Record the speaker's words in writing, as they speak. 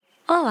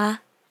Olá,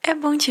 é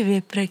bom te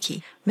ver por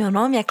aqui. Meu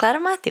nome é Clara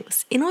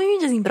Matheus e no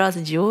Vídeos em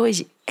Prosa de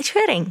hoje é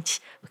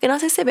diferente, porque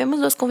nós recebemos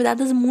duas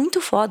convidadas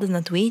muito fodas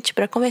na Twitch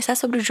para conversar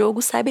sobre o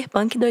jogo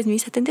Cyberpunk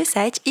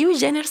 2077 e o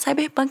gênero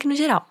Cyberpunk no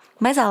geral.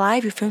 Mas a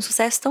live foi um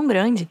sucesso tão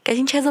grande que a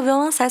gente resolveu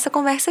lançar essa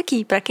conversa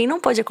aqui, para quem não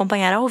pode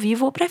acompanhar ao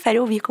vivo ou prefere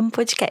ouvir como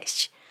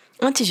podcast.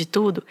 Antes de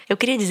tudo, eu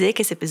queria dizer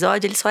que esse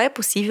episódio ele só é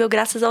possível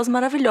graças aos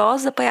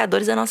maravilhosos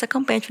apoiadores da nossa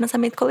campanha de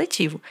financiamento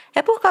coletivo.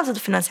 É por causa do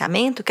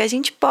financiamento que a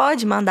gente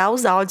pode mandar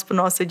os áudios para o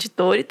nosso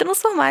editor e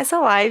transformar essa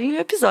live em um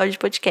episódio de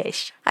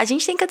podcast. A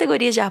gente tem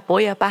categorias de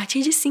apoio a partir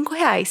de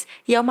R$5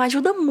 e é uma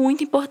ajuda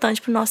muito importante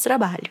para o nosso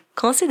trabalho.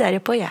 Considere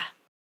apoiar.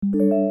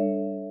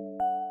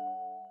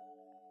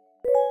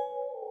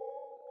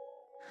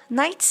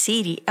 Night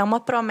City é uma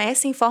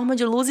promessa em forma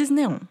de luzes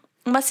neon.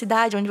 Uma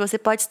cidade onde você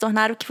pode se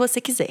tornar o que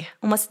você quiser.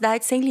 Uma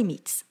cidade sem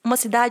limites. Uma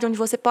cidade onde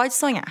você pode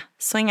sonhar.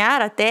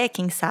 Sonhar até,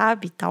 quem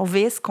sabe,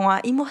 talvez com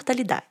a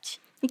imortalidade.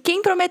 E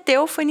quem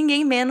prometeu foi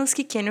ninguém menos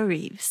que Keanu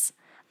Reeves.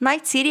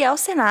 Night City é o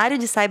cenário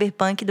de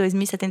Cyberpunk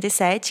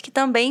 2077, que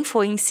também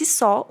foi em si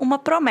só uma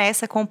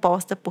promessa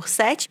composta por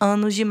 7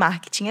 anos de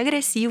marketing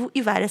agressivo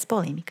e várias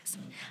polêmicas.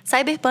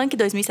 Cyberpunk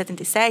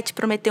 2077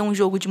 prometeu um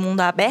jogo de mundo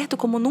aberto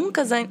como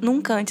nunca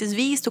antes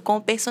visto, com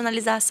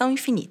personalização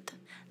infinita.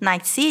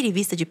 Night City,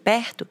 vista de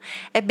perto,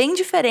 é bem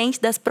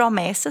diferente das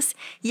promessas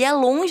e é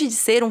longe de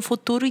ser um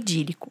futuro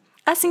idílico.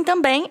 Assim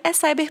também é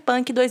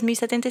Cyberpunk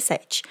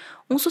 2077,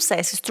 um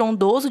sucesso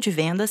estrondoso de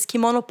vendas que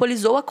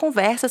monopolizou a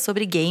conversa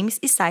sobre games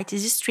e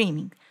sites de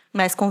streaming.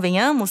 Mas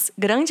convenhamos,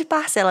 grande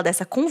parcela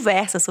dessa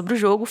conversa sobre o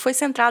jogo foi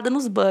centrada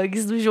nos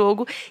bugs do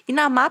jogo e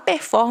na má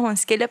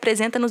performance que ele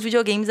apresenta nos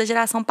videogames da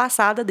geração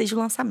passada desde o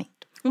lançamento.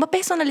 Uma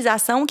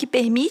personalização que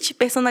permite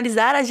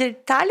personalizar a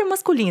genitália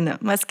masculina,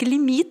 mas que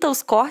limita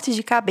os cortes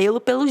de cabelo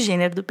pelo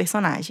gênero do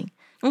personagem.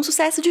 Um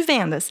sucesso de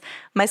vendas,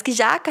 mas que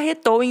já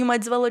acarretou em uma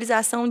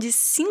desvalorização de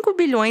 5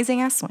 bilhões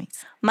em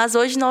ações. Mas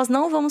hoje nós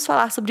não vamos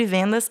falar sobre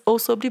vendas ou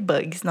sobre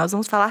bugs, nós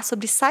vamos falar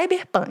sobre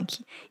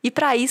Cyberpunk. E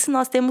para isso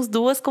nós temos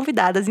duas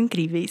convidadas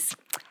incríveis.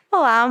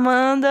 Olá,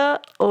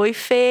 Amanda. Oi,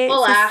 Fê.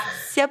 Olá.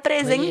 Se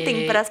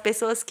apresentem para as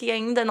pessoas que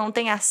ainda não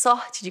têm a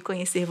sorte de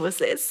conhecer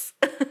vocês.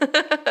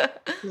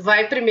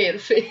 Vai primeiro,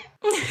 Fê.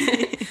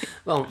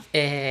 Bom,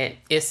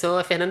 eu sou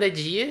a Fernanda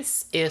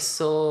Dias, eu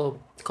sou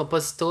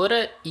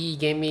compositora e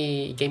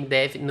game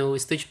dev no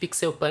estúdio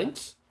Pixel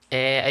Punk.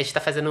 A gente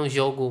tá fazendo um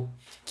jogo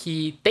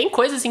que tem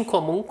coisas em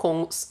comum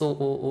com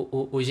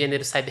o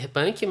gênero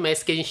cyberpunk,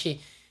 mas que a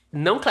gente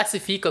não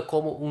classifica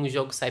como um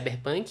jogo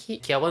cyberpunk,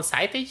 que é o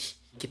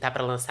Unsighted, que tá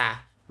pra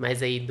lançar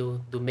mais aí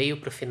do meio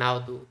pro final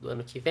do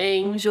ano que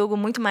vem. Um jogo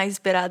muito mais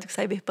esperado que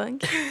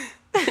Cyberpunk.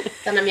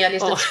 Tá na minha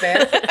lista de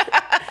espera.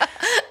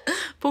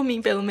 Por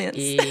mim, pelo menos.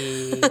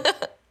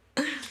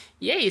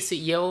 E é isso.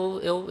 E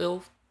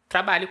eu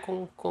trabalho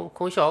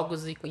com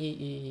jogos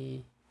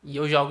e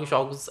eu jogo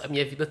jogos a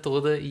minha vida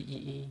toda.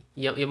 E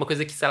é uma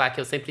coisa que, sei lá, que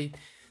eu sempre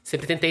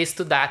tentei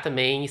estudar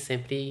também.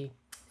 Sempre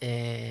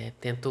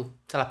tento,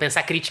 sei lá,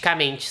 pensar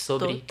criticamente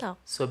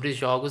sobre os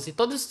jogos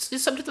e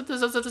sobre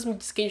todas as outras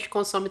mídias que a gente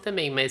consome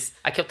também. Mas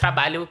a que eu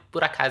trabalho,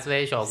 por acaso,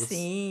 é jogos.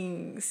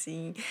 Sim,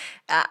 sim.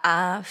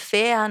 A Fê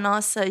é a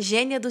nossa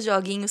gênia dos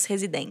joguinhos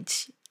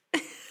residente.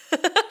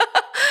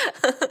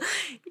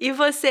 E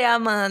você,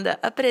 Amanda?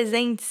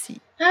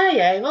 Apresente-se.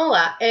 Vamos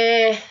lá.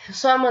 Eu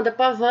sou a Amanda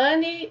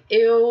Pavani,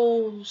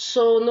 eu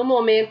sou, no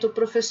momento,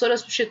 professora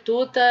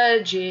substituta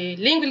de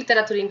Língua e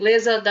Literatura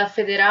Inglesa da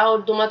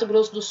Federal do Mato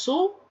Grosso do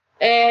Sul.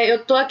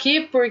 Eu tô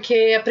aqui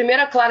porque a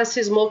primeira Clara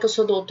cismou que eu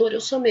sou doutora,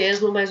 eu sou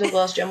mesmo, mas eu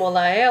gosto de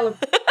amolar ela.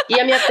 E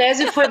a minha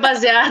tese foi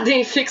baseada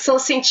em ficção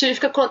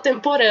científica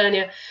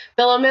contemporânea.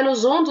 Pelo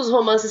menos um dos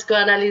romances que eu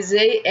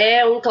analisei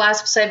é um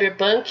clássico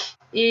cyberpunk.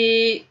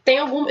 E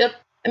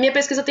a minha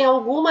pesquisa tem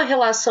alguma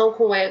relação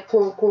com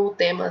o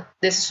tema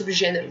desse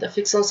subgênero da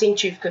ficção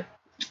científica.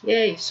 E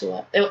é isso.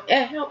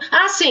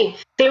 Sim!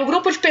 Tem um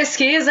grupo de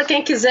pesquisa,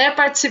 quem quiser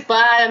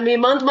participar, me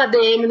manda uma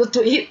DM no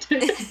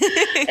Twitter.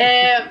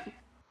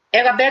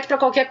 É aberto para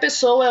qualquer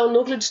pessoa, é o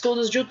Núcleo de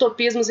Estudos de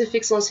Utopismos e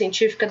Ficção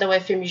Científica da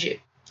UFMG.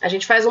 A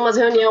gente faz umas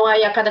reuniões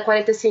aí a cada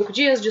 45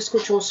 dias,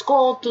 discute uns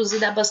contos e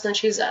dá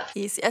bastante risada.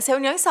 Isso. As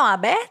reuniões são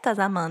abertas,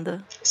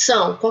 Amanda?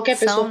 São, qualquer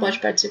pessoa pode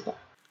participar.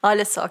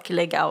 Olha só que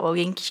legal.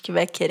 Alguém que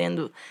estiver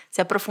querendo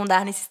se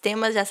aprofundar nesses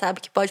temas já sabe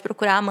que pode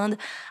procurar a Amanda.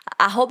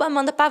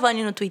 @Amanda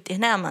Pavani no Twitter,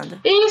 né, Amanda?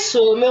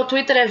 Isso, meu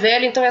Twitter é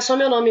velho, então é só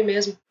meu nome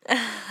mesmo.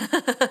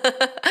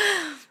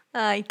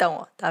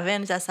 Então, tá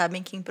vendo? Já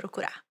sabem quem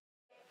procurar.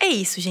 É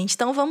isso, gente.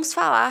 Então vamos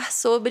falar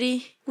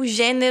sobre o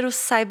gênero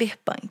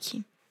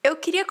cyberpunk. Eu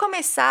queria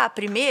começar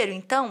primeiro,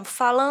 então,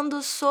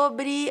 falando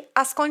sobre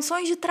as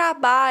condições de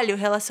trabalho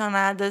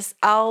relacionadas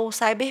ao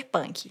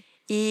cyberpunk.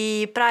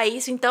 E para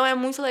isso, então, é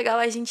muito legal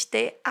a gente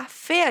ter a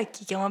Fê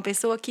aqui, que é uma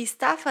pessoa que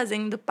está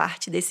fazendo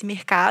parte desse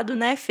mercado,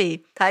 né,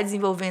 Fê? Está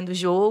desenvolvendo o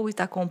jogo e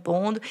está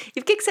compondo. E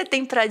o que você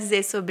tem para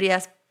dizer sobre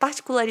as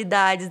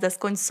particularidades das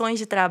condições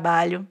de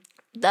trabalho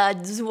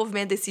do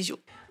desenvolvimento desse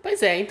jogo?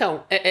 Pois é,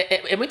 então,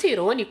 é muito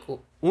irônico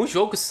um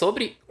jogo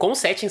com o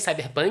setting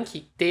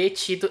cyberpunk, ter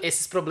tido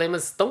esses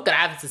problemas tão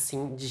graves,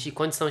 assim, de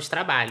condição de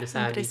trabalho,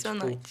 sabe?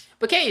 Impressionante. Tipo,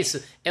 porque é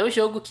isso, é um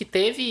jogo que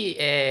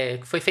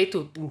foi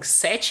feito em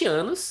 7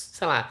 anos,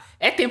 sei lá,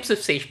 é tempo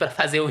suficiente pra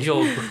fazer um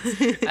jogo.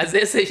 Às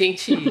vezes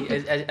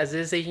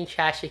a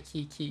gente acha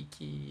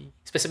que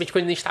especialmente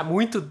quando a gente tá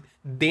muito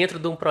dentro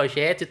de um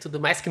projeto e tudo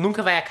mais, que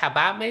nunca vai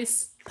acabar,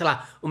 mas, sei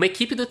lá, uma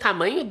equipe do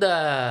tamanho do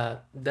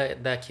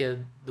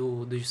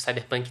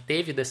Cyberpunk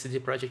teve, da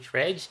CD Projekt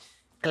Red,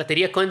 ela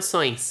teria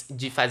condições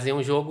de fazer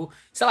um jogo,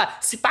 sei lá,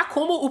 se pá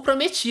como o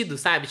prometido,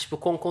 sabe? Tipo,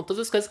 com todas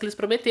as coisas que eles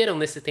prometeram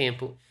nesse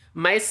tempo.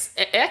 Mas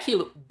é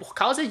aquilo, por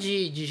causa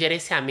de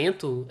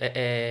gerenciamento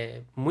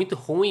muito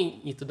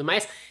ruim e tudo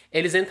mais,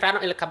 eles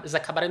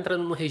acabaram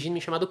entrando num regime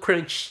chamado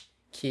crunch,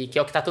 que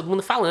é o que tá todo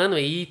mundo falando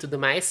aí e tudo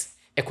mais.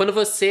 É quando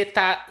você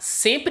tá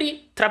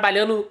sempre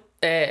trabalhando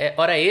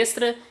hora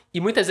extra e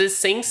muitas vezes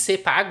sem ser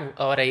pago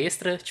a hora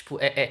extra. Tipo,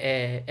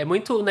 é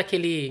muito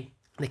naquele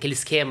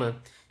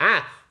esquema.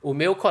 Ah, o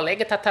meu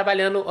colega tá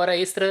trabalhando hora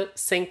extra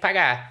sem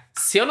pagar.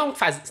 Se eu não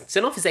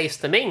fizer isso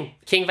também,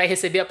 quem vai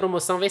receber a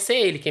promoção vai ser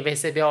ele. Quem vai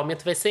receber o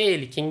aumento vai ser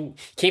ele. Quem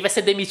vai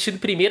ser demitido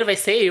primeiro vai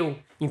ser eu.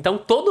 Então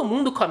todo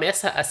mundo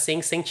começa a ser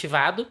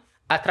incentivado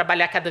a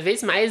trabalhar cada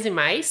vez mais e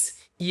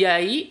mais. E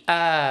aí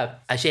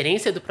a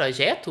gerência do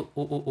projeto,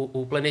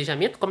 o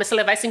planejamento, começa a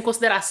levar isso em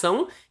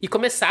consideração e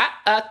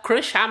começar a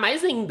crunchar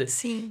mais ainda.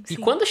 Sim. E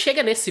quando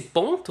chega nesse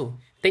ponto,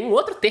 tem um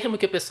outro termo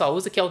que o pessoal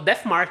usa que é o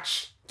Death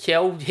March, que é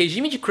o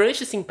regime de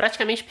crunch, assim,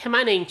 praticamente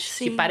permanente.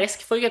 Sim. Que parece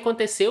que foi o que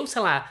aconteceu,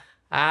 sei lá,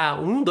 há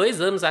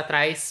 2 anos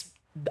atrás,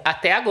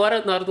 até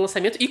agora, na hora do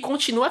lançamento, e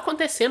continua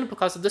acontecendo por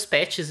causa dos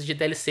patches de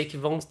DLC que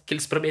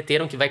eles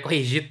prometeram que vai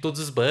corrigir todos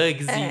os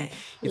bugs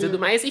e tudo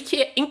mais, e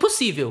que é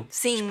impossível.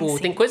 Sim, tipo,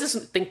 sim.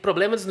 tem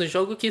problemas no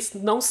jogo que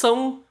não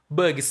são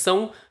bugs,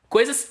 são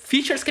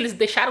features que eles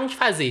deixaram de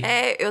fazer.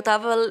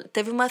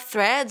 Teve uma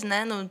thread,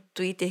 né, no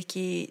Twitter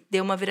que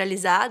deu uma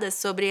viralizada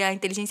sobre a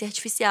inteligência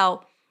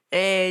artificial.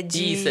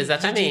 Isso,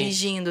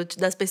 exatamente.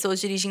 Das pessoas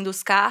dirigindo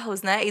os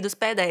carros, né, e dos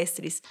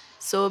pedestres.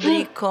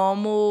 Sobre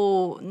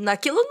como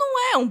aquilo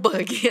não é um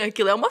bug,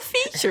 aquilo é uma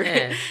feature.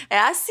 É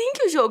assim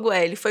que o jogo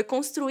ele foi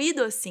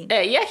construído assim.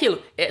 E é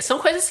aquilo, são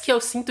coisas que eu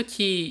sinto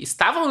que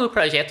estavam no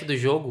projeto do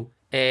jogo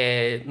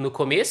no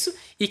começo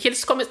e que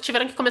eles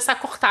tiveram que começar a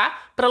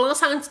cortar pra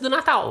lançar antes do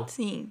Natal.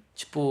 Sim.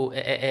 Tipo,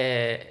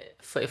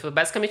 foi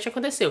basicamente o que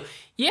aconteceu.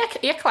 E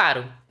é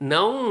claro,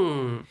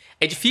 não...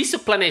 É difícil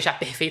planejar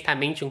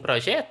perfeitamente um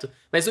projeto,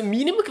 mas o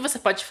mínimo que você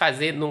pode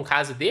fazer num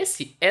caso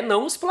desse é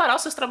não explorar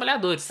os seus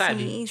trabalhadores,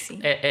 sabe? Sim, tipo,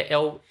 sim.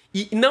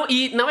 E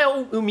não é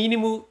o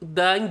mínimo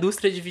da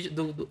indústria de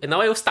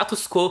não é o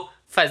status quo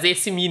fazer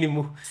esse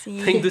mínimo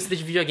da indústria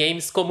de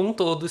videogames como um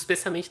todo,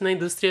 especialmente na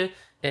indústria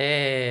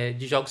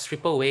de jogos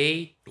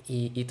AAA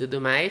e tudo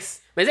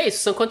mais. Mas é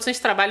isso, são condições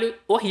de trabalho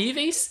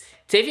horríveis.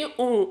 Teve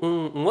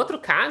um outro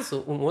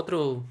caso, um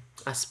outro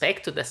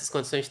aspecto dessas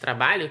condições de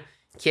trabalho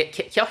que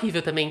é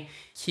horrível também,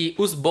 que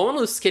os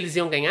bônus que eles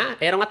iam ganhar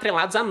eram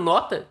atrelados à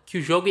nota que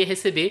o jogo ia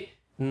receber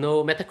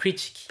no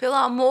Metacritic. Pelo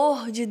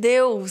amor de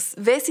Deus,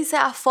 vê se isso é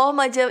a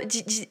forma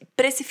de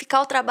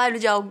precificar o trabalho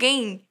de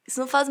alguém. Isso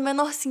não faz o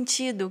menor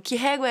sentido. Que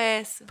régua é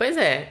essa? Pois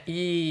é,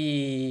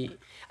 e...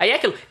 Aí é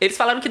aquilo, eles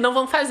falaram que não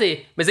vão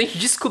fazer, mas a gente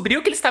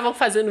descobriu que eles estavam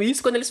fazendo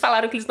isso quando eles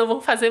falaram que eles não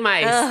vão fazer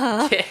mais.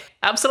 Que é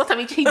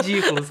absolutamente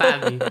ridículo,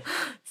 sabe?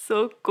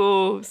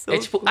 Socorro. É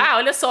tipo,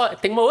 olha só,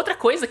 tem uma outra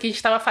coisa que a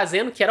gente tava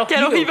fazendo que era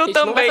horrível, que a gente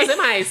também. Não vai fazer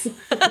mais.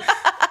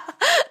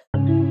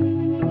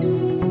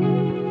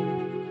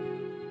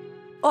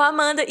 Ô,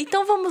 Amanda,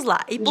 então vamos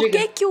lá. E por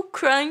que o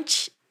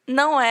crunch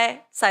não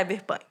é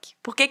cyberpunk?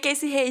 Por que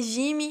esse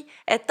regime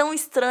é tão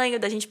estranho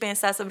da gente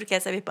pensar sobre o que é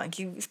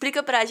cyberpunk?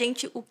 Explica pra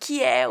gente o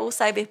que é o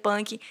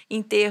cyberpunk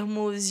em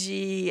termos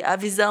de a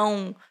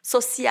visão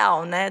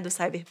social, né, do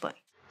cyberpunk.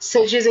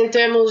 Você diz em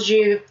termos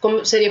de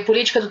como seria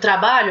política do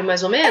trabalho,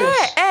 mais ou menos?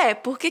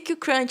 Por que o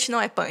crunch não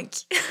é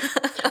punk?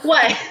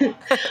 Ué,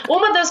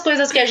 uma das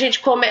coisas que a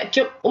gente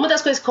uma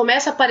das coisas que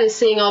começa a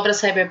aparecer em obras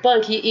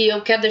cyberpunk, e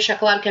eu quero deixar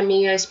claro que a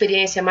minha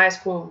experiência é mais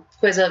com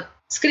coisa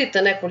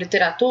escrita, né, com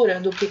literatura,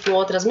 do que com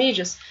outras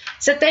mídias,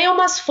 você tem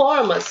umas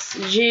formas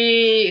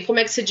de, como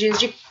é que se diz,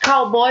 de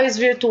cowboys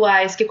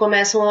virtuais que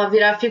começam a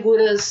virar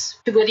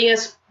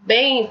figurinhas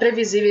bem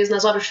previsíveis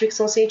nas obras de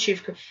ficção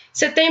científica.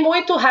 Você tem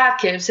muito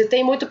hacker, você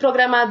tem muito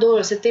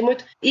programador, você tem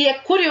muito... E é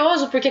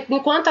curioso, porque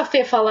enquanto a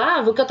Fê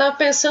falava, o que eu estava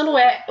pensando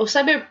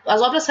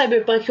as obras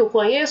cyberpunk que eu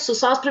conheço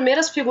são as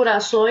primeiras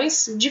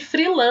figurações de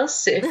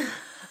freelancer.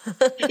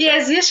 E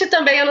existe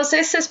também, eu não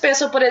sei se vocês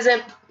pensam, por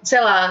exemplo,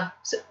 sei lá...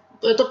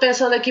 Eu tô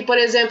pensando aqui, por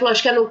exemplo,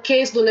 acho que é no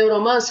case do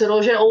Neuromancer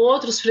ou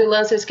outros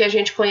freelancers que a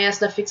gente conhece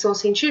da ficção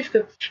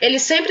científica,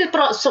 eles sempre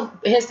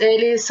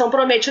eles são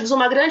prometidos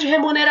uma grande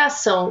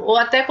remuneração. Ou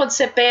até quando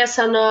você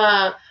pensa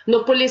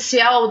no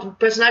policial, do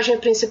personagem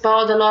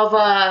principal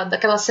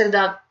daquela série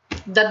da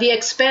da The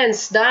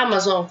Expanse, da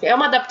Amazon, é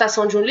uma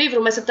adaptação de um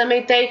livro, mas você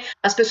também tem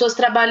as pessoas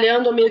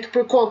trabalhando meio que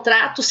por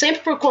contrato,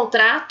 sempre por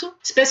contrato,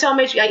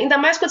 especialmente, ainda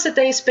mais quando você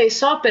tem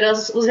space opera,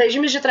 os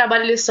regimes de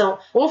trabalho, eles são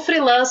um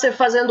freelancer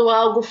fazendo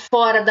algo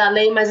fora da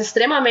lei, mas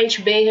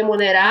extremamente bem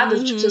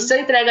remunerado, tipo, se você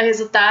entrega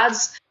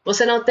resultados,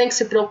 você não tem que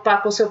se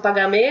preocupar com o seu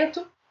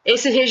pagamento.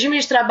 Esse regime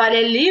de trabalho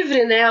é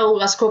livre, né?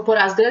 As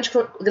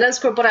grandes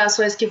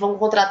corporações que vão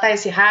contratar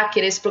esse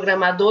hacker, esse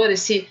programador,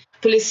 esse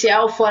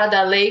policial fora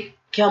da lei,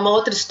 que é uma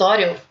outra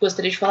história, eu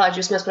gostaria de falar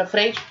disso mais pra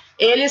frente,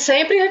 ele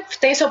sempre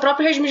tem seu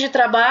próprio regime de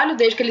trabalho,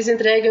 desde que eles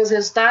entreguem os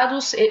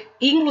resultados,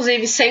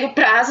 inclusive sem o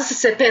prazo, se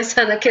você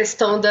pensar na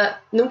questão da...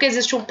 Nunca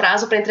existe um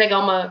prazo para entregar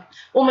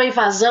uma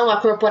invasão à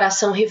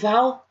corporação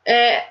rival.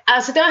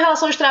 Você tem uma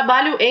relação de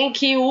trabalho em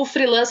que o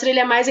freelancer ele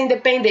é mais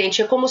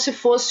independente, é como se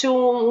fosse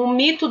um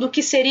mito do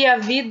que seria a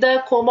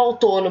vida como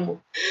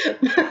autônomo.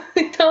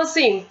 Então,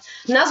 assim,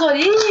 nas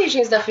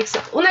origens da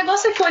ficção... O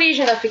negócio é que a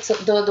origem da ficção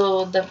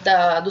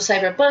do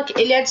cyberpunk,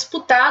 ele é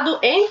disputado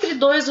entre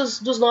dois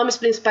dos nomes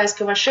principais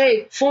que eu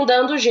achei,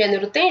 fundando o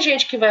gênero. Tem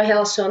gente que vai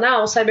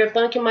relacionar o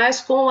cyberpunk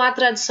mais com a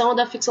tradição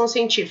da ficção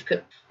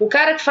científica. O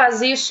cara que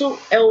faz isso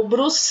é o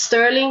Bruce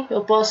Sterling.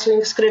 Eu posso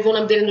escrever o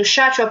nome dele no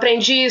chat, eu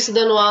aprendi isso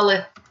dando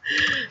aula.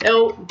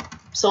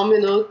 Só um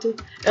minuto.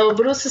 É o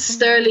Bruce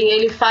Sterling,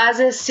 ele faz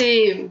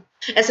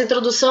essa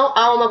introdução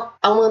a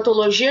uma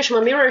antologia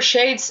chamada Mirror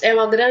Shades, é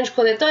uma grande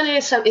coletânea,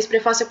 esse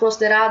prefácio é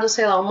considerado,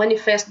 sei lá, um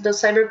manifesto do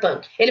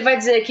cyberpunk. Ele vai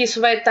dizer que isso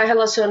vai estar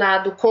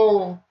relacionado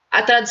com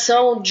a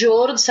tradição de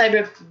ouro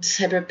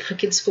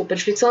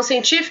de ficção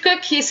científica,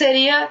 que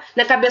seria,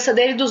 na cabeça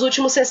dele, dos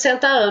últimos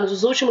 60 anos.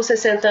 Os últimos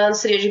 60 anos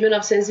seria de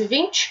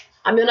 1920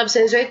 a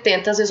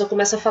 1980, às vezes eu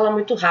começo a falar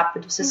muito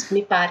rápido, vocês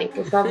me parem,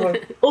 por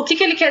favor. O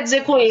que ele quer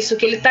dizer com isso?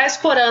 Que ele está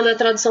explorando a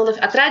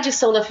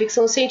tradição da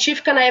ficção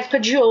científica na época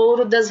de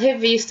ouro das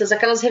revistas,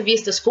 aquelas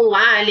revistas com o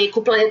Alien, com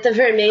o Planeta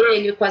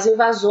Vermelho, com as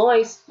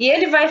invasões. E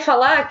ele vai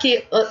falar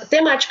que,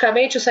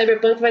 tematicamente, o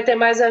cyberpunk vai ter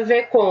mais a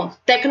ver com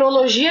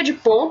tecnologia de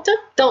ponta.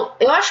 Então,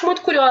 eu acho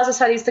muito curiosa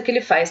essa lista que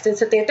ele faz.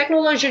 Você tem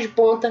tecnologia de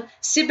ponta,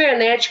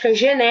 cibernética,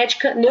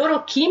 genética,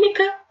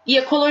 neuroquímica e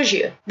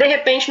ecologia. De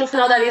repente, no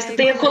final da lista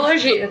tem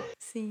ecologia.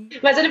 Sim.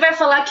 Mas ele vai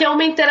falar que é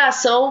uma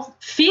interação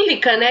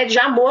fílica, né, de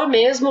amor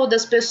mesmo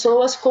das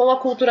pessoas com a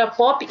cultura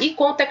pop e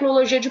com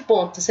tecnologia de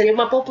ponta. Seria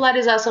uma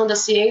popularização da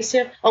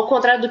ciência, ao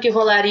contrário do que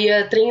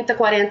rolaria 30,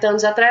 40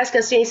 anos atrás, que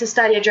a ciência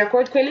estaria de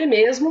acordo com ele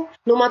mesmo,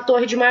 numa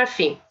torre de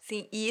marfim.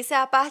 Sim, e isso é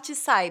a parte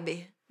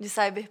de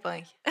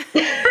cyberpunk.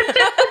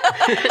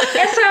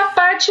 Essa é a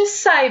parte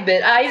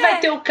cyber. Aí vai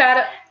ter o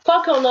cara...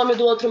 Qual que é o nome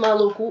do outro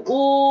maluco?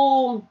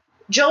 O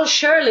John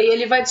Shirley,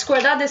 ele vai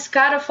discordar desse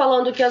cara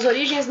falando que as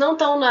origens não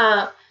estão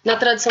na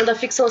tradição da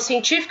ficção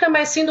científica,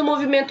 mas sim do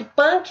movimento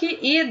punk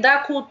e da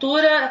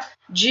cultura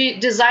de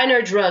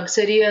designer drug.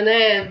 Seria,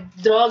 né,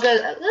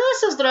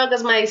 essas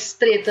drogas mais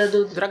treta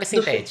do... Drogas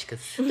sintéticas.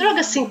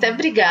 Drogas sintéticas,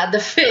 obrigada,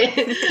 Fê.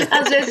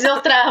 Às vezes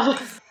eu travo.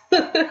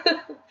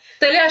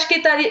 Então ele acha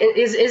que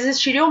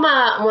existiria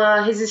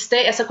uma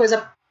resistência,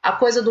 a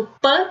coisa do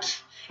punk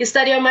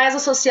estaria mais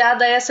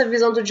associada a essa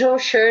visão do John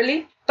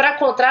Shirley. Para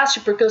contraste,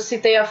 porque eu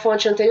citei a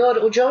fonte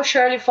anterior, o John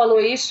Shirley falou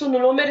isso no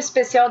número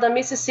especial da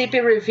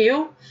Mississippi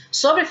Review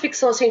sobre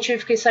ficção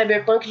científica e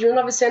cyberpunk de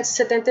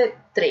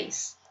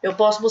 1973. Eu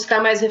posso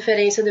buscar mais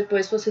referência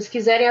depois, se vocês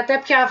quiserem, até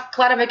porque a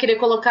Clara vai querer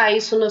colocar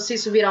isso se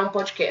isso virar um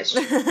podcast.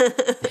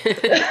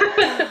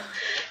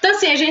 Então,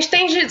 assim, a gente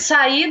tem de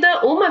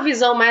saída uma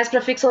visão mais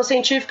para ficção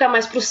científica,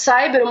 mais para o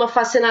cyber, uma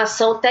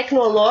fascinação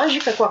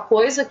tecnológica com a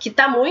coisa, que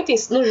está muito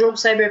no jogo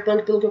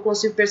cyberpunk, pelo que eu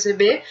consigo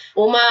perceber,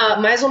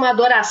 mais uma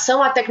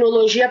adoração à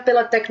tecnologia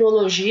pela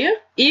tecnologia,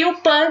 e o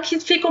punk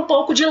fica um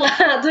pouco de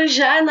lado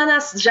já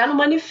no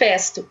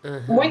manifesto.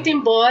 Uhum. Muito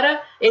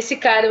embora esse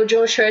cara, o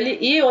John Shirley,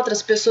 e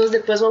outras pessoas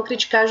depois vão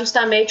criticar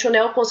justamente o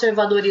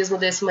neoconservadorismo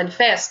desse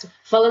manifesto,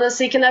 falando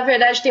assim que, na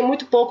verdade, tem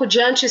muito pouco de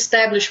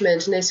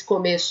anti-establishment nesse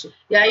começo.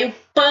 E aí o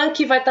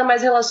punk vai estar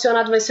mais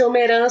relacionado, vai ser uma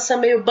herança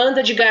meio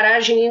banda de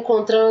garagem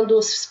encontrando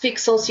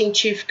ficção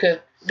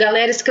científica.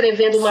 Galera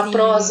escrevendo uma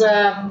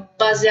prosa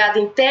baseada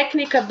em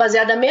técnica,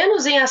 baseada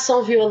menos em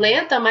ação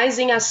violenta, mais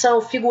em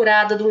ação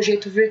figurada de um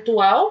jeito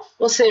virtual.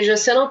 Ou seja,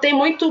 você não tem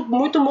muito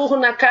murro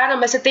na cara,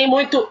 mas você tem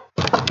muito...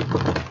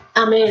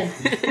 Amém.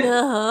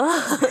 Uhum.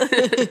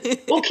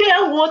 O que é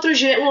um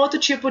outro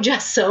tipo de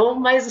ação,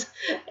 mas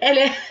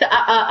ele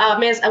a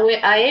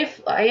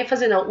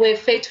ênfase não, o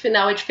efeito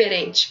final é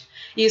diferente.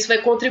 E isso vai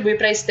contribuir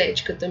para a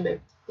estética também.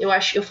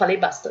 Eu falei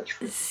bastante.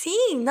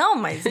 Sim, não,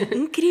 mas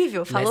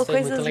incrível. Falou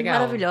coisas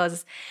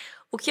maravilhosas.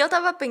 O que eu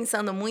tava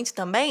pensando muito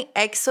também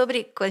é que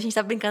quando a gente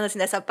tá brincando assim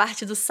dessa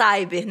parte do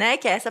cyber, né?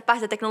 Que é essa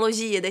parte da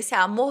tecnologia, desse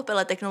amor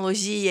pela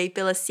tecnologia e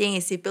pela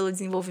ciência e pelo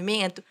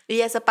desenvolvimento.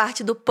 E essa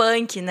parte do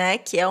punk, né?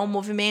 Que é um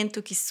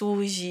movimento que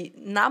surge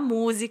na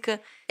música.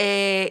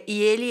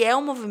 E ele é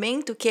um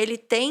movimento que ele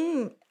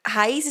tem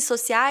raízes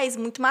sociais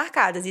muito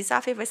marcadas. Isso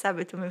a Fê vai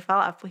saber também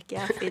falar, porque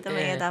a Fê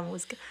também é da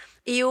música.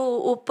 E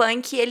o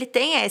punk, ele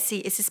tem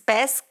esses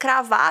pés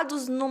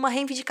cravados numa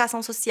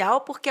reivindicação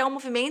social, porque é um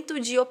movimento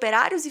de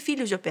operários e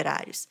filhos de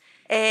operários.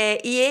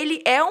 E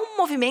ele é um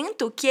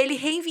movimento que ele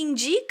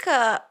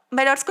reivindica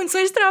melhores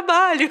condições de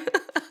trabalho.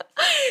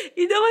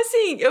 Então,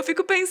 assim, eu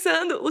fico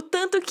pensando o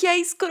tanto que é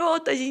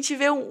escroto a gente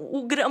ver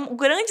o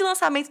grande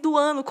lançamento do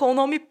ano com o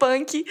nome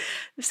punk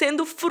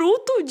sendo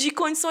fruto de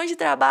condições de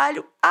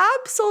trabalho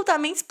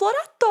absolutamente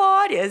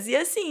exploratórias. E,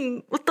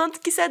 assim, o tanto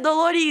que isso é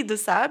dolorido,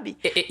 sabe?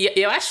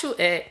 Eu acho,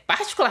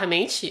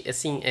 particularmente,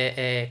 assim,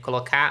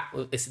 colocar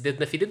esse dedo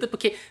na ferida,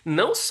 porque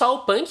não só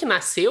o punk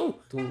nasceu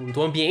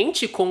do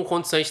ambiente com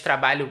condições de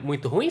trabalho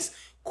muito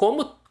ruins,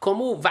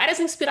 como várias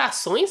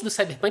inspirações do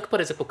cyberpunk,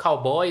 por exemplo, o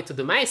cowboy e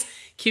tudo mais,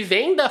 que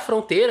vem da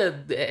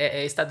fronteira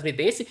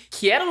estadunidense,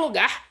 que era um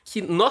lugar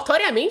que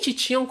notoriamente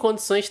tinham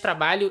condições de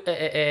trabalho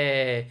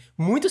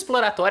muito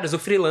exploratórias. O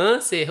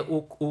freelancer,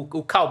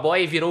 o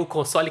cowboy virou o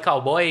console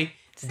cowboy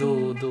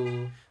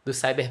do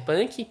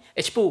cyberpunk.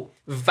 É tipo,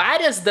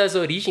 várias das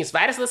origens,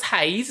 várias das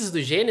raízes do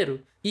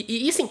gênero.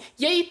 Assim,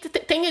 e aí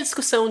tem a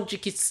discussão de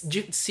que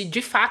se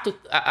de fato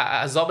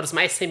as obras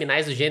mais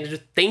seminais do gênero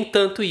têm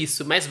tanto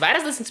isso, mas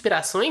várias das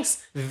inspirações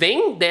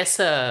vêm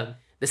dessa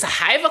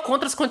raiva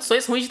contra as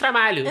condições ruins de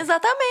trabalho.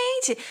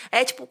 Exatamente.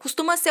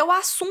 Costuma ser o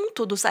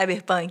assunto do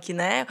cyberpunk,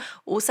 né?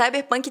 O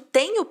cyberpunk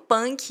tem o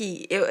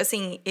punk.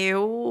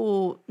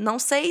 Eu não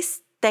sei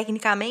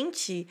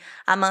tecnicamente,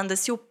 Amanda,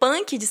 se o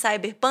punk de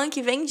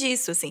cyberpunk vem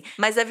disso, assim.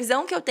 Mas a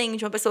visão que eu tenho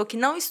de uma pessoa que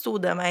não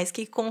estuda, mas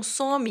que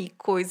consome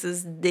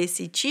coisas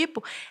desse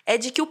tipo, é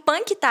de que o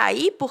punk tá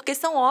aí porque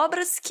são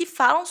obras que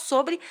falam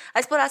sobre a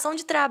exploração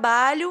de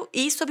trabalho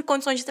e sobre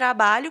condições de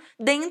trabalho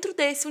dentro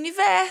desse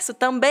universo.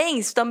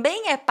 Isso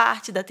também é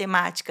parte da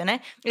temática,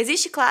 né?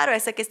 Existe, claro,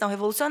 essa questão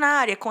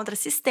revolucionária, contra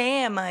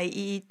sistema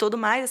e tudo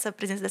mais, essa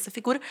presença dessa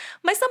figura,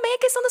 mas também a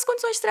questão das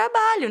condições de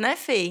trabalho, né,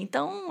 Fê?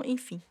 Então,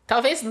 enfim.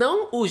 Talvez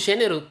não o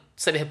gênero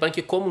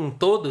cyberpunk como um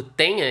todo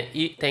tenha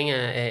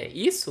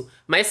isso,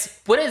 mas,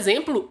 por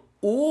exemplo,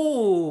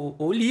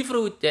 o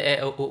livro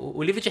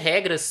de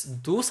regras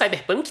do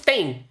cyberpunk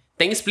tem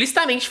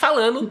explicitamente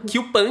falando que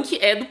o punk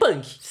é do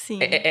punk. Sim.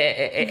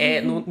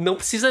 Não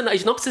precisa, a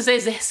gente não precisa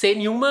exercer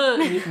nenhum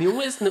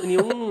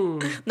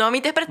não é uma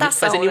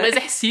interpretação, fazer nenhum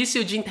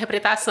exercício de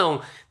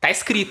interpretação. Tá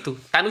escrito,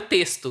 tá no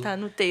texto. Tá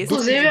no texto.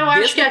 Inclusive, eu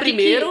acho que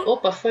primeiro...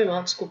 Opa, foi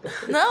mal, desculpa.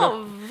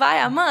 Não, vai,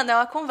 Amanda, é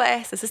uma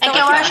conversa. Vocês estão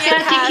eu acho que é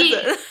aqui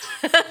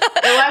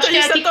eu acho que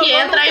é aqui que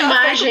entra a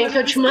imagem que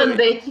eu te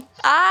mandei.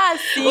 Ah,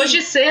 sim.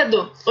 Hoje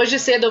cedo,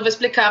 eu vou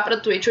explicar pra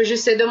Twitch. Hoje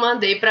cedo eu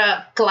mandei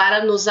pra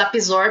Clara no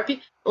Zapzorp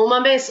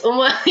uma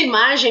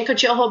imagem que eu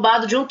tinha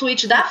roubado de um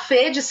tweet da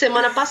Fê de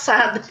semana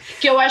passada,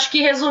 que eu acho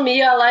que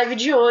resumia a live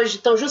de hoje.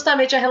 Então,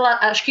 justamente,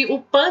 acho que o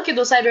punk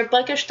do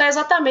cyberpunk está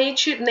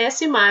exatamente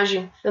nessa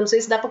imagem. Eu não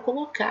sei se dá pra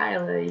colocar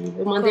ela aí.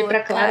 Eu mandei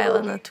pra Clara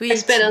ela na Twitch. A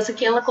esperança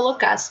que ela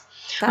colocasse.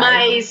 Tá,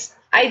 mas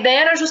a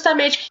ideia era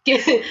justamente que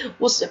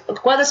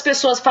quando as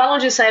pessoas falam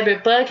de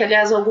cyberpunk,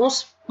 aliás,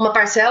 uma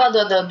parcela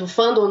do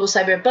fandom do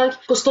cyberpunk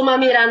costuma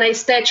mirar na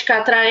estética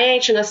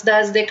atraente, nas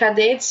cidades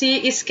decadentes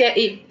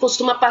e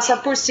costuma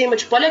passar por cima,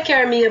 tipo, olha que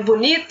arminha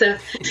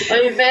bonita,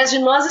 ao invés de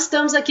nós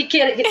estamos aqui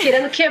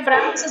querendo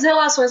quebrar essas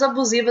relações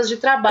abusivas de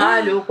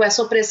trabalho, com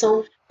essa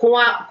opressão, com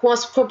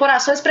as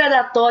corporações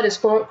predatórias.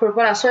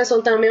 Corporações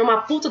são também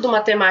uma puta de uma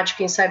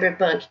temática em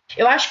cyberpunk.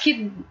 Eu acho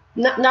que,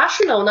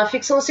 na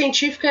ficção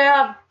científica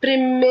é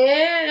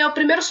o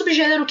primeiro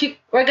subgênero que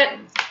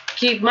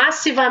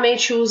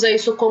massivamente usa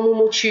isso como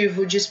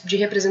motivo de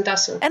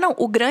representação.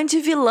 O grande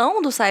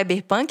vilão do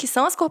cyberpunk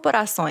são as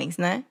corporações,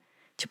 né?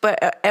 Tipo,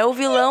 é o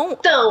vilão...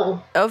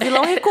 Então... É o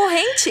vilão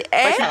recorrente,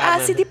 a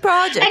CD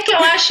Projekt. É que eu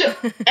acho...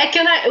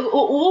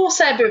 o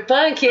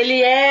cyberpunk,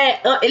 ele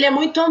é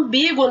muito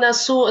ambíguo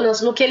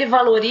no que ele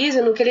valoriza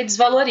e no que ele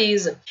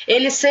desvaloriza.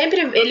 Ele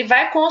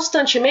vai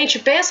constantemente...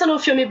 Pensa no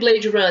filme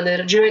Blade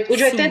Runner, o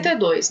de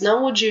 82,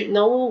 não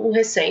o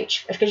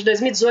recente. Acho que é de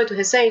 2018 o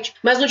recente,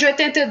 mas no de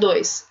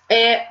 82.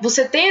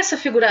 Você tem essa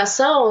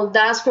figuração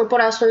das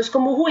corporações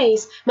como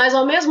ruins, mas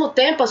ao mesmo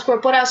tempo as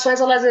corporações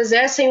elas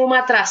exercem uma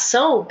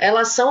atração,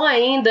 elas são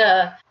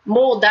ainda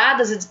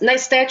moldadas na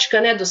estética,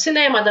 né, do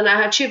cinema, da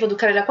narrativa, do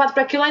Caralho 4,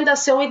 para aquilo ainda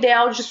ser um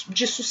ideal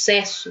de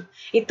sucesso.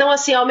 Então,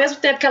 assim, ao mesmo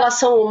tempo que elas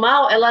são o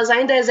mal, elas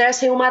ainda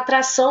exercem uma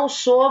atração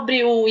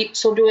sobre o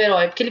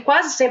herói, porque ele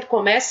quase sempre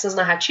começa essas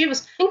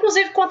narrativas,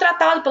 inclusive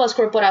contratado pelas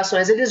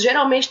corporações. Eles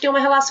geralmente têm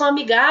uma relação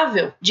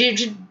amigável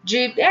de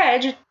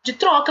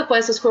troca com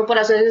essas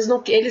corporações. Eu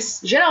não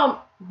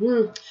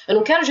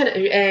quero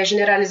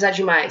generalizar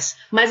demais,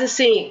 mas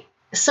assim,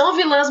 são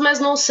vilãs, mas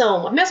não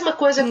são. A mesma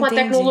coisa com a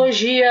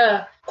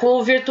tecnologia,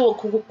 com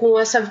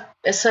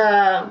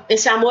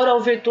esse amor ao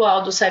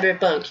virtual do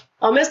cyberpunk.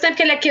 Ao mesmo tempo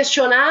que ele é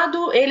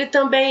questionado, ele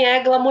também é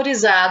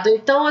glamorizado.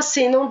 Então,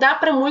 assim, não dá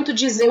pra muito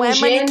dizer um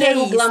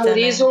gênero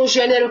glamoriza, né? Um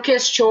gênero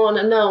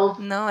questiona, não.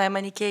 Não é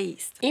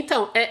maniqueísta.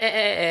 Então,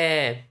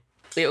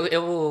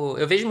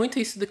 eu vejo muito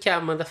isso do que a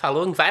Amanda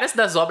falou em várias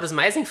das obras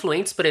mais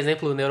influentes, por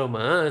exemplo, o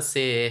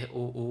Neuromancer,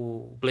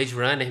 o Blade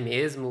Runner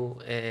mesmo,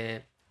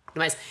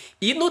 Mas,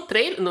 e no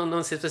trailer,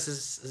 não sei se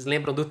vocês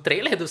lembram do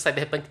trailer do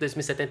Cyberpunk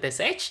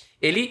 2077,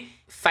 ele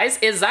faz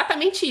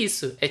exatamente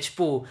isso. É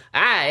tipo,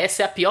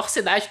 essa é a pior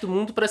cidade do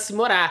mundo pra se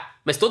morar,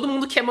 mas todo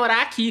mundo quer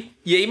morar aqui.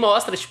 E aí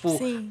mostra, tipo,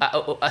 Sim.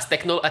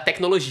 a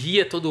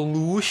tecnologia, todo o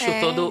luxo,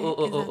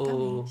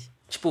 todo Exatamente.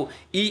 tipo,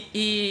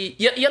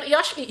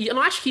 eu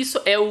não acho que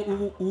isso é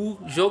o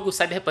jogo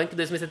Cyberpunk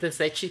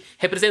 2077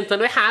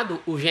 representando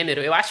errado o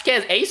gênero. Eu acho que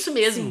é isso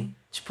mesmo. Sim.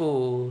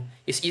 Tipo,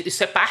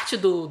 isso é parte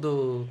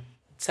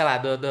sei lá,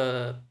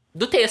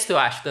 do texto, eu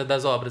acho,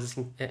 das obras,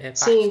 assim. É parte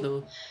Sim.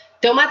 do...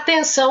 Tem uma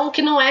tensão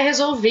que não é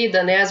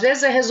resolvida, né? Às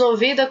vezes é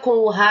resolvida com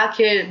o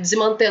hacker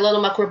desmantelando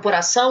uma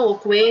corporação ou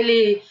com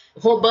ele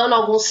roubando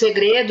algum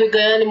segredo e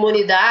ganhando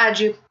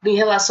imunidade em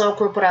relação à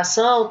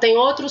corporação. Tem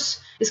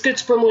outros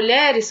escritos por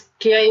mulheres,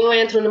 que aí eu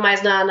entro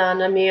mais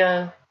na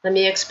minha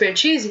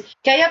expertise,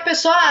 que aí a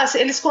pessoa,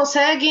 eles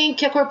conseguem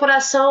que a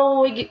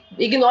corporação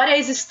ignore a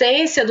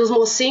existência dos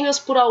mocinhos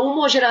por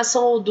uma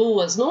geração ou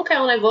duas. Nunca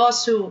é um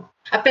negócio...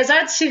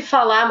 Apesar de se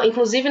falar,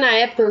 inclusive na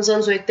época, nos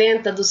anos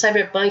 80, do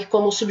cyberpunk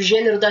como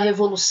subgênero da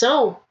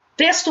revolução,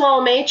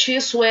 textualmente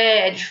isso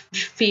é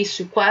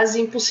difícil, quase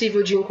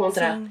impossível de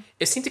encontrar. Sim.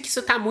 Eu sinto que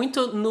isso tá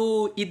muito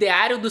no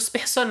ideário dos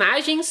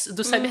personagens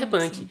do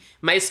cyberpunk, Sim.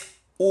 mas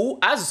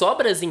as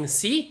obras em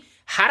si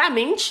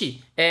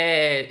raramente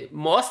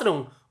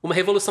mostram uma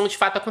revolução de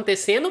fato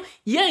acontecendo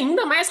e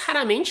ainda mais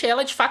raramente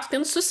ela de fato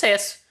tendo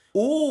sucesso.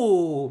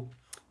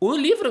 O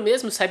livro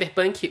mesmo,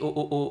 Cyberpunk,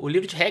 o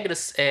livro de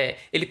regras,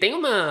 ele tem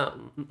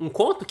um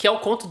conto, que é o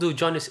conto do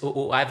Johnny,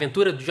 a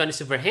aventura do Johnny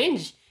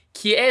Silverhand,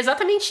 que é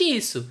exatamente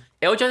isso.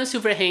 É o Johnny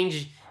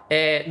Silverhand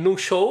num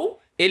show,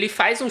 ele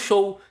faz um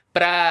show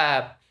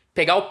pra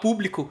pegar o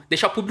público,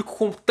 deixar o público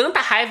com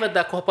tanta raiva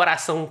da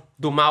corporação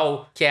do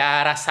mal, que é a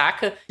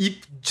Arasaka, e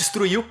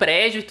destruir o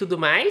prédio e tudo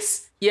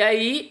mais. E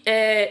aí,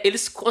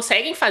 eles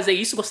conseguem fazer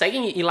isso,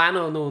 conseguem ir lá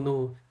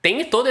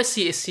Tem todo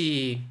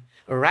esse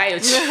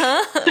riot.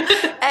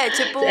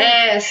 Tipo, não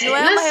é não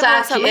é uma revolução,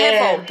 é saque, uma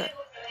revolta.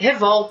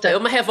 Revolta. É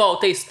uma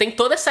revolta, isso. Tem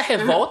toda essa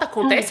revolta,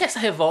 acontece essa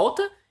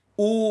revolta,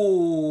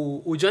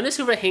 o Johnny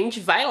Silverhand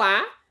vai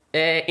lá,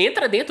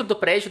 entra dentro do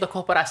prédio da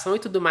corporação e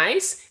tudo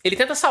mais. Ele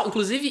tenta salvar.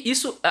 Inclusive,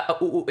 isso.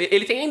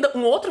 Ele tem ainda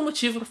um outro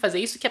motivo pra fazer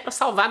isso, que é pra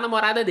salvar a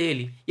namorada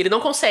dele. E ele não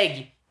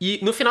consegue. E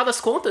no final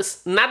das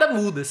contas, nada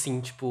muda, assim.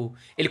 Tipo,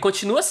 ele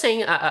continua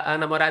sem a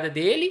namorada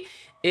dele,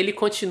 ele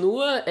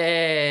continua.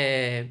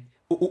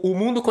 O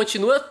mundo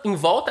continua em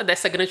volta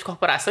dessa grande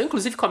corporação.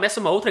 Inclusive, começa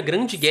uma outra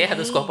grande guerra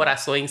das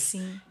corporações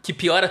Sim. que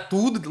piora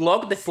tudo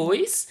logo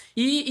depois.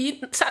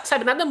 E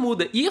sabe, nada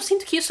muda. E eu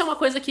sinto que isso é uma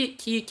coisa que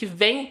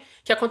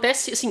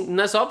acontece, assim,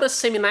 nas obras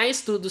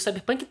seminais do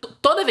Cyberpunk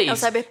toda vez. O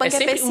Cyberpunk é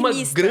sempre uma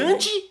pessimista,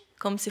 grande... né?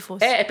 Como se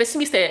fosse. É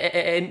pessimista,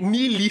 é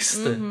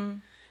nihilista.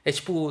 É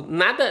tipo,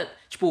 nada...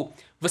 Tipo,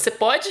 você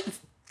pode...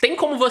 Tem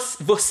como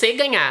você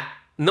ganhar.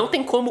 Não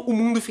tem como o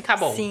mundo ficar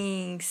bom.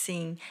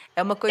 Sim.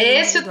 É uma coisa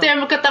Esse é o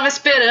termo que eu tava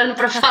esperando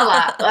pra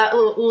falar.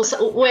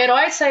 O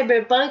herói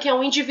cyberpunk é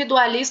um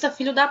individualista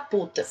filho da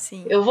puta.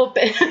 Sim.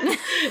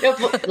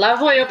 Lá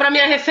vou eu pra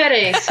minha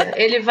referência.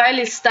 Ele vai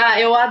listar,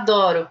 eu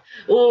adoro.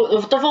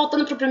 Eu tô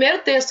voltando pro primeiro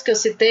texto que eu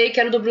citei, que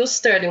era do Bruce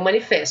Sterling, o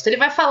Manifesto. Ele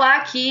vai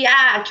falar que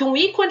um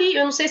ícone,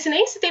 eu não sei se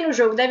nem se tem no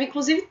jogo, deve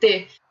inclusive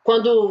ter.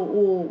 Quando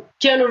o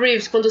Keanu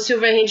Reeves, quando o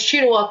Silverhand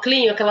tira o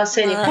óculos, aquela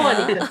cena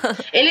icônica,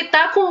 ele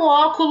tá com o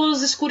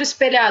óculos escuro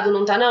espelhado,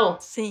 não tá não?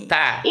 Sim.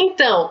 Tá.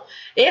 Então,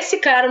 esse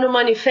cara no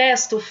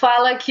manifesto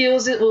fala que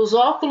os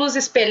óculos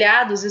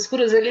espelhados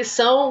escuros, eles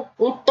são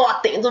um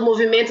totem do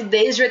movimento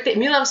desde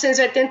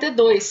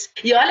 1982.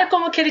 E olha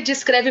como que ele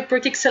descreve por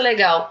que isso é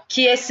legal.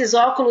 Que esses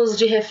óculos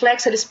de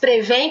reflexo, eles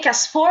preveem que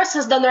as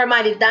forças da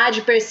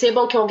normalidade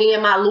percebam que alguém é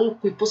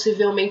maluco e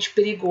possivelmente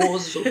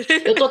perigoso.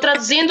 Eu tô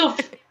traduzindo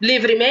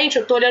livremente,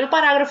 eu tô olhando o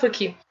parágrafo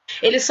aqui.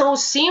 Eles são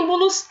os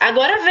símbolos...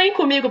 Agora vem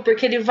comigo,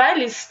 porque ele vai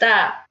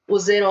listar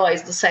os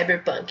heróis do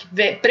Cyberpunk.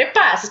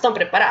 Vocês estão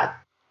preparados?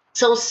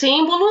 São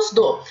símbolos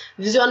do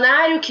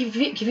visionário que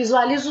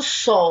visualiza o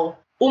sol,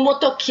 o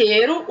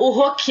motoqueiro, o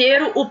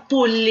roqueiro, o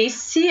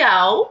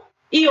policial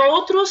e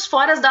outros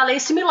fora da lei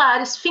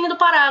similares. Fim do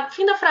parágrafo,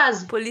 fim da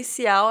frase.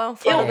 Policial é um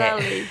fora da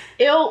lei.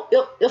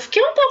 Eu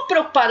fiquei um pouco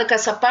preocupada com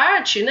essa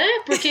parte, né?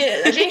 Porque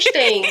a gente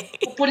tem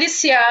o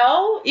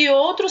policial e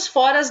outros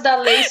fora da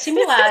lei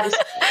similares.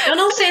 Eu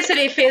não sei se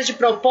ele fez de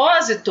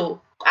propósito,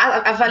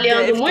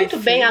 avaliando muito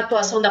bem a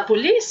atuação da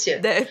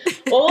polícia,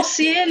 ou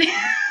se ele...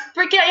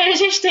 Porque aí a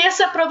gente tem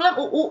esse problema.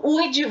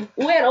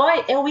 O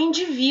herói é o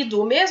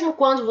indivíduo. Mesmo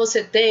quando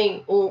você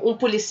tem um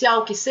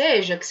policial que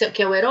seja,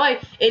 que é o herói,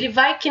 ele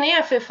vai, que nem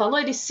a Fê falou,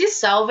 ele se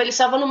salva. Ele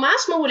salva no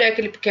máximo a mulher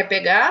que ele quer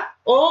pegar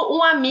ou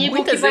um amigo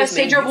Muitas que vai vezes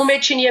ser de alguma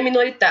etnia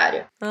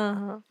minoritária.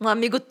 Um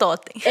amigo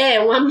totem.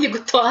 Um amigo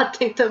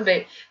totem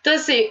também. Então,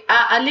 assim,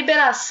 a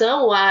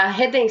liberação, a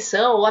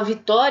redenção, a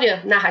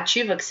vitória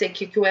narrativa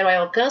que o herói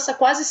alcança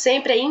quase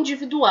sempre é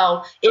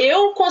individual.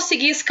 Eu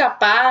consegui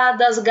escapar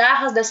das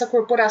garras dessa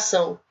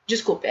corporação.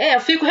 Desculpe. Eu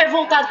fico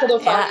revoltado quando eu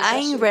falo desse Ayn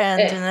assunto.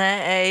 Rand,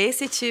 né? É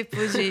esse tipo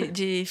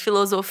de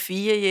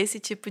filosofia e esse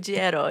tipo de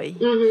herói.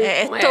 Uhum.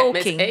 É Não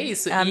Tolkien. mas é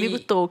isso. É amigo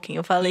Tolkien.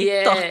 Eu falei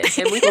E Tolkien.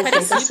 é muito Tolkien, tá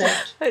parecido.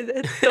 certo. Mas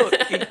é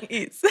Tolkien,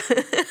 isso.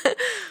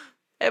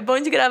 É bom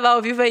de gravar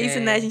ao vivo, é isso,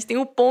 né? A gente tem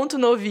um ponto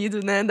no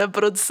ouvido, né, da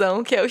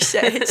produção, que é o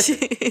chat.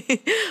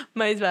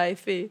 Mas vai,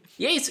 Fê.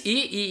 E é isso.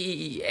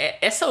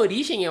 Essa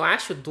origem, eu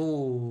acho,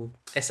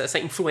 essa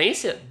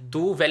influência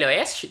do Velho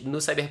Oeste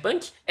no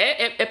Cyberpunk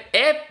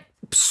é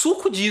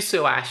suco disso,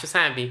 eu acho,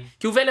 sabe?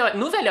 Que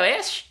no Velho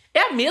Oeste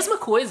é a mesma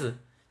coisa.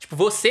 Tipo,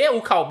 você,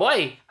 o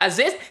cowboy, às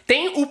vezes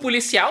tem o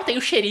policial, tem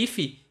o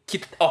xerife que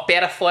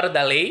opera fora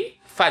da lei,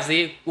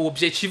 fazer o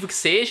objetivo que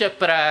seja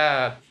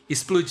pra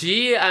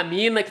explodir a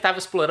mina que tava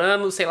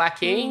explorando sei lá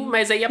quem,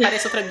 mas aí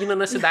aparece outra mina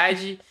na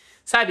cidade,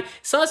 sabe?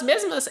 São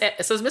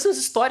essas mesmas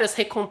histórias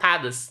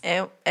recontadas.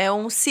 É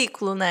um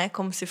ciclo, né?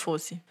 Como se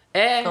fosse.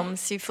 É. Como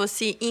se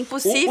fosse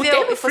impossível. O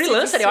termo e fosse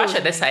freelancer, eu acho, é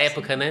vicioso, dessa né?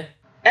 época, né?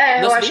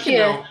 Eu Não, se acho bem que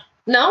não. é.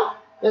 Não?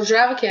 Eu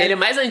jurava que Ele é era.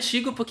 mais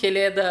antigo porque ele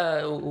é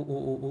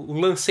o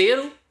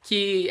lanceiro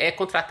que é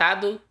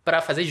contratado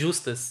pra fazer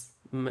justas.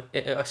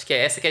 Eu acho que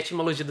essa que é a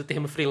etimologia do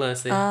termo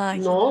freelancer. Ai,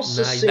 que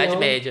Nossa Na Idade Senhora.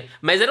 Média.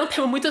 Mas era um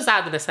termo muito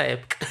usado nessa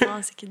época.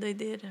 Nossa, que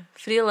doideira.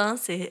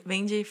 Freelancer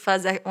vem de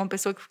fazer uma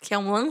pessoa que é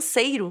um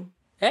lanceiro.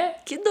 É.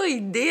 Que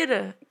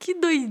doideira. Que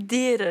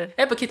doideira.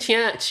 É porque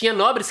tinha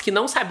nobres que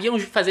não sabiam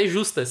fazer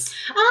justas.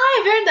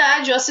 É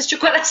verdade, eu assisti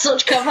Coração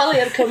de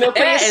Cavaleiro, que é o meu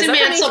conhecimento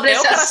exatamente, sobre é o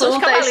esse Coração de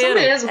assunto, é isso Cavaleiro.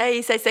 mesmo. É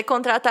isso, aí você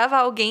contratava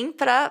alguém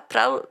pra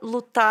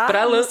lutar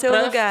Pra no seu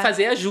lugar.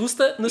 fazer a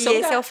justa no E seu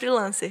esse lugar. é o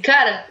freelancer.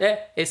 Cara,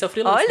 Esse é o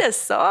freelancer. Olha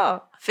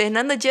só,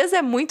 Fernanda Dias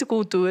é muito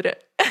cultura.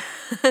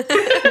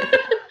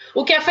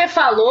 o que a Fê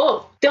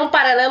falou tem um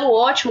paralelo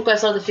ótimo com a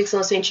história da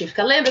ficção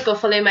científica. Lembra que eu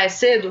falei mais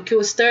cedo que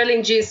o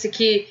Sterling disse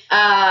que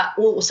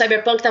o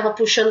cyberpunk estava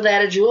puxando da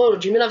Era de Ouro,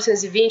 de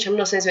 1920 a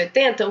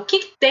 1980? O que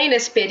tem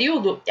nesse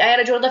período? A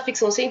Era de Ouro da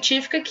ficção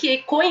científica, que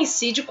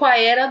coincide com a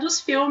era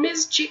dos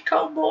filmes de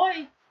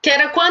cowboy. Que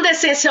era quando,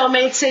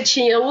 essencialmente, você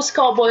tinha os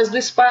cowboys do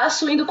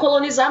espaço indo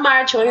colonizar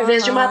Marte, ao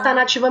invés de matar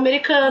nativo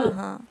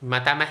americano.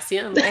 Matar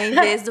marciano. Em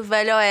vez do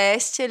Velho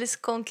Oeste, eles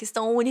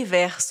conquistam o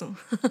universo.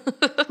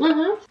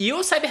 E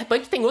o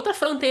cyberpunk tem outra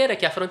fronteira,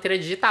 que é a fronteira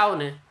digital,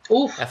 né?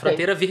 É a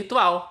fronteira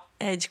virtual.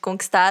 É, de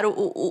conquistar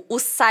o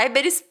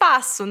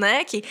cyberespaço,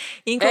 né? Que,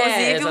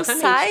 inclusive, o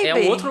cyber... É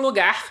um outro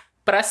lugar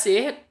para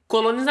ser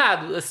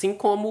colonizado, assim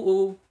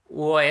como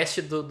o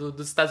oeste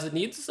dos Estados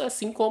Unidos,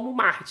 assim como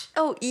Marte.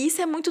 E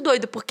isso é muito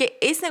doido, porque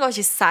esse negócio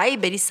de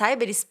cyber e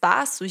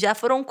cyberespaço já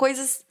foram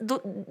coisas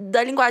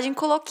da linguagem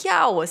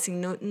coloquial, assim,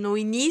 no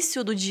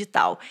início do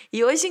digital.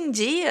 E hoje em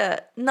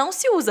dia, não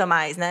se usa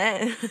mais,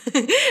 né?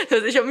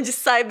 Você chama de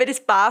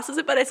cyberespaço,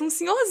 você parece um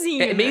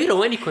senhorzinho. É meio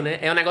irônico, né?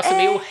 É um negócio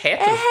meio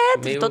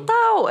retro.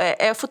 Total.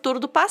 É o futuro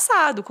do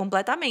passado,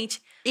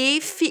 completamente.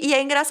 E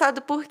é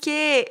engraçado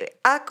porque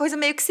a coisa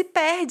meio que se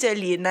perde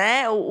ali,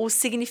 né? O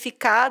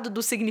significado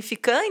do significante,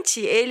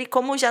 ele,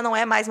 como já não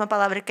é mais uma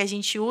palavra que a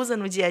gente usa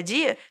no dia a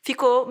dia,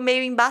 ficou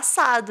meio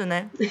embaçado,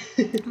 né?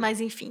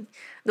 Mas, enfim.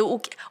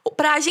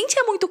 Pra gente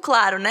é muito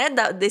claro, né,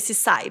 desse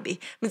cyber.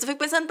 Mas eu fico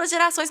pensando para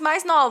gerações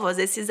mais novas,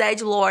 esses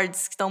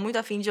edgelords que estão muito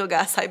afim de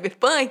jogar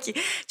cyberpunk.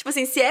 Tipo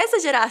assim, se essa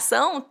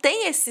geração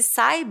tem esse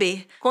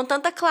cyber com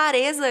tanta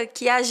clareza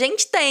que a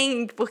gente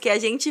tem, porque a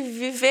gente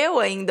viveu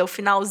ainda o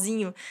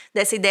finalzinho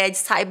dessa ideia de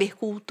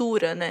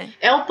cybercultura, né?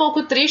 É um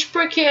pouco triste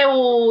porque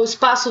o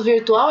espaço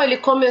virtual, ele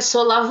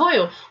começou, lá vou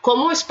eu,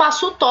 como um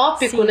espaço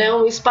utópico, Sim. né?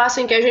 Um espaço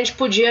em que a gente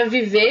podia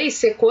viver e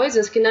ser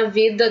coisas que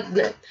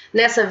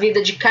nessa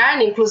vida de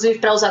carne, inclusive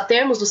para usar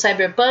termos do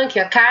cyberpunk,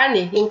 a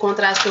carne em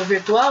contraste ao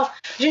virtual,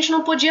 a gente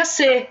não podia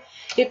ser.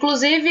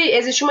 Inclusive,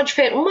 existe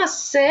uma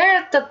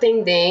certa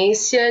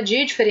tendência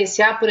de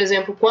diferenciar, por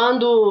exemplo,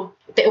 quando...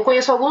 Eu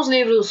conheço alguns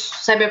livros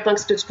cyberpunk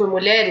escritos por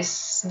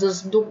mulheres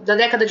da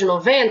década de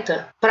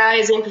 90. Para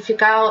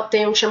exemplificar,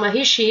 tem um que chama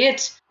He, She,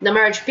 It, da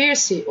Marge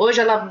Pierce. Hoje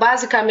ela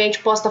basicamente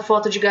posta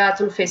foto de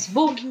gato no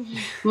Facebook.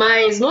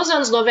 Mas nos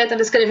anos 90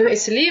 ela escreveu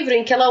esse livro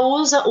em que ela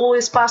usa o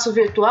espaço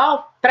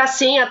virtual para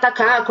sim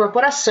atacar a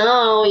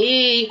corporação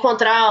e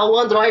encontrar o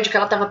androide que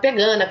ela estava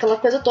pegando, aquela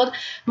coisa toda.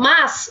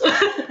 Mas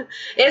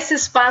esse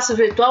espaço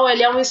virtual,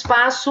 ele é um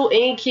espaço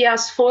em que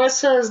as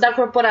forças da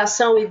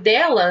corporação e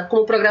dela,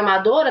 como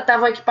programadora,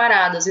 estavam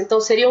equiparadas.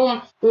 Então seria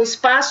um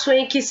espaço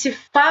em que se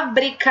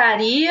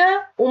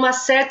fabricaria uma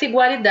certa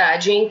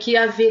igualdade, em que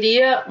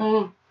haveria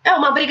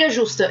uma briga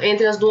justa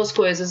entre as duas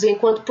coisas,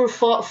 enquanto por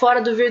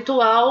fora do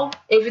virtual,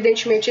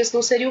 evidentemente esse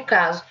não seria o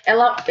caso.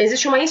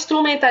 Existe uma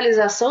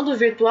instrumentalização do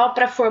virtual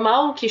para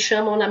formar o que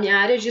chamam na minha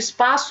área de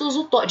espaços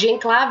de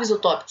enclaves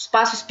utópicos,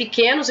 espaços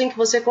pequenos em que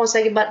você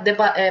consegue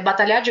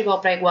batalhar de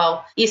igual para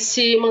igual e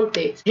se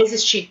manter,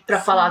 resistir, para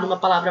falar numa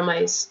palavra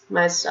mais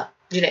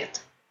direta.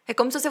 É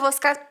como se você fosse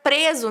ficar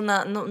preso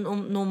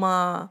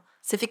numa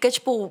Você fica,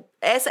 tipo...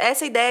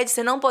 Essa ideia de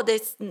você não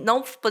poder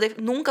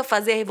nunca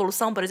fazer a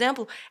revolução, por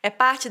exemplo, é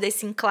parte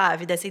desse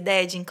enclave, dessa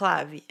ideia de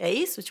enclave. É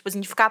isso? Tipo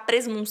assim, de ficar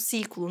preso num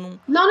ciclo,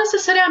 Não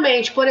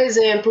necessariamente. Por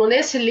exemplo,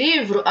 nesse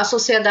livro, a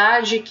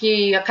sociedade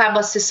que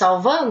acaba se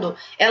salvando,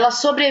 ela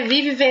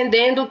sobrevive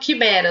vendendo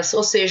quimeras,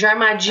 ou seja,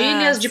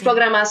 armadilhas de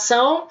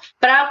programação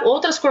para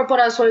outras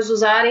corporações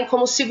usarem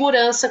como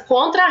segurança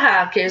contra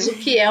hackers, o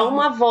que é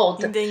uma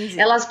volta. Entendi.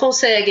 Elas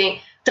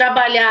conseguem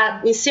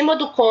trabalhar em cima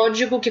do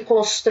código que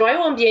constrói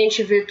o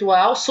ambiente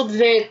virtual,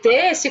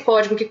 subverter esse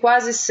código que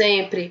quase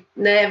sempre,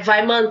 né,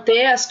 vai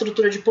manter a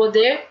estrutura de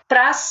poder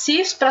para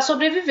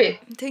sobreviver.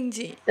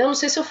 Entendi. Eu não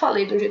sei se eu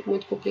falei de um jeito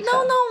muito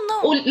complicado.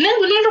 Não.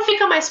 Lendo o livro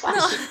fica mais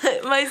fácil.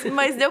 Não,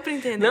 mas deu pra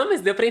entender. Não, mas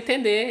deu pra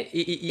entender.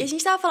 E a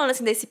gente tava falando,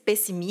 assim, desse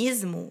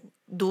pessimismo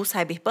do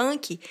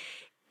cyberpunk,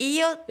 e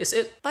eu...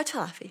 Pode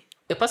falar, Fê.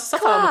 Eu posso só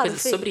falar uma coisa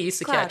Fê, sobre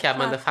isso que a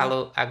Amanda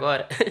falou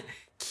agora?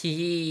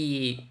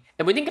 Que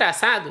é muito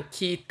engraçado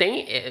que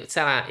tem,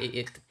 sei lá,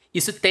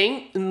 isso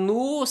tem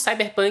no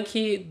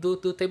Cyberpunk do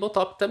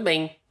Tabletop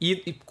também. E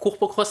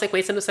por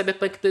consequência no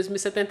Cyberpunk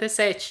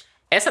 2077.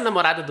 Essa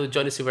namorada do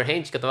Johnny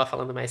Silverhand, que eu tava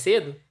falando mais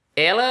cedo,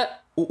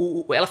 ela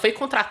foi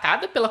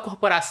contratada pela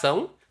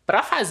corporação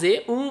para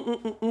fazer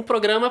um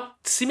programa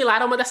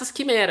similar a uma dessas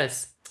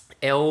quimeras.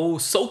 É o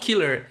Soul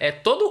Killer. É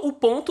todo o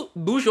ponto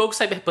do jogo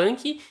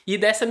Cyberpunk e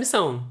dessa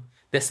missão.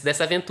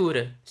 Dessa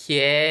aventura, que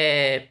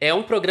é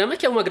um programa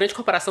que uma grande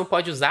corporação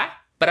pode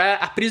usar para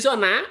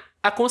aprisionar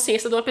a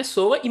consciência de uma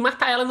pessoa e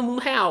matar ela no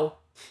mundo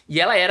real. E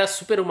ela era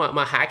super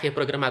uma hacker,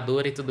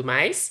 programadora e tudo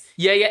mais,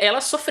 e aí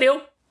ela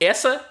sofreu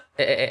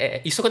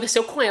isso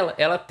aconteceu com ela.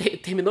 Ela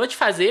terminou de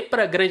fazer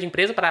para grande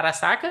empresa, para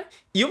Arasaka,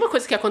 e uma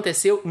coisa que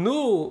aconteceu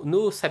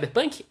no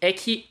Cyberpunk é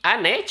que a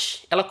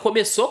NET, ela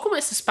começou como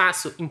esse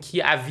espaço em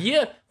que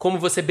havia como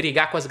você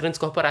brigar com as grandes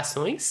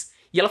corporações.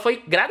 E ela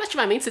foi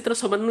gradativamente se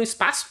transformando num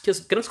espaço que as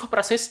grandes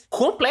corporações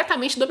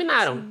completamente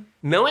dominaram. Sim.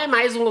 Não é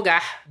mais um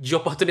lugar de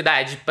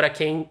oportunidade para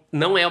quem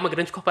não é uma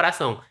grande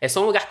corporação. É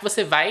só um lugar que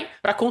você vai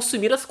para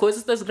consumir as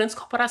coisas das grandes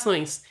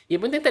corporações. E é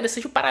muito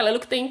interessante o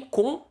paralelo que tem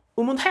com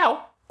o mundo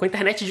real, com a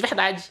internet de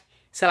verdade.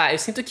 Sei lá, eu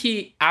sinto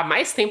que há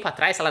mais tempo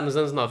atrás, sei lá, nos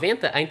anos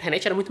 90, a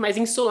internet era muito mais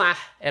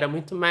insular, era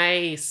muito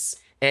mais...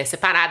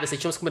 separada, você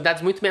tinha umas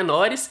comunidades muito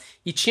menores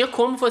e tinha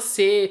como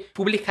você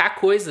publicar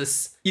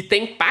coisas e ter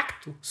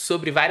impacto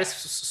sobre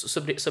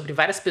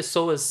várias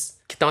pessoas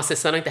que estão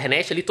acessando a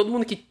internet ali. Todo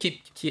mundo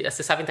que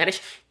acessava a internet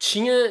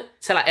tinha,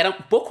 sei lá,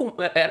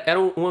 era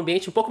um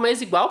ambiente um pouco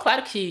mais igual,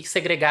 claro que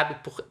segregado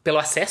pelo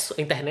acesso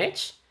à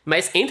internet,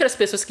 mas entre as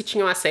pessoas que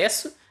tinham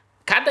acesso,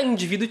 cada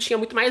indivíduo tinha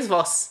muito mais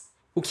voz.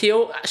 O que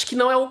eu acho que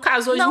não é o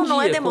caso hoje em dia.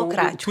 Não é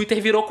democrático. O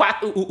Twitter virou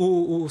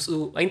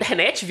a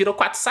internet virou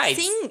 4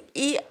 sites. Sim,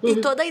 e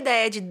toda a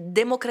ideia de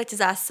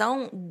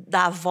democratização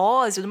da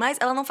voz e tudo mais,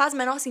 ela não faz o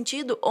menor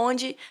sentido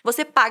onde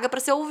você paga pra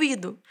ser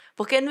ouvido.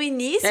 Porque no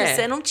início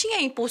você não tinha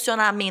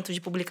impulsionamento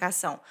de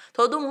publicação.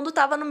 Todo mundo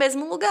tava no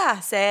mesmo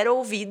lugar. Você era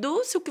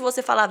ouvido, se o que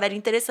você falava era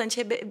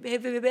interessante,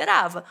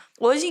 reverberava.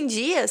 Hoje em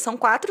dia, são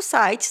 4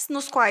 sites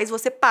nos quais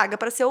você paga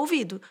pra ser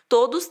ouvido.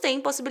 Todos têm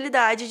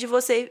possibilidade de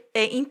você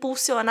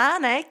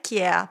impulsionar, né, que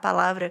é a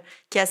palavra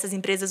que essas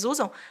empresas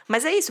usam,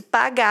 mas é isso,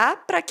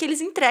 pagar para que eles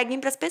entreguem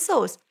para as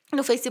pessoas.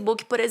 No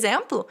Facebook, por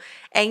exemplo,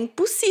 é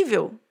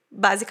impossível.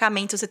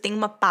 Basicamente, você tem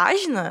uma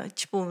página,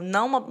 tipo,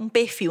 não um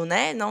perfil,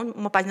 né, não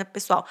uma página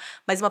pessoal,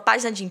 mas uma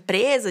página de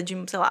empresa, de,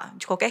 sei lá,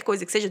 de qualquer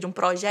coisa que seja, de um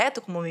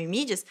projeto como o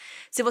Mídias,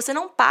 se você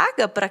não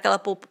paga para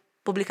aquela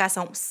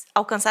publicação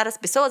alcançar as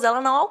pessoas,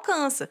 ela não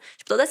alcança.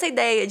 Tipo, toda essa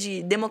ideia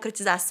de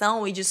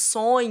democratização e de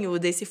sonho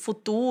desse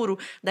futuro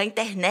da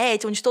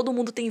internet, onde todo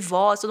mundo tem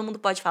voz, todo mundo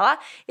pode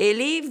falar,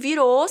 ele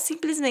virou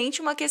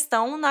simplesmente uma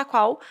questão na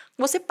qual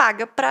você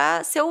paga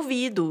pra ser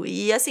ouvido.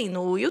 E assim,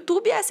 no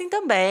YouTube é assim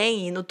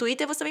também, e no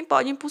Twitter você também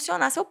pode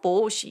impulsionar seu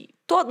post.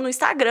 No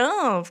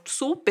Instagram,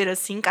 super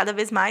assim, cada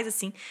vez mais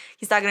assim.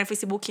 Instagram e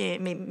Facebook é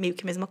meio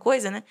que a mesma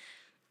coisa, né?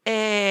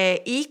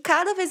 E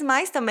cada vez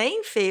mais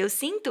também, Fê, eu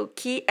sinto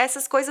que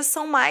essas coisas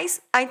são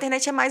mais... A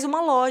internet é mais uma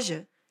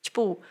loja.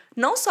 Tipo,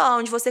 não só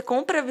onde você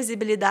compra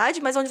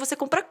visibilidade, mas onde você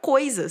compra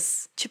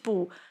coisas.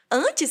 Tipo,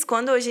 antes,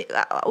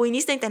 o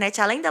início da internet,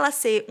 além dela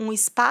ser um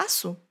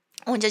espaço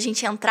onde a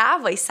gente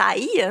entrava e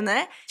saía,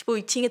 né? Tipo,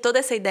 tinha toda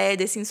essa ideia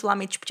desse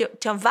insulamento. Tipo,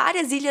 tinha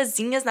várias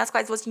ilhazinhas nas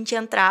quais a gente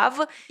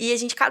entrava e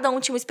cada um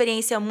tinha uma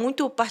experiência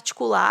muito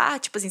particular.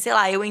 Tipo assim, sei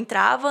lá, eu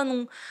entrava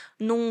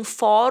num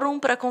fórum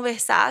para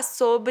conversar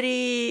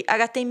sobre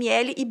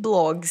HTML e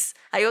blogs.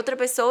 Aí outra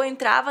pessoa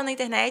entrava na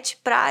internet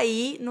pra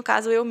ir, no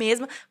caso eu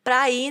mesma,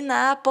 pra ir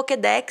na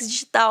Pokédex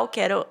digital, que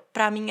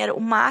pra mim era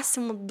o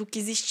máximo do que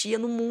existia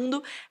no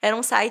mundo. Era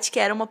um site que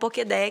era uma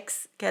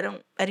Pokédex, que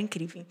era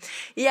incrível.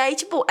 E aí,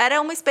 tipo,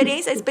 era uma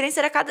experiência, a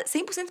experiência era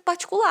 100%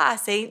 particular.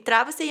 Você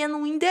entrava, você ia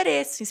num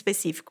endereço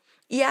específico.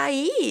 E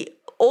aí...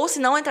 Ou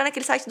se não, entrar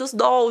naquele site dos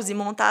dolls e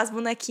montar as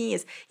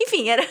bonequinhas.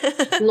 Enfim, era...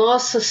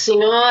 Nossa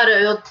senhora,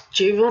 eu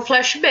tive um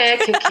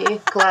flashback aqui,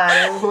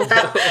 claro.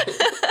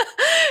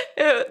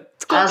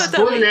 As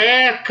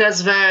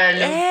bonecas,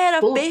 velho. Era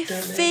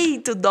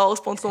perfeito,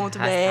 dolls.com.br.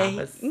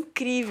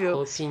 Incrível.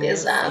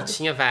 Roupinhas. E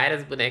tinha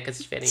várias bonecas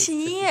diferentes.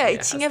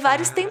 Tinha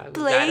vários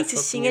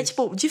templates. Tinha,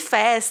 tipo, de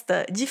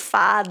festa, de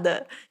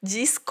fada,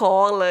 de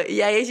escola.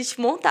 E aí a gente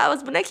montava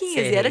as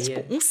bonequinhas. E era,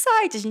 tipo, um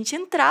site. A gente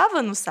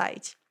entrava no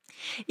site.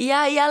 E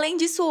aí, além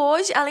disso,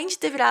 hoje, além de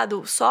ter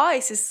virado só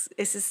esses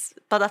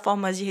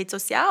plataformas de rede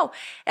social,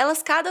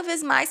 elas cada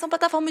vez mais são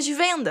plataformas de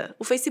venda.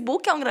 O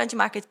Facebook é um grande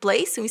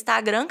marketplace, o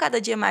Instagram cada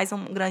dia mais é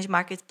um grande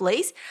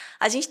marketplace.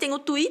 A gente tem o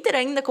Twitter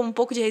ainda como um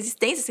pouco de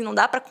resistência, assim, não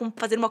dá pra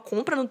fazer uma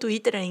compra no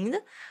Twitter ainda.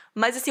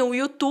 Mas, assim, o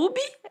YouTube,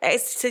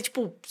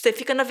 você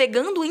fica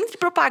navegando entre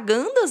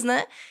propagandas,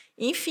 né?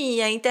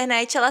 Enfim, a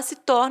internet, ela se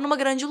torna uma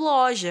grande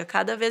loja,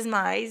 cada vez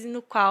mais,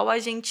 no qual a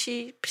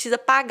gente precisa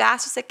pagar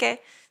se você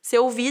quer ser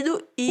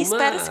ouvido e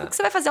espera que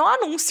você vai fazer um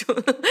anúncio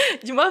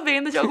de uma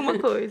venda de alguma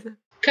coisa.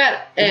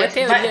 Cara, uma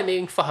teoria meio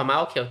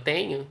informal que eu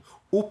tenho,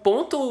 o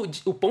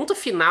ponto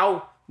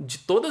final de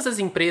todas as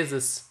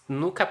empresas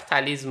no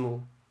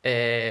capitalismo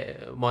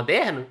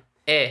moderno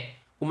é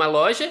uma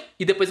loja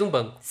e depois um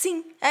banco.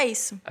 Sim, é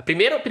isso.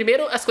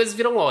 Primeiro as coisas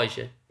viram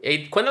loja.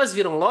 E quando elas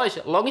viram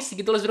loja, logo em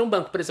seguida elas viram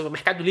banco. Por exemplo, o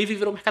Mercado Livre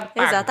virou Mercado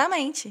Pago.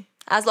 Exatamente.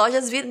 As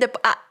lojas viram...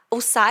 O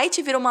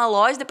site virou uma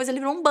loja, depois ele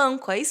virou um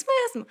banco. É isso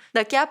mesmo.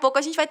 Daqui a pouco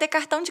a gente vai ter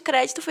cartão de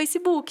crédito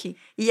Facebook.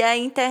 E a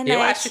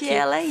internet,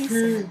 ela é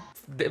isso.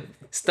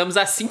 Estamos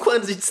a 5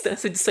 anos de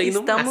distância disso aí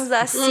no máximo. Estamos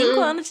a 5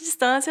 anos de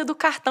distância do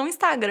cartão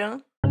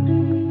Instagram.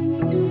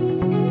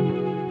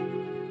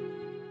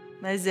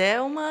 Mas é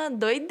uma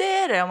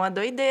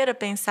doideira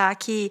pensar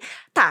que...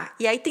 Tá,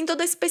 e aí tem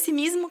todo esse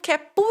pessimismo que é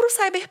puro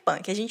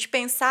cyberpunk. A gente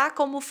pensar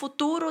como o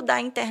futuro da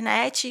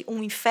internet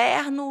um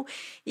inferno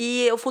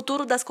e o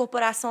futuro das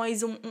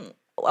corporações um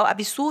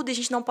absurdo, e a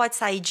gente não pode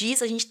sair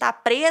disso, a gente tá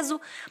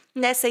preso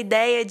nessa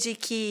ideia de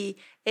que...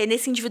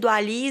 nesse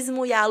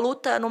individualismo e a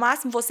luta, no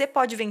máximo, você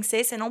pode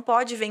vencer, você não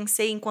pode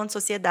vencer enquanto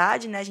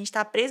sociedade, né? A gente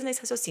tá preso nesse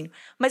raciocínio.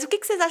 Mas o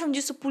que vocês acham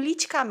disso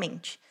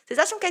politicamente? Vocês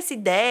acham que essa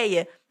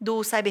ideia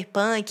do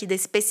cyberpunk,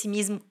 desse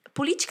pessimismo,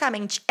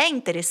 politicamente é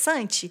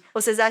interessante?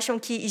 Ou vocês acham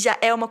que já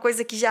é uma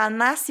coisa que já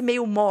nasce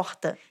meio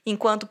morta,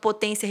 enquanto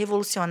potência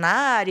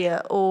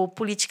revolucionária ou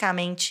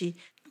politicamente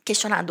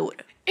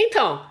questionadora?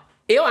 Então,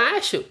 eu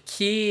acho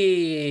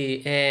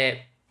que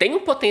tem um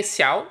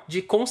potencial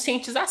de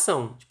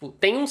conscientização. Tipo,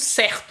 tem um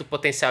certo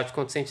potencial de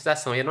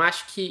conscientização. Eu não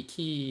acho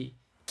que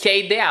é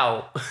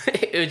ideal,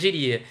 eu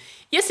diria.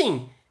 E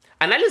assim,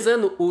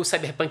 analisando o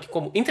cyberpunk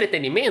como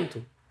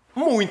entretenimento,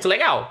 muito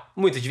legal,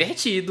 muito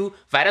divertido,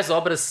 várias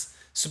obras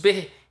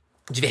super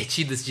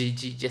divertidas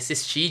de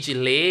assistir, de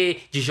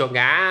ler, de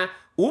jogar.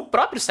 O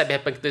próprio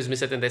Cyberpunk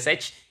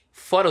 2077,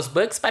 fora os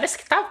bugs, parece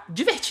que tá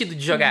divertido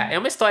de jogar. É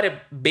uma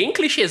história bem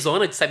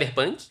clichêzona de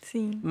cyberpunk,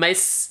 Sim.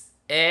 Mas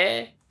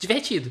é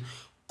divertido.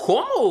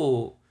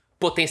 Como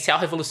potencial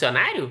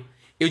revolucionário,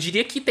 eu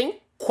diria que tem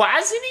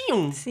quase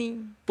nenhum.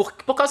 Sim.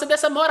 Por causa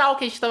dessa moral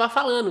que a gente tava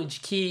falando, de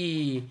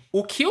que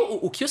o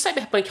que o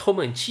cyberpunk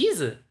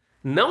romantiza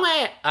não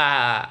é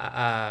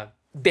a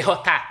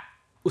derrotar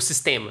o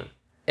sistema.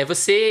 É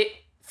você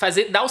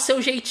dar o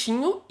seu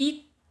jeitinho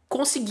e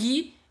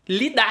conseguir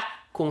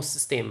lidar com o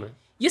sistema.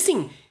 E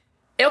assim,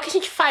 é o que a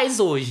gente faz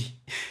hoje.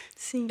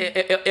 Sim.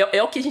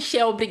 É o que a gente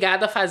é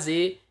obrigado a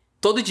fazer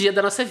todo dia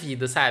da nossa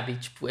vida, sabe?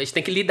 Tipo, a gente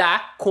tem que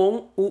lidar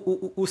com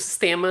o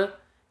sistema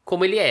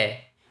como ele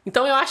é.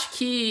 Então eu acho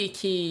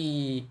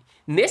que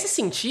nesse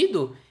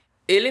sentido,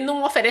 ele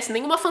não oferece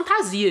nenhuma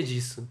fantasia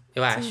disso,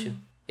 eu acho.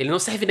 Ele não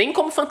serve nem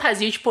como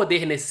fantasia de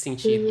poder nesse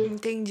sentido.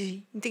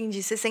 Entendi.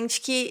 Você sente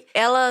que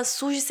ela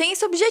surge sem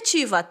esse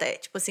objetivo até.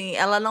 Tipo assim,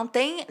 ela não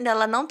tem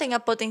a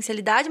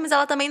potencialidade, mas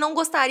ela também não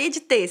gostaria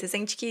de ter. Você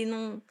sente que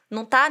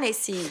não tá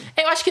nesse...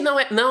 Eu acho que não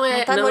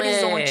tá no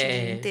horizonte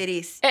de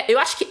interesse. Eu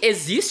acho que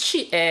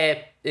existem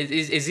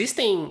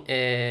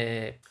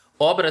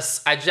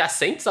obras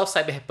adjacentes ao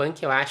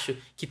cyberpunk, eu acho,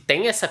 que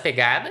tem essa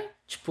pegada.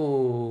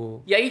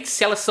 Tipo... E aí,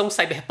 se elas são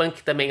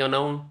cyberpunk também ou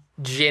não,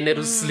 de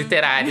gêneros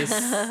literários.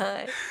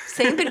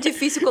 Sempre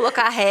difícil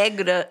colocar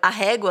a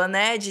régua,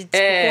 né? De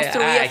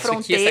construir a fronteira. Isso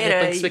aqui é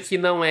cyberpunk, isso aqui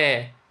não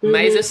é.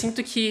 Mas eu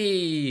sinto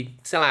que,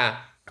 sei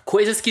lá,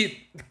 coisas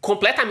que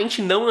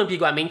completamente não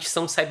ambiguamente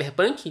são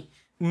cyberpunk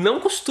não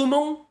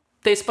costumam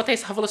ter esse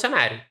potencial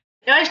revolucionário.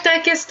 Eu acho que tem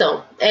a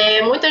questão.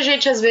 Muita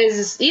gente, às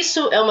vezes,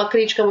 isso é uma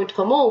crítica muito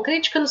comum,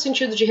 crítica no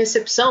sentido de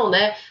recepção,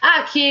 né?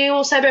 Que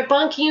o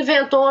cyberpunk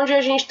inventou onde a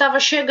gente estava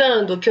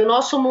chegando, que o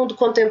nosso mundo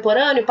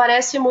contemporâneo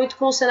parece muito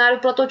com o cenário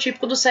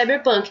prototípico do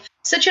cyberpunk.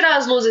 Se você tirar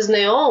as luzes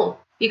neon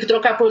e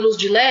trocar por luz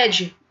de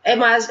LED, é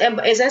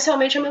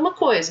essencialmente a mesma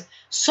coisa.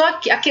 Só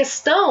que a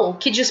questão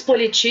que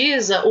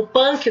despolitiza o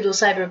punk do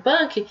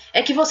cyberpunk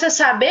é que você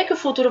saber que o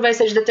futuro vai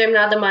ser de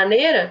determinada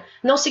maneira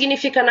não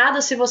significa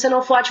nada se você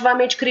não for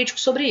ativamente crítico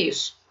sobre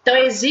isso. Então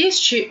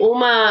existe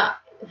uma...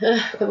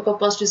 Como que eu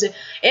posso dizer?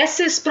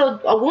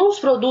 Alguns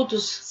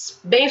produtos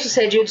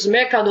bem-sucedidos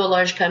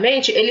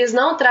mercadologicamente, eles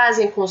não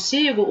trazem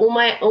consigo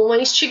uma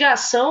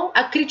instigação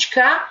a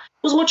criticar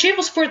os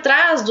motivos por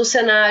trás do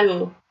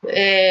cenário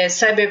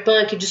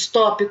cyberpunk,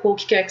 distópico, o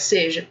que quer que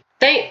seja.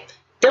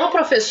 Tem um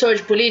professor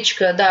de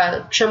política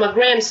que chama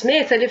Graham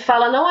Smith, ele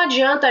fala: não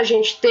adianta a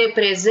gente ter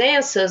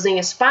presenças em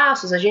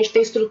espaços, a gente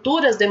ter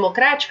estruturas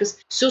democráticas,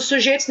 se os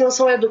sujeitos não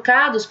são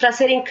educados para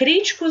serem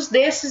críticos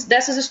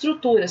dessas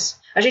estruturas.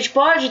 A gente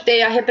pode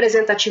ter a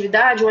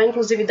representatividade ou a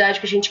inclusividade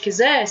que a gente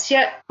quiser,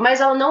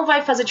 mas ela não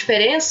vai fazer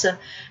diferença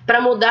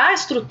para mudar a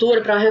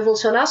estrutura, para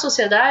revolucionar a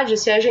sociedade,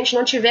 se a gente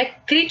não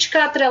tiver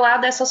crítica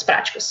atrelada a essas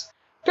práticas.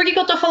 Por que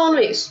eu estou falando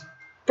isso?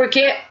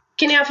 Porque,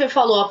 que nem a Fê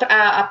falou,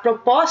 a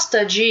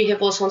proposta de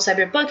revolução do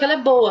cyberpunk ela é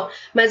boa,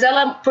 mas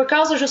ela, por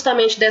causa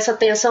justamente dessa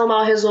tensão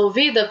mal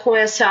resolvida com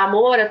esse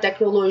amor à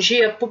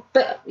tecnologia,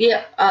 e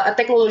a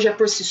tecnologia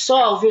por si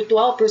só, o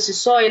virtual por si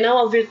só, e não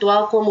ao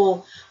virtual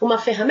como uma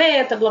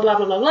ferramenta, blá blá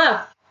blá blá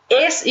blá,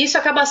 isso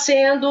acaba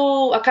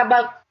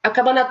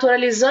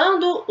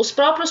naturalizando os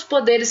próprios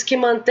poderes que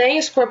mantêm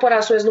as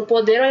corporações no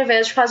poder, ao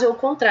invés de fazer o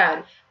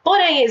contrário.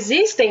 Porém,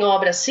 existem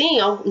obras sim,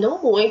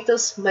 não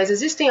muitas, mas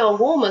existem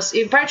algumas,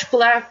 e em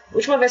particular, a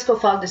última vez que eu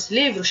falo desse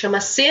livro,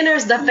 chama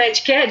Sinners, da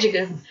Pat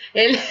Cadigan,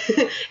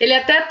 ele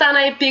até está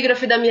na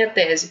epígrafe da minha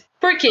tese.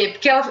 Por quê?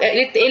 Porque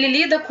ele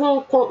lida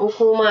com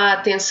uma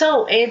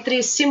tensão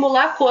entre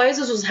simular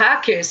coisas, os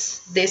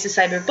hackers desse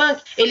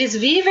cyberpunk, eles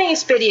vivem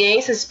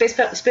experiências,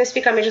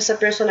 especificamente essa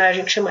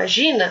personagem que chama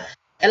Gina,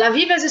 ela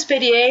vive as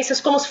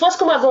experiências como se fosse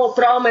com uma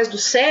GoPro, mas do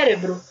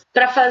cérebro,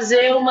 para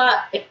fazer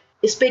uma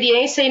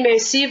experiência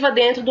imersiva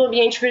dentro do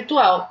ambiente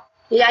virtual.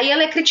 E aí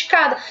ela é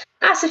criticada.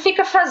 Você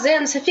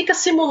fica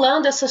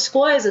simulando essas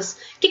coisas.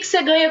 O que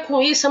você ganha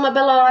com isso? Uma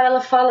bela hora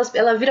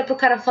ela vira pro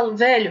cara e fala: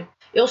 velho,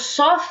 eu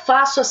só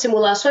faço as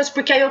simulações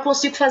porque aí eu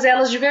consigo fazer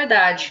elas de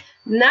verdade.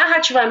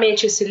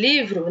 Narrativamente, esse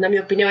livro, na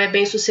minha opinião, é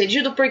bem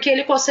sucedido porque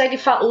ele consegue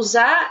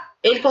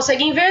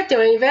inverter.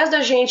 Ao invés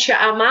da gente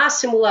amar a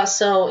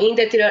simulação em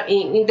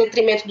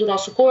detrimento do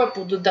nosso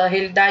corpo, da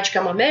realidade que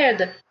é uma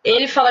merda,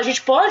 ele fala: a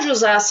gente pode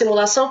usar a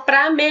simulação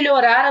para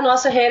melhorar a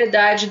nossa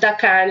realidade da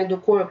carne, do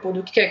corpo,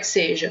 do que quer que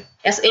seja.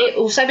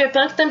 O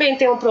cyberpunk também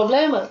tem um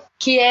problema,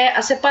 que é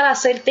a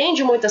separação. Ele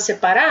tende muito a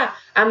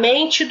separar a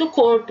mente do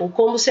corpo,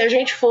 como se a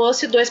gente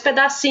fosse dois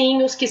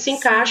pedacinhos que se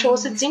encaixam ou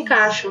se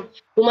desencaixam.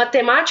 Uma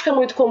temática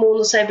muito comum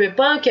no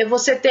cyberpunk é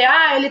você ter,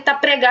 ele tá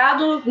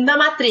pregado na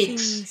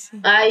Matrix.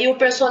 Aí o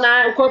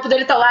corpo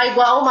dele tá lá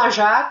igual uma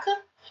jaca,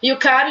 e o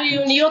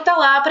Neo tá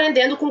lá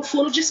aprendendo com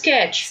fundo de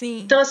disquete.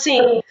 Então, assim,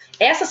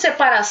 essa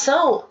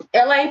separação,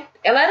 ela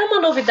era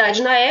uma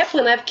novidade na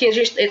época, né? Porque a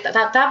gente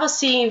tava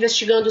se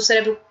investigando o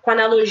cérebro com a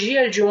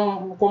analogia de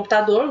um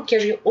computador,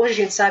 que hoje a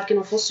gente sabe que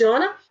não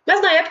funciona,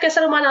 mas na época essa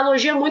era uma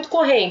analogia muito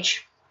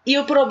corrente. E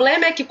o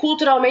problema é que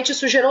culturalmente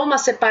isso gerou uma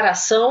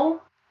separação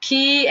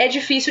que é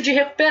difícil de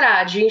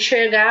recuperar, de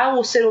enxergar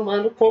o ser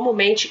humano como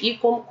mente e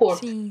como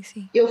corpo.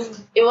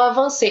 Eu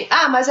avancei.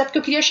 Mas é porque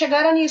eu queria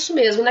chegar nisso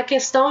mesmo, na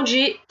questão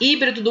de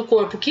híbrido do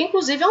corpo, que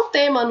inclusive é um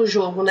tema no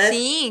jogo, né?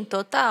 Sim,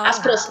 total.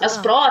 As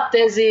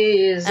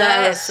próteses,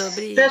 as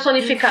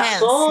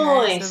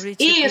personificações, né? Sobre,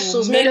 tipo,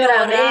 os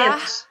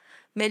melhoramentos.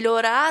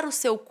 Melhorar o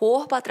seu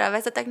corpo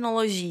através da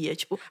tecnologia.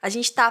 Tipo, a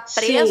gente tá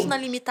preso na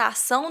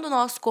limitação do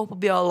nosso corpo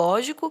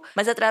biológico,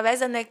 mas através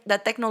da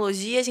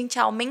tecnologia a gente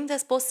aumenta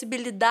as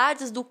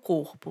possibilidades do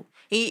corpo.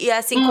 E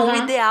assim, com o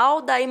ideal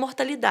da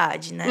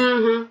imortalidade, né?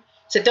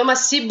 Você tem uma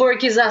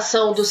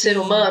ciborgização do ser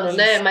humano,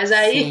 né? Mas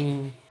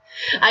aí...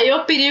 Aí é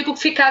o perigo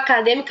ficar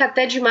acadêmica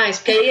até demais,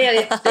 porque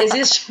aí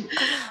existe...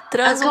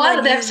 A Clara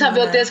deve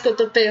saber, né? O texto que eu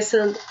tô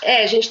pensando.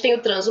 A gente tem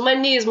o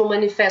transhumanismo, o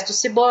manifesto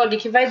ciborgue,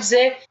 que vai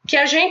dizer que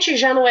a gente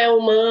já não é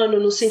humano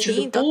no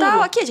sentido puro.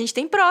 Total. Aqui a gente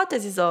tem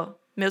próteses, ó.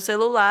 Meu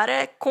celular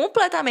é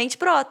completamente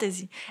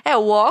prótese.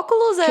 O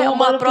óculos é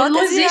uma prótese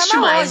não existe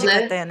mais,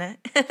 né? Até, né?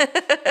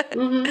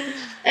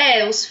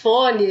 Os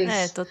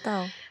fones.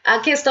 Total. A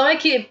questão é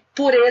que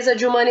pureza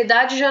de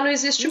humanidade já não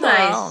existe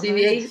mais. E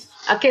aí,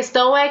 a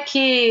questão é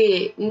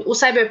que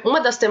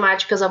uma das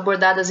temáticas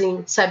abordadas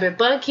em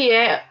Cyberpunk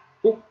é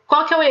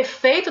qual que é o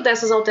efeito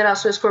dessas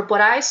alterações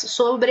corporais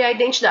sobre a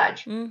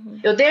identidade.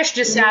 Eu deixo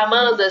de ser a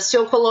Amanda se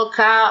eu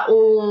colocar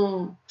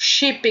um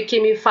chip que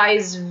me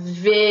faz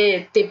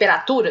ver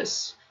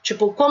temperaturas?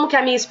 Tipo, como que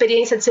a minha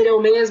experiência de ser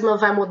eu mesma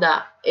vai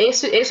mudar?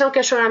 Esse é um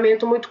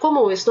questionamento muito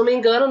comum. Se não me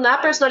engano, na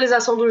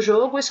personalização do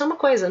jogo, isso é uma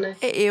coisa, né?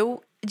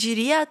 Eu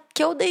diria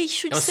que eu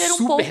deixo de ser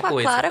um pouco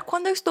a Clara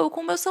quando eu estou com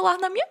o meu celular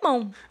na minha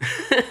mão.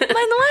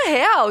 Mas não é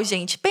real,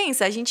 gente.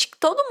 Pensa,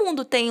 todo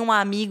mundo tem um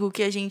amigo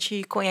que a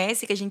gente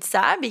conhece, que a gente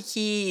sabe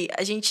que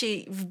a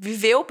gente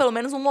viveu pelo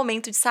menos um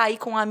momento de sair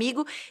com um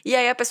amigo e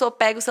aí a pessoa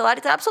pega o celular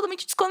e tá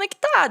absolutamente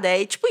desconectada.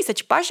 É tipo isso, é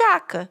tipo a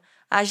jaca.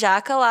 A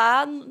jaca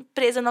lá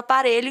presa no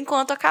aparelho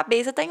enquanto a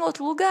cabeça tá em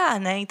outro lugar,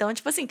 né? Então,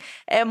 tipo assim,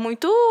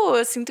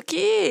 eu sinto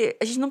que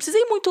a gente não precisa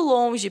ir muito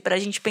longe pra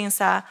gente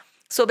pensar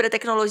sobre a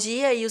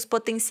tecnologia e os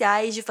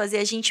potenciais de fazer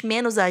a gente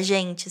menos a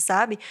gente,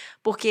 sabe?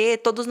 Porque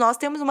todos nós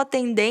temos uma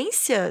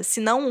tendência, se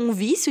não um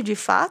vício de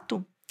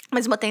fato,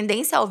 mas uma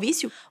tendência ao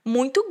vício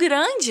muito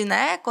grande,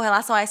 né? Com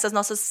relação a essas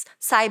nossas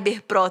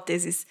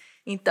cyberpróteses.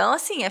 Então,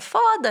 assim, é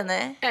foda,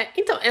 né?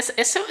 Então, esse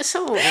é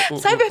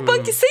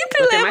Cyberpunk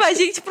sempre leva a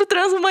gente pro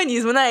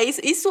transhumanismo, né?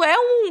 Isso é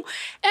um...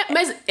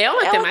 mas é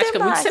uma temática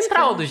muito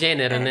central do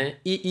gênero, É. né?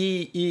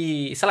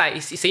 E sei lá,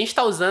 e se a gente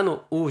tá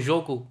usando o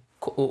jogo,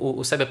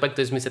 o Cyberpunk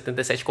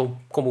 2077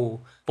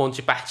 como ponto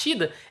de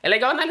partida, é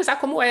legal analisar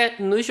como é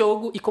no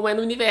jogo e como é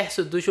no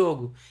universo do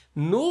jogo.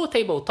 No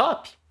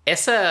tabletop,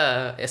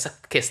 essa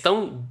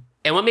questão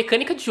é uma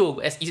mecânica de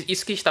jogo.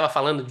 Isso que a gente tava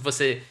falando de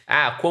você...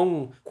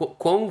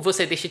 quão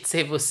você deixa de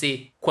ser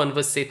você quando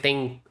você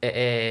tem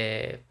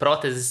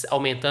próteses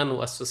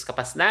aumentando as suas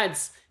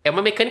capacidades. É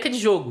uma mecânica de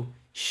jogo.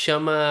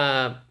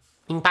 Chama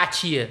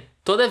empatia.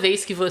 Toda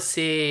vez que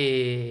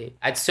você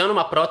adiciona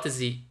uma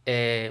prótese,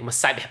 uma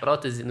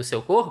cyberprótese no seu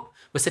corpo,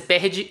 você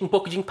perde um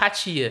pouco de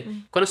empatia.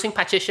 Quando a sua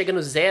empatia chega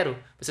no zero,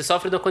 você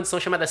sofre de uma condição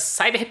chamada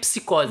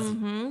cyberpsicose,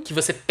 que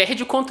você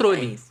perde o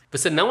controle.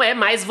 Você não é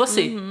mais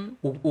você.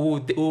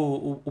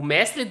 O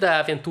mestre da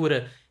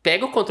aventura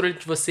pega o controle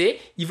de você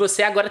e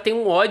você agora tem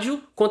um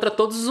ódio contra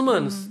todos os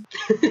humanos.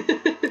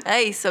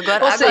 É isso,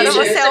 agora Ou seja,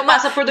 você é uma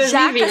passa por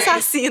 2020. jaca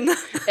assassina.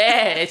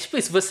 É tipo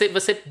isso,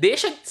 você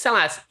deixa, sei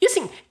lá... E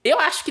assim, eu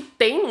acho que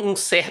tem um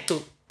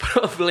certo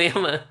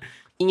problema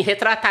em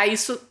retratar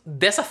isso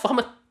dessa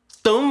forma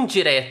tão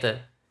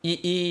direta.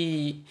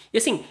 E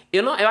assim,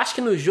 eu acho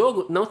que no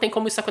jogo não tem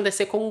como isso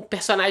acontecer com o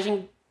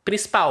personagem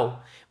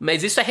principal.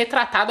 Mas isso é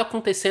retratado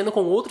acontecendo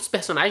com outros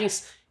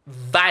personagens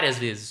várias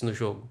vezes no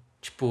jogo.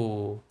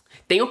 Tipo...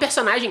 Tem um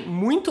personagem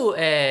muito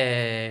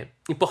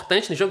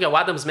importante no jogo, é o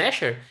Adam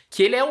Smasher,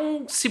 que ele é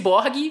um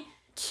ciborgue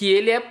que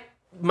ele é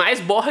mais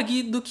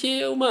borgue do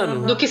que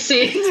humano. Do que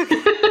sim.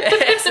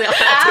 Sei lá.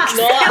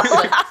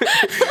 Nossa!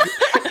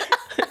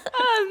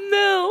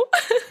 Não!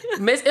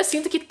 Mas eu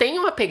sinto que tem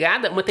uma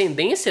pegada, uma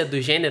tendência do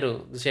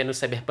gênero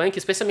cyberpunk,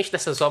 especialmente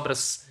dessas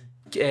obras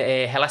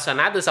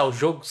relacionadas ao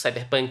jogo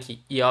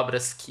cyberpunk e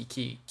obras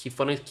que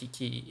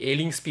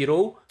ele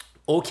inspirou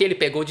ou que ele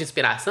pegou de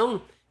inspiração,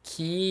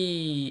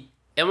 que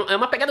é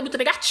uma pegada muito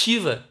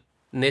negativa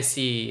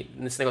nesse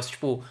negócio.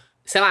 Tipo,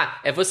 sei lá,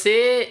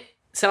 você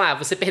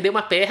perder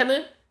uma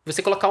perna,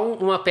 você colocar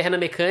uma perna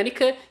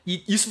mecânica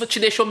e isso te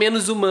deixou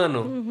menos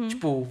humano.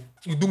 Tipo,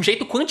 de um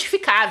jeito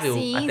quantificável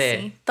até.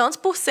 Sim. Tantos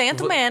por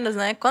cento menos,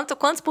 né?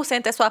 Quantos por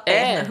cento é sua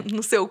perna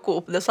no seu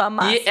corpo, da sua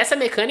massa? E essa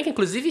mecânica,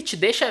 inclusive, te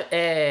deixa...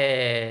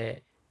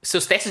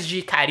 seus testes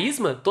de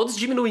carisma todos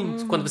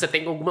diminuem quando você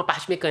tem alguma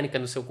parte mecânica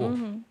no seu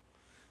corpo.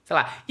 Sei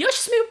lá. E eu acho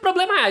isso meio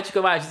problemático,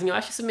 eu acho. Assim, eu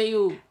acho isso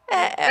meio...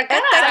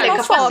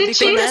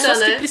 tecnofóbico, né?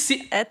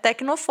 É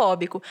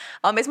tecnofóbico.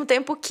 Ao mesmo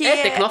tempo que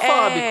é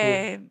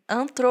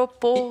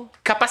tecnofóbico.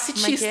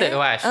 Capacitista,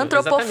 eu acho.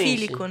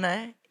 Antropofílico,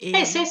 exatamente. né?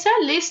 É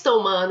essencialista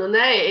humano,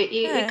 né?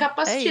 E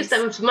capacitista.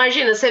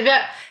 Imagina, você vê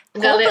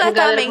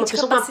Completamente uma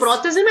pessoa com uma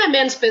prótese não é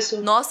menos pessoa.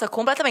 Nossa,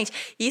 completamente.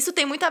 E isso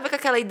tem muito a ver com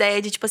aquela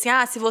ideia de, tipo assim,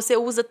 se você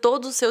usa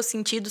todos os seus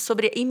sentidos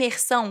sobre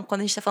imersão,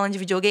 quando a gente tá falando de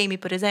videogame,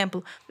 por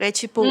exemplo, é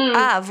tipo,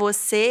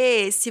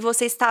 se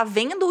você está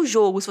vendo o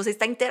jogo, se você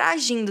está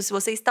interagindo, se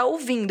você está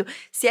ouvindo,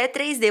 se é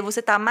 3D,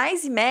 você tá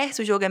mais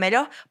imerso, o jogo é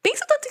melhor.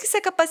 Pensa tanto que isso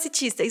é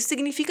capacitista. Isso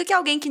significa que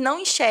alguém que não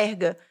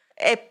enxerga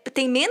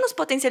tem menos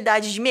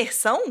potencialidade de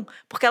imersão,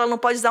 porque ela não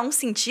pode usar um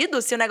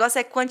sentido, se o negócio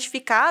é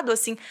quantificado,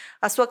 assim,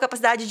 a sua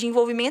capacidade de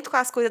envolvimento com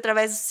as coisas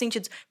através dos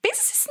sentidos.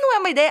 Pensa se isso não é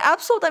uma ideia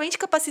absolutamente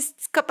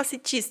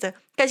capacitista,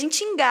 que a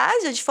gente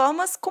engaja de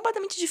formas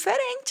completamente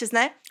diferentes,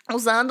 né?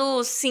 Usando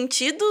os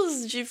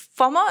sentidos de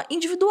forma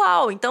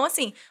individual. Então,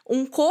 assim,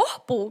 um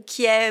corpo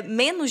que é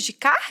menos de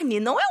carne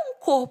não é um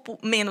corpo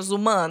menos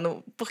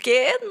humano,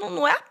 porque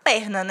não é a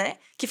perna, né,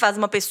 que faz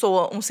uma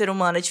pessoa um ser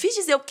humano. É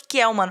difícil dizer o que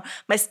é humano,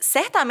 mas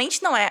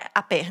certamente não é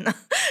a perna.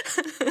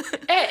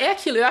 É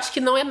aquilo, eu acho que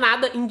não é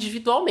nada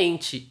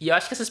individualmente. E eu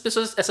acho que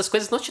essas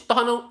coisas não te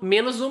tornam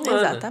menos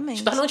humana. Exatamente.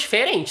 Te tornam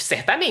diferente,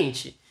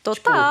 certamente.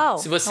 Total.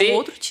 Tipo, se você, é um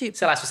outro tipo.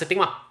 Sei lá, se você tem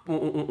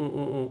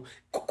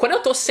Quando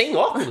eu tô sem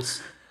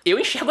óculos, eu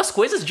enxergo as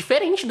coisas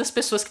diferente das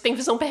pessoas que têm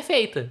visão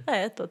perfeita.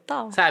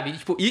 Total. Sabe?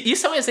 Tipo,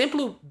 isso é um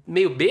exemplo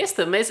meio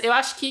besta, mas eu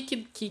acho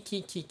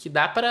que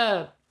dá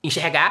pra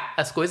enxergar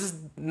as coisas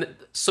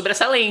sobre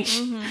essa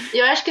lente.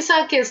 Eu acho que isso é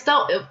uma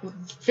questão... Eu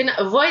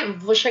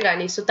vou chegar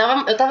nisso.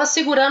 Eu tava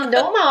segurando,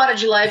 deu 1 hora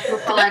de live pra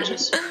falar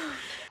disso.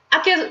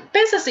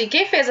 Pensa assim,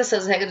 quem fez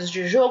essas regras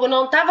de jogo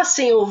não tava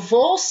assim, eu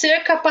vou ser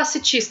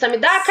capacitista, me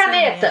dá a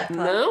caneta.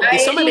 Não,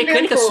 isso é uma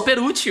mecânica super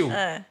útil.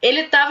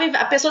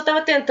 A pessoa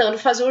tava tentando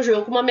fazer um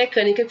jogo com uma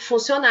mecânica que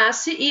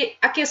funcionasse, e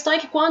a questão é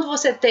que quando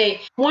você tem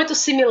muitos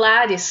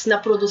similares na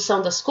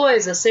produção das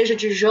coisas, seja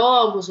de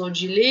jogos, ou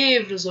de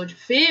livros, ou de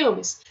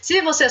filmes, se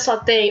você só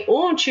tem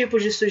um tipo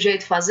de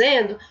sujeito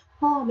fazendo,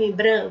 homem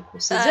branco,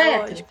 cis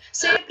hétero,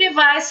 sempre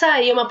vai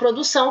sair uma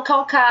produção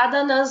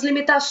calcada nas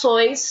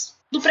limitações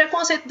do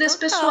preconceito desse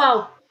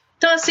pessoal.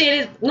 Então, assim,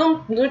 ele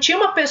não tinha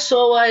uma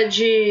pessoa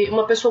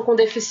com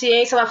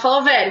deficiência lá,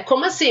 falou, velho,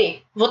 como assim?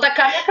 Vou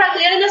tacar minha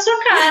cadeira na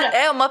sua cara.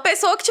 É, uma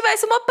pessoa que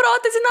tivesse uma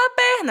prótese na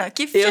perna.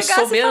 Que Eu chegasse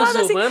sou menos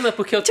falando humana assim,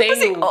 porque eu tipo tenho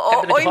assim,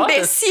 cadeira ô de rodas?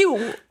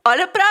 imbecil,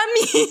 olha pra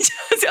mim.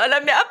 Tipo assim, olha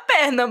a minha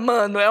perna,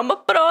 mano. É uma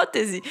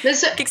prótese.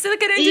 Isso, O que você tá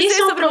querendo e dizer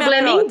isso é um sobre a minha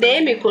problema prótese?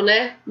 endêmico,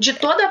 né? De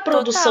toda a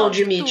produção Total,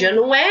 de de mídia.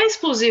 tudo. Não é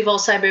exclusiva ao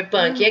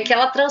cyberpunk. É que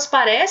ela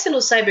transparece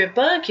no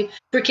cyberpunk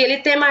porque ele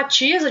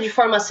tematiza de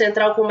forma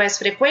central com mais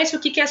frequência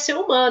o que é ser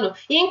humano.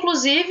 E,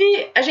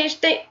 inclusive, a gente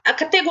tem... A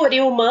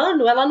categoria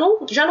humano, ela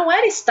já não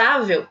era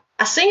estável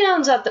há 100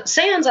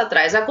 anos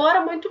atrás.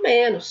 Agora, muito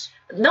menos.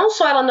 Não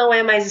só ela não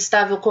é mais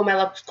estável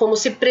como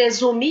se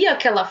presumia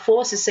que ela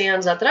fosse 100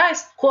 anos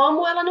atrás,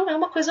 como ela não é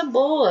uma coisa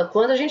boa.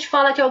 Quando a gente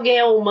fala que alguém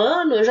é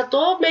humano, eu já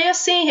tô meio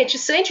assim,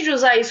 reticente de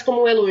usar isso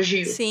como um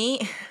elogio. Sim.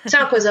 Isso é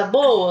uma coisa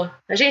boa?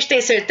 A gente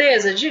tem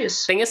certeza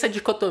disso? Tem essa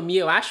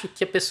dicotomia, eu acho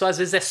que a pessoa às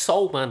vezes é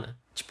só humana.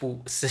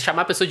 Tipo, se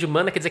chamar a pessoa de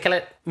humana quer dizer que ela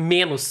é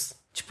menos,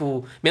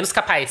 tipo, menos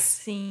capaz.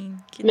 Sim.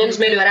 Menos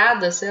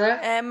melhorada, sei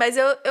lá. É, mas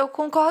eu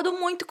concordo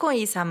muito com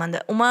isso,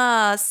 Amanda.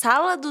 Uma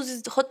sala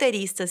dos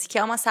roteiristas, que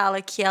é uma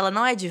sala que ela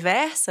não é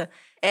diversa,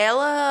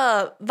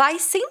 ela vai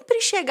sempre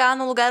chegar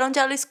no lugar onde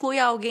ela exclui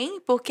alguém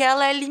porque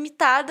ela é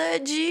limitada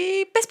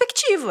de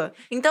perspectiva.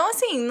 Então,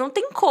 assim, não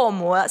tem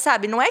como,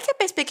 sabe? Não é que a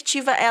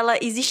perspectiva, ela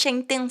existe a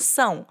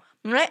intenção.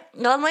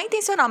 Ela não é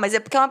intencional, mas é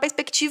porque é uma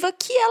perspectiva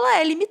que ela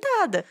é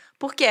limitada.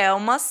 Porque é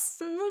uma...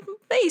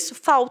 É isso,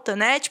 falta,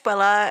 né? Tipo,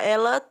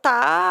 ela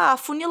tá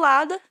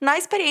afunilada na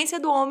experiência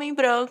do homem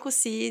branco,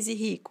 cis e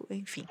rico,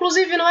 enfim.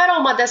 Inclusive, não era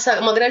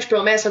uma grande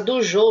promessa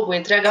do jogo,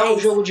 entregar um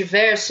jogo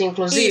diverso,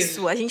 inclusive?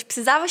 Isso, a gente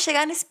precisava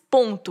chegar nesse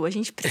ponto. A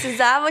gente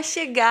precisava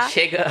chegar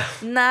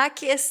na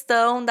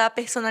questão da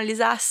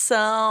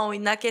personalização e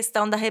na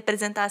questão da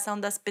representação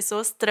das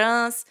pessoas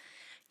trans,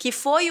 que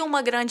foi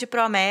uma grande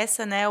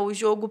promessa, né? O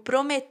jogo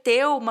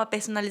prometeu uma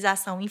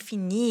personalização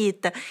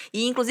infinita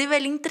e, inclusive,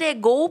 ele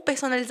entregou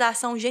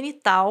personalização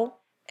genital.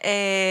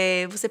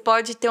 Você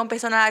pode ter um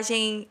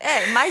personagem...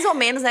 mais ou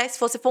menos, né? Se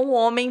você for um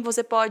homem,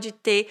 você pode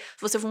ter...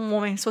 Se você for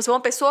uma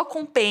pessoa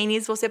com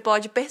pênis, você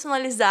pode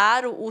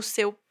personalizar o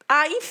seu...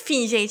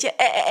 enfim, gente.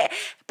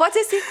 Pode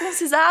ser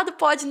circuncisado,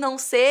 pode não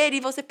ser, e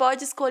você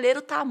pode escolher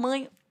o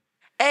tamanho.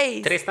 É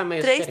isso. 3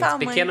 tamanhos diferentes.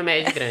 Pequeno,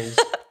 médio e grande.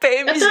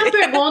 Essa é uma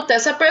pergunta.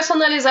 Essa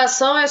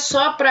personalização é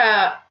só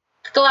pra...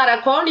 Clara,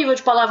 qual é o nível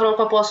de palavrão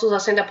que eu posso usar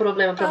sem dar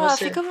problema pra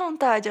você? Fica à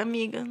vontade,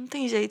 amiga. Não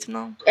tem jeito,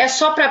 não. É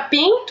só pra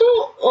pinto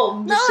ou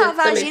não, a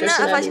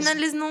vagina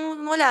eles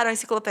não olharam a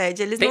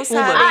enciclopédia. Eles tem não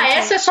sabem.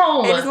 essa é só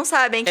uma. Eles não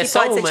sabem que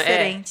pode ser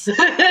diferente.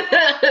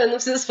 Eu não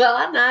preciso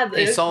falar nada.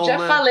 Eu já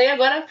falei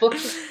agora há pouco.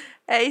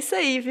 É isso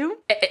aí,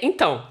 viu?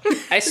 Então,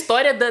 a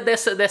história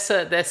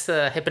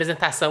dessa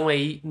representação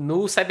aí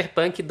no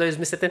Cyberpunk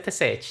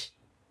 2077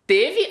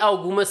 teve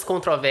algumas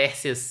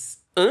controvérsias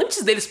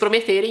antes deles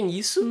prometerem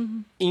isso,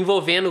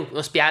 envolvendo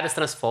as piadas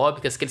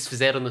transfóbicas que eles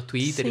fizeram no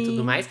Twitter e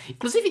tudo mais.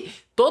 Inclusive,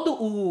 todo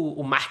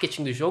o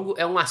marketing do jogo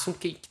é um assunto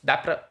que dá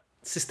pra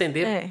se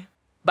estender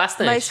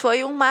bastante. Mas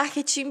foi um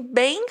marketing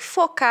bem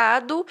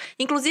focado.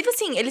 Inclusive,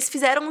 assim, eles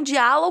fizeram um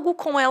diálogo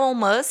com Elon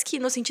Musk,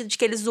 no sentido de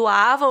que eles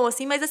zoavam,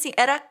 assim, mas assim,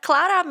 era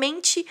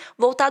claramente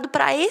voltado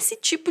pra esse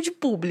tipo de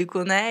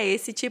público, né?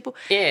 Esse tipo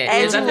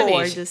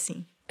edgelord,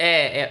 assim.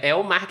 É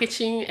o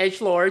marketing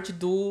edgelord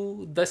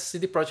da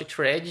CD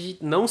Projekt Red,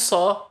 não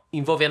só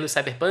envolvendo o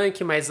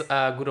Cyberpunk, mas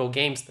a Good Old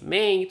Games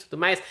também e tudo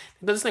mais, tem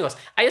todos esses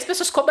negócios. Aí as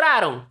pessoas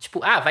cobraram,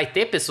 tipo, vai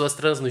ter pessoas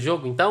trans no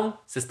jogo, então?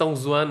 Vocês estão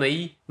zoando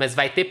aí, mas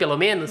vai ter pelo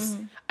menos?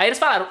 Aí eles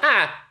falaram,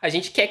 a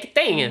gente quer que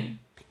tenha.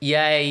 E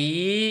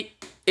aí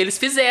eles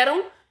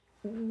fizeram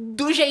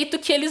do jeito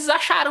que eles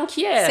acharam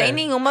que era. Sem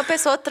nenhuma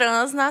pessoa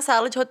trans na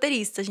sala de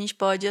roteirista, a gente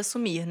pode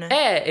assumir, né?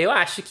 Eu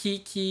acho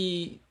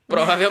que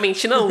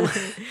provavelmente não.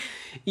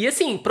 E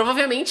assim,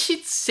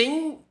 provavelmente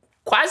sem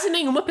quase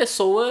nenhuma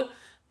pessoa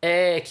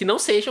que não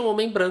seja um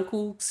homem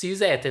branco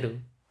cis hétero.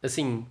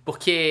 Assim,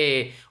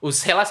 porque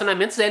os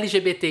relacionamentos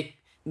LGBT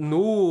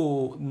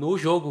no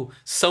jogo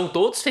são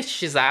todos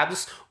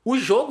fetichizados. O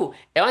jogo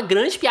é uma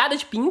grande piada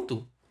de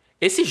pinto.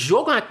 Esse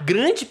jogo é uma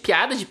grande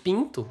piada de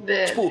pinto.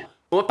 Tipo,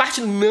 uma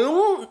parte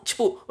não...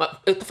 Tipo,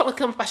 eu tô falando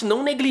que uma parte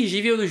não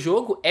negligível do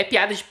jogo é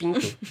piada de pinto.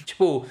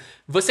 Tipo,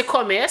 você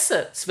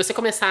começa... Se você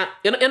começar...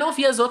 Eu não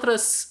vi as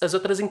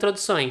outras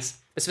introduções.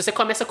 Mas se você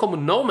começa como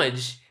Nomad,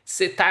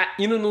 você tá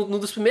indo num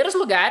dos primeiros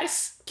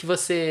lugares que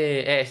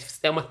você...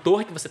 É uma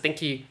torre que você tem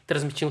que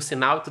transmitir um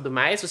sinal e tudo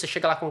mais. Você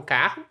chega lá com o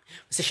carro.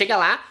 Você chega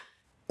lá...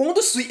 Um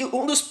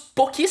dos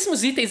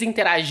pouquíssimos itens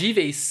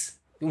interagíveis...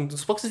 Um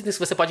dos poucos itens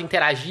que você pode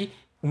interagir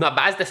na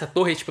base dessa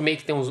torre, tipo, meio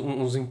que tem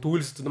uns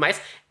entulhos e tudo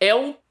mais, é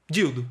um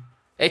dildo.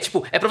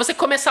 É pra você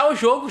começar o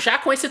jogo já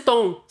com esse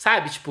tom,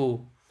 sabe?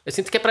 Tipo, eu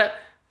sinto que é pra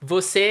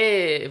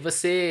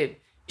você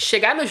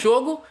chegar no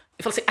jogo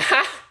e falar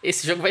assim,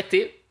 esse jogo vai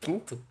ter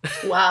pinto.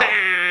 Uau!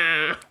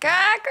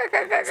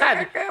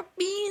 Sabe?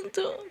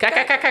 Pinto.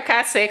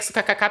 KKKK sexo,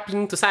 KKK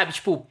pinto, sabe?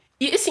 Tipo,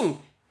 e assim,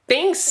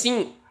 tem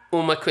sim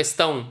uma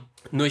questão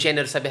no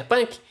gênero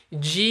cyberpunk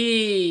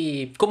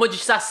de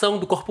comoditização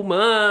do corpo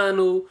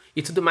humano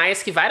e tudo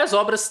mais, que várias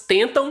obras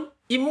tentam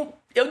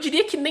eu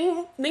diria que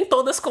nem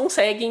todas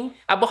conseguem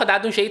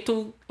abordar de um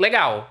jeito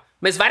legal.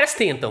 Mas várias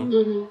tentam.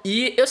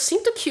 E eu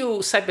sinto que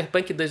o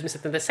Cyberpunk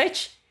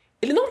 2077,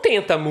 ele não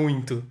tenta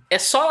muito. É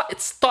só...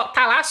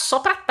 Tá lá só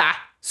pra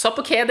tá. Só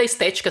porque é da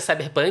estética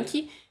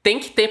cyberpunk. Tem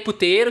que ter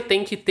puteiro,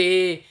 tem que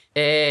ter...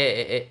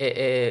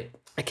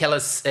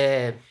 aquelas...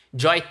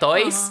 Joy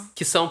Toys,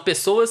 que são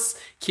pessoas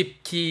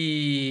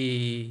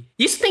que...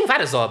 Isso tem em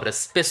várias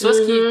obras. Pessoas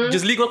que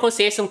desligam a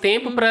consciência um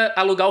tempo pra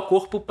alugar o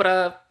corpo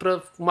pra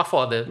uma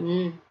foda.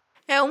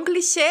 É um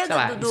clichê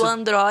do isso...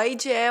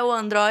 Android, é o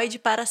Android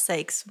para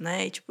sexo,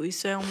 né? E, tipo,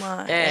 isso é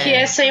uma...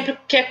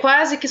 Que é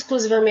quase que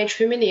exclusivamente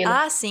feminino.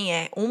 Ah, sim,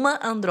 é uma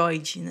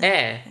Android,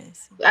 né?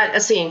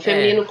 Assim,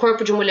 feminino,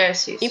 corpo de mulher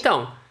cis.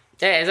 Então,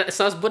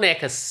 são as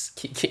bonecas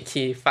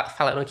que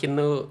falaram aqui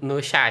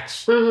no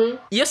chat.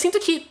 E eu sinto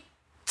que,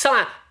 sei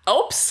lá, a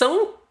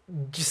opção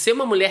de ser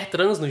uma mulher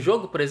trans no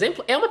jogo, por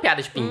exemplo, é uma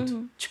piada de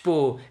pinto.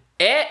 Tipo,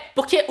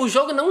 porque o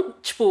jogo não,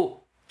 tipo...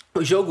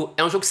 O jogo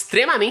é um jogo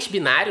extremamente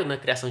binário na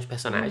criação de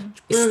personagem.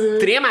 Tipo,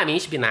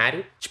 extremamente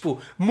binário.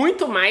 Tipo,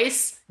 muito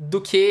mais do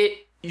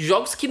que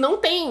jogos que não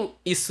tem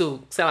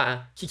isso, sei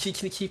lá,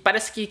 que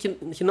parece que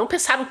não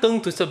pensaram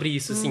tanto sobre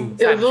isso, assim.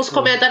 Eu sabe? vi uns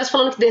comentários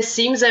falando que The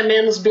Sims é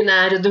menos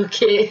binário do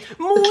que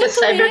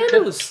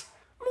Cyberpunk.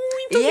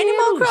 E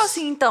Animal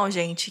Crossing, então,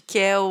 gente, que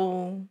é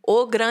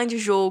o grande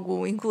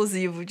jogo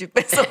inclusivo de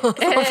pessoas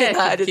não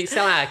binárias. Que,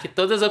 sei lá, que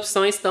todas as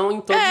opções estão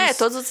em todos...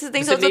 Você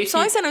tem todas as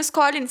opções, você não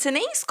escolhe, você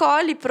nem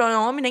escolhe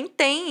pronome, nem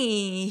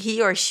tem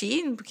he or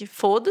she, porque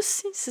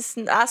foda-se.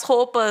 As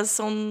roupas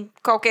são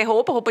qualquer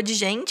roupa de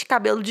gente,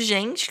 cabelo de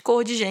gente,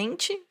 cor de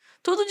gente,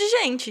 tudo de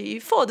gente. E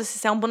foda-se,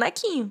 você é um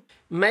bonequinho.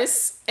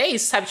 Mas é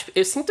isso, sabe? Tipo,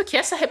 eu sinto que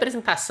essa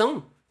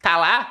representação tá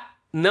lá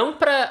não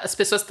pra as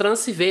pessoas trans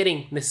se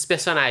verem nesses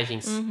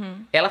personagens.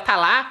 Ela tá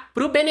lá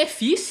pro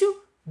benefício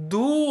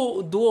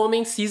do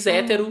homem cis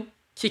hétero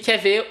que quer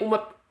ver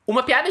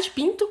uma piada de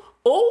pinto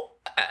ou...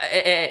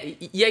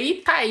 e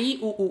aí tá aí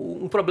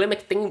um problema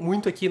que tem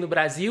muito aqui no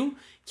Brasil,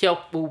 que é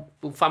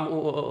o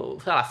famoso,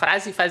 sei lá,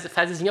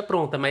 frasezinha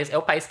pronta, mas é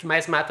o país que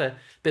mais mata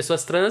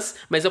pessoas trans,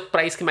 mas é o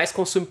país que mais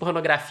consome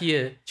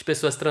pornografia de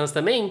pessoas trans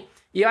também.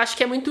 E eu acho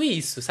que é muito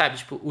isso, sabe?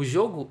 Tipo, o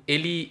jogo,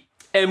 ele...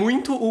 é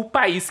muito o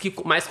país que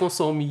mais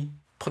consome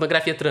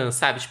pornografia trans,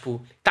 sabe?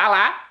 Tipo, tá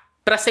lá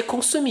pra ser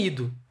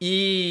consumido.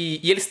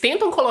 E eles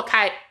tentam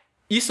colocar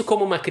isso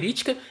como uma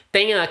crítica.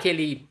 Tem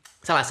aquele...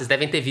 Sei lá, vocês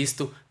devem ter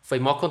visto... Foi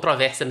mó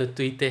controvérsia no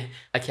Twitter.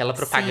 Aquela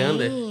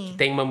propaganda que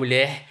tem uma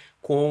mulher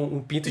com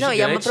um pinto gigante.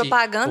 E é uma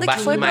propaganda que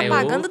foi maiô.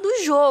 Propaganda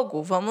do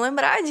jogo. Vamos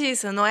lembrar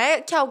disso. Não é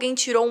que alguém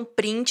tirou um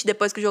print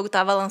depois que o jogo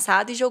estava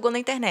lançado e jogou na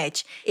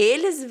internet.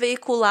 Eles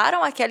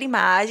veicularam aquela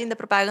imagem da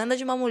propaganda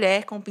de uma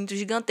mulher com um pinto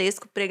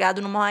gigantesco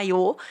pregado no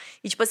maiô.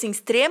 E, tipo assim,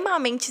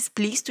 extremamente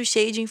explícito,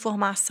 cheio de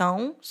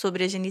informação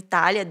sobre a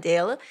genitália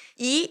dela.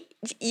 E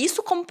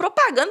isso como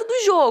propaganda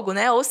do jogo,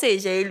 né? Ou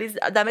seja, eles,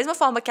 da mesma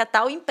forma que a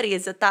tal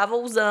empresa estava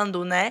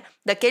usando, né,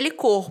 daquele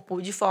corpo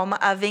de forma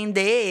a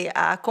vender,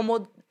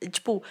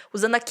 tipo,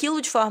 usando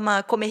aquilo de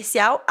forma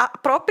comercial,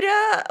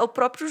 o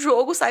próprio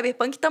jogo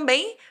Cyberpunk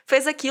também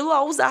fez aquilo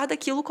ao usar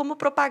daquilo como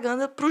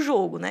propaganda pro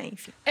jogo, né?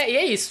 Enfim. E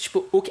é isso,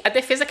 tipo, a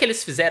defesa que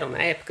eles fizeram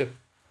na época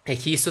é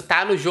que isso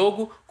tá no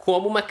jogo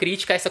como uma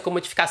crítica a essa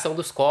comodificação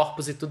dos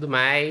corpos e tudo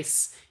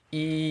mais.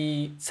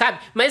 E, sabe?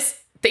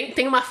 Mas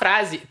tem uma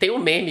frase, tem um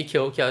meme que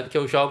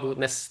eu jogo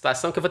nessa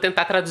situação que eu vou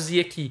tentar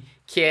traduzir aqui,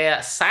 que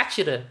é: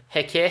 sátira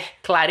requer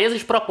clareza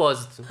de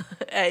propósito.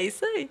 É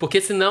isso aí. Porque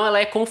senão ela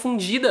é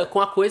confundida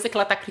com a coisa que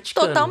ela tá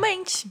criticando.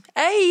 Totalmente.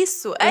 É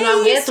isso. Eu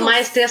não aguento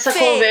mais ter essa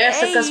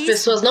conversa com as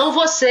pessoas. Não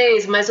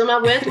vocês, mas eu não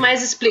aguento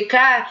mais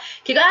explicar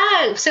que,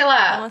 sei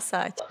lá,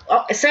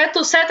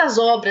 certas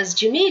obras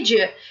de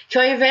mídia que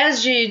ao invés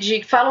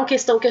de falam que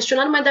estão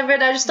questionando, mas na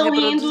verdade estão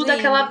rindo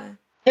daquela...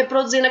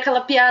 reproduzindo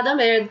aquela piada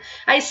merda.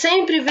 Aí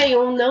sempre vem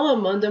não,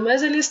 Amanda,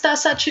 mas ele está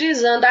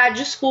satirizando.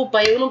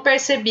 Desculpa, eu não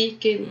percebi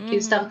que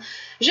estava...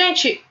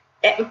 Gente,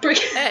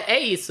 porque... É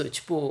isso,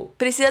 tipo...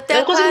 Precisa ter eu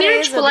não consigo nem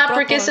articular,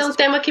 porque propósito. esse é um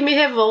tema que me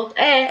revolta.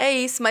 É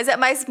isso,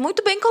 mas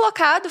muito bem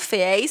colocado, Fê.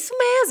 É isso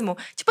mesmo.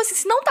 Tipo assim,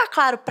 se não tá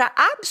claro pra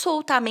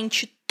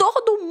absolutamente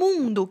todo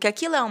mundo que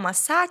aquilo é uma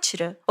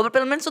sátira, ou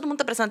pelo menos todo mundo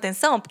tá prestando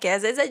atenção, porque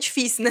às vezes é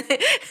difícil, né?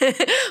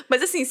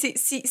 Mas assim,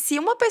 se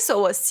uma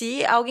pessoa,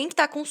 se alguém que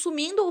tá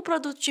consumindo o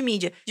produto de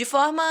mídia de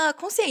forma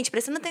consciente,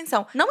 prestando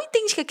atenção, não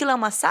entende que aquilo é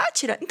uma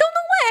sátira, então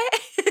não é.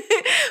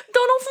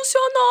 Então não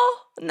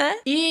funcionou, né?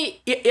 E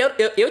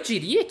eu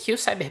diria que o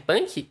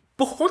Cyberpunk,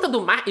 por conta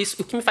do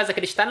isso, o que me faz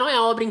acreditar não é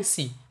a obra em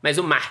si, mas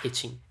o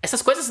marketing.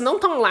 Essas coisas não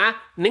estão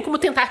lá nem como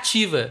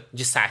tentativa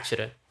de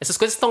sátira. Essas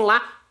coisas estão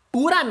lá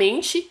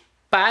puramente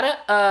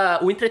para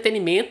o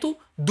entretenimento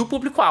do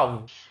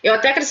público-alvo. Eu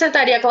até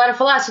acrescentaria, a Clara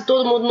falou, se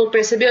todo mundo não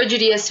percebeu, eu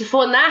diria, se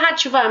for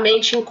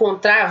narrativamente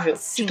encontrável,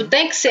 tipo,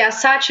 tem que ser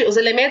os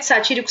elementos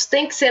satírico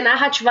têm que ser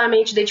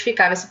narrativamente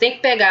identificáveis. Você tem que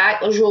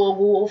pegar o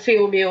jogo, o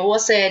filme, ou a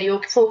série, ou o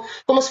que for,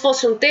 como se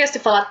fosse um texto e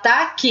falar,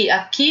 tá aqui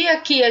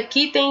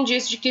tem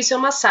indício de que isso é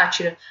uma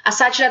sátira. A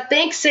sátira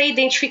tem que ser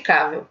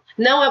identificável.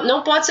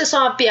 Não pode ser só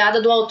uma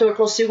piada do autor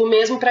consigo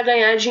mesmo pra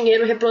ganhar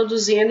dinheiro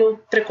reproduzindo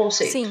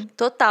preconceito. Sim,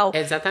 total.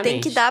 Exatamente. Tem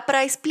que dar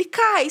pra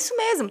explicar, isso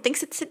mesmo. Tem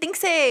que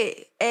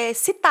ser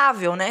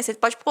citável, né? Você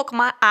pode colocar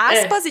uma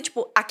aspas e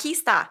tipo, aqui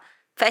está.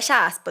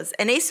 Fecha aspas.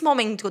 É nesse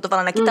momento que eu tô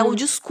falando. Aqui tá o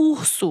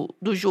discurso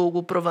do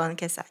jogo provando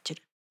que é sátira.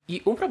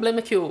 E um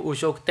problema que o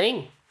jogo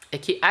tem é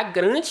que a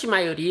grande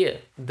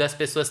maioria das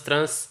pessoas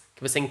trans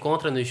que você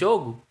encontra no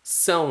jogo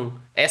são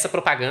essa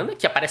propaganda,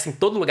 que aparece em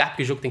todo lugar,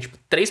 porque o jogo tem, tipo,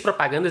 3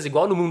 propagandas,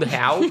 igual no mundo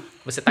real.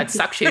 Você tá de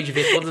saco cheio de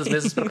ver todas as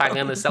mesmas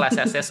propagandas. Sei lá, você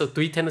acessa o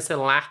Twitter no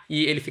celular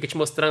e ele fica te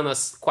mostrando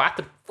as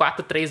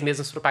 3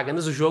 mesmas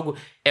propagandas. O jogo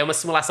é uma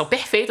simulação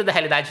perfeita da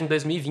realidade em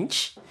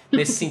 2020.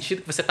 Nesse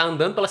sentido, que você tá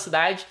andando pela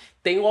cidade,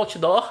 tem um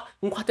outdoor,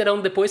 um quarteirão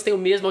depois tem o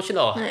mesmo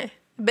outdoor.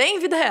 Bem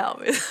vida real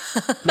mesmo.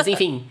 Mas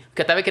enfim, o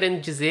que eu tava querendo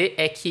dizer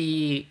é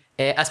que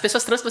as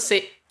pessoas trans que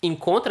você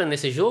encontra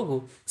nesse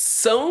jogo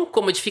são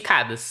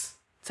comodificadas,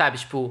 sabe?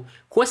 Tipo,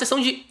 com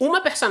exceção de uma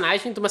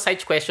personagem de uma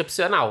side quest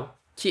opcional.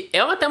 Que é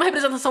até uma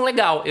representação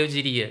legal, eu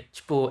diria.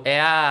 Tipo,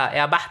 é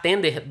a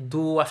bartender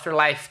do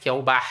Afterlife, que é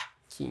o bar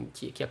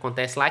que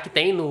acontece lá, que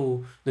tem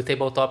no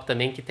tabletop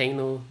também, que tem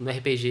no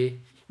RPG.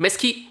 Mas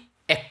que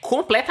é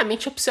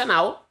completamente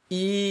opcional.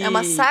 E... É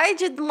uma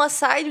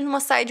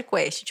side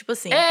quest, tipo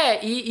assim.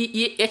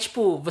 E é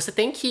tipo, você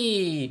tem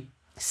que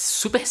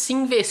super se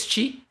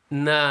investir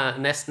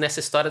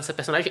nessa história dessa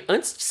personagem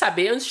antes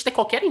de ter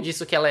qualquer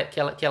indício que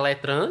ela é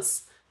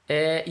trans.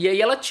 E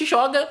aí ela te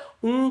joga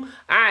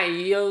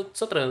e eu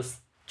sou trans.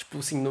 Tipo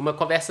assim, numa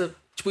conversa...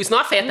 Tipo, isso não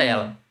afeta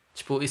ela.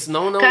 Tipo, isso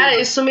não... Cara,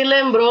 isso me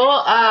lembrou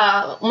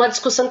uma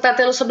discussão que tá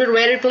tendo sobre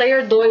Ready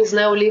Player 2,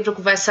 né? O livro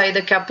que vai sair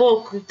daqui a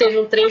pouco. Teve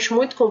um trecho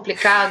muito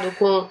complicado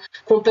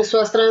com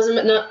pessoas trans,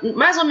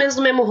 mais ou menos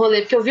no mesmo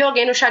rolê. Porque eu vi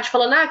alguém no chat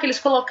falando que eles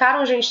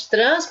colocaram gente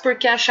trans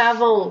porque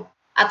achavam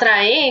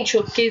atraente,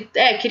 ou que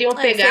queriam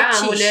pegar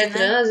fetiche, a mulher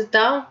trans, né? E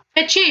tal.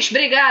 Fetiche,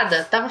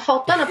 obrigada. Tava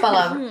faltando a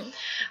palavra.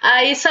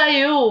 Aí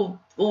saiu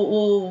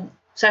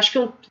você acha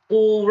que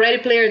o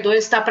Ready Player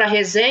 2 tá pra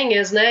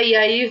resenhas, né? E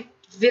aí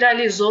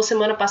viralizou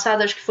semana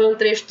passada, acho que foi um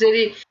trecho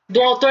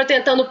do autor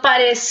tentando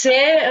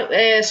parecer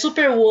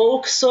super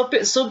woke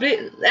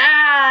sobre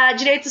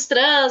direitos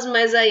trans,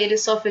 mas aí ele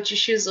só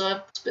fetichizou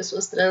as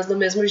pessoas trans do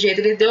mesmo jeito.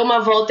 Ele deu uma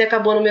volta e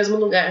acabou no mesmo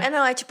lugar.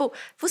 É tipo,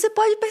 você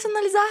pode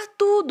personalizar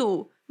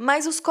tudo,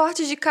 mas os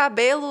cortes de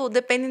cabelo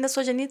dependem da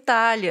sua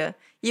genitália.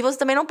 E você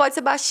também não pode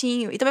ser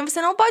baixinho. E também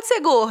você não pode ser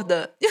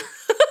gorda.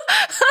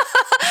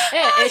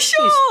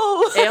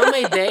 É uma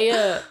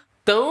ideia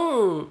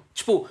tão...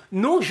 Tipo,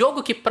 num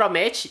jogo que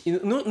promete...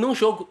 Num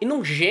jogo e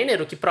num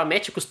gênero que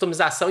promete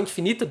customização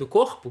infinita do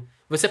corpo,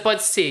 você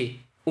pode ser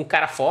um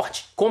cara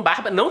forte, com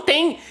barba.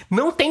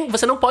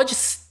 Você não pode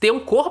ter um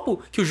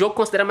corpo que o jogo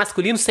considera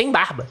masculino sem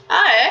barba.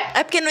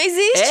 É porque não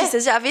existe.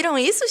 Vocês já viram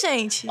isso,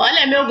 gente? Olha,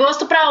 é meu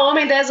gosto pra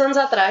homem 10 anos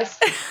atrás.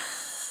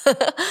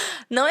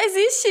 Não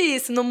existe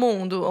isso no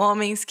mundo,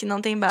 homens que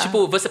não têm barba.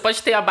 Tipo, você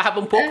pode ter a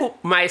barba um pouco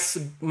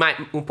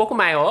um pouco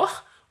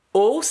maior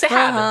ou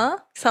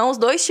cerrada. São os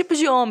 2 tipos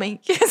de homem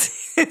que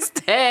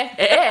existem.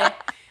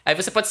 Aí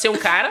você pode ser um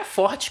cara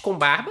forte com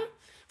barba,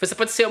 você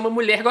pode ser uma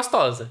mulher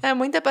gostosa. É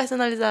muita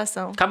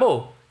personalização.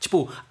 Acabou.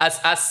 Tipo,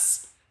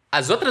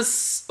 as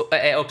outras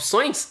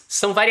opções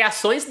são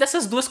variações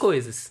dessas duas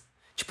coisas.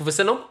 Tipo,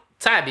 você não...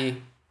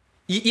 Sabe?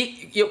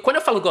 E quando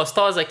eu falo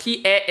gostosa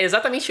aqui, é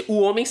exatamente o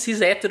homem cis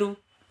hétero.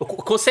 A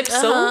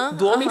concepção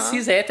do homem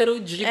cis hétero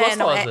de gostosa.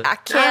 Não, é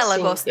aquela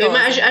gostosa.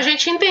 A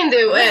gente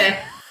entendeu,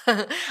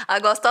 A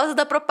gostosa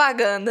da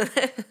propaganda.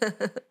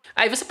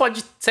 Aí você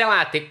pode, sei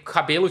lá, ter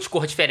cabelo de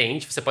cor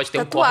diferente. Você pode ter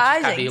um corte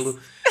de cabelo...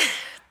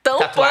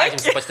 Tatuagem,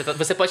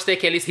 você pode ter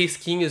aqueles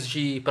risquinhos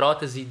de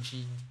prótese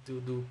de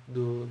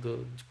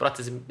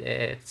prótese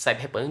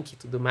cyberpunk e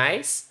tudo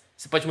mais.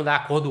 Você pode mudar a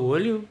cor do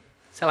olho,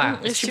 sei lá,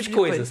 esse tipo de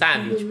coisa,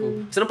 sabe?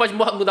 Tipo, você não pode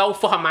mudar o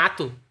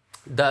formato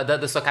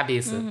da sua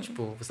cabeça.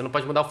 Tipo, você não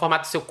pode mudar o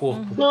formato do seu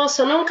corpo.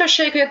 Nossa, eu nunca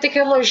achei que eu ia ter que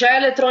elogiar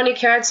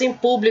Electronic Arts em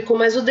público,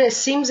 mas o The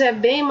Sims é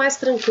bem mais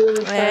tranquilo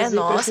de fazer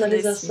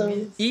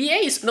personalização. E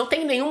é isso, não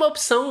tem nenhuma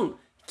opção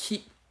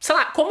que... Sei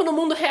lá, como no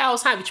mundo real,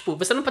 sabe? Tipo,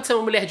 você não pode ser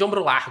uma mulher de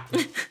ombro largo.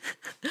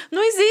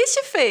 Não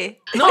existe, Fê.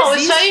 Não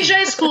existe. Isso aí já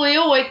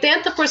excluiu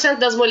 80%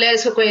 das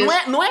mulheres que eu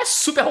conheço. Não é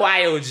super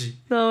wild.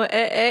 Não,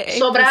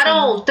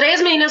 Sobraram 3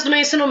 meninas do meu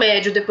ensino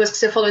médio depois que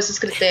você falou esses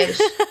critérios.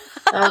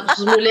 As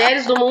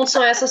mulheres do mundo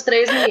são essas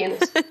 3 meninas.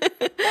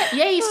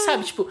 E é isso,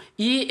 sabe? Tipo,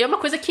 e é uma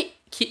coisa que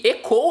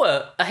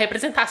ecoa a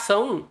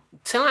representação,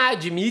 sei lá,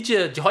 de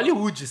mídia de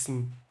Hollywood,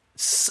 assim.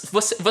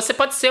 Você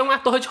pode ser um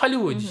ator de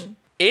Hollywood.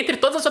 Entre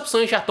todas as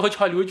opções de ator de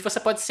Hollywood, você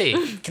pode ser.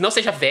 Que não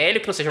seja velho,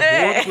 que não seja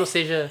gordo, que não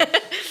seja...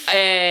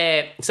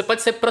 você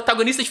pode ser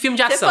protagonista de filme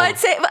de ação. Você pode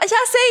ser...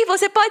 Já sei,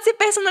 você pode se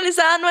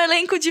personalizar no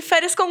elenco de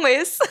Férias com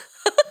Ex.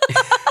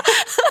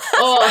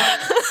 Ó,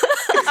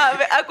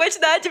 A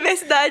quantidade de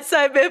diversidade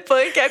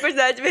cyberpunk é a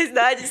quantidade de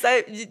diversidade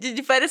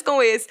de férias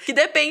com esse. Que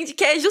depende,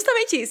 que é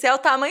justamente isso. É o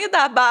tamanho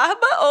da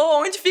barba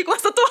ou onde ficam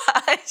as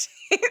tatuagens.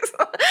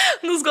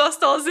 Nos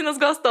gostosos e nas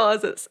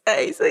gostosas.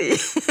 É isso aí.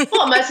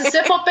 Pô, mas se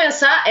você for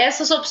pensar,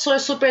 essas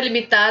opções super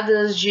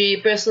limitadas de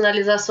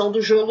personalização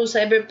do jogo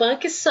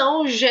Cyberpunk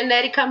são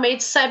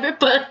genericamente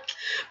Cyberpunk.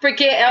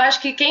 Porque eu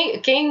acho que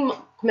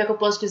como é que eu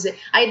posso dizer?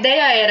 A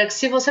ideia era que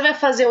se você vai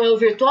fazer um eu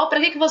virtual, pra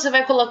que você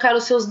vai colocar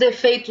os seus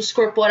defeitos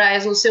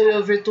corporais no seu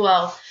eu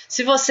virtual?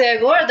 Se você é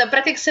gorda,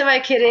 pra que você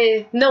vai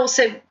querer não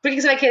ser... Por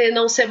que você vai querer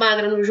não ser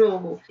magra no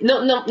jogo?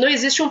 Não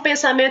existe um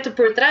pensamento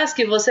por trás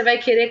que você vai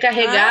querer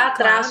carregar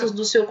traços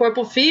do seu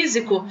corpo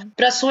físico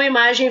pra sua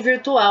imagem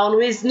virtual.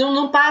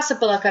 Não passa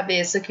pela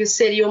cabeça que isso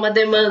seria uma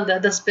demanda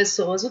das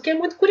pessoas, o que é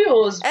muito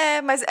curioso.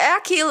 É, mas é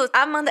aquilo.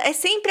 Amanda, é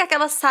sempre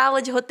aquela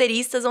sala de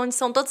roteiristas onde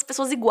são todas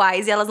pessoas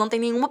iguais e elas não têm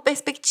nenhuma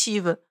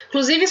perspectiva.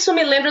 Inclusive, isso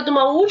me lembra de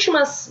uma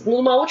última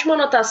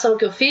anotação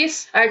que eu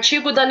fiz,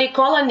 artigo da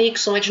Nicola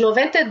Nixon, é de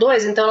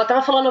 92, então ela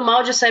estava falando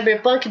mal de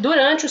cyberpunk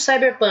durante o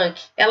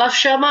cyberpunk. Ela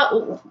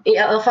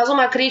faz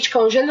uma crítica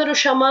a um gênero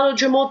chamando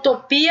de uma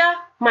utopia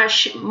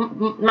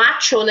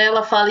macho, né?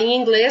 Ela fala em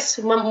inglês,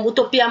 uma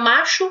utopia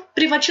macho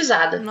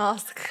privatizada.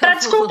 Nossa, para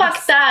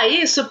descompactar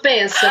isso,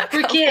 pensa,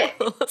 porque...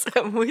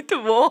 É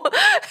muito bom,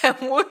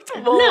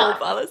 não,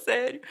 fala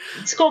sério.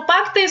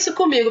 Descompacta isso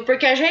comigo,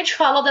 porque a gente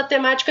falou da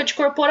temática de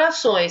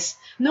corporações.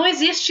 Não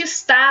existe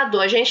Estado,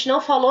 a gente não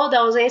falou da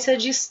ausência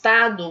de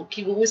Estado,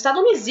 que o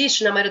Estado não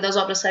existe na maioria das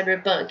obras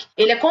cyberpunk.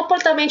 Ele é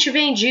completamente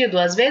vendido.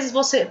 Às vezes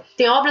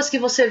tem obras que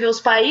você vê os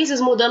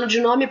países mudando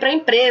de nome para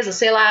empresa,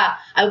 sei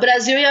lá, aí o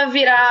Brasil ia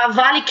virar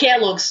Vale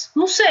Kellogg's.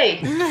 Não sei.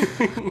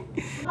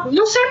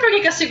 Não sei por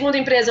que a segunda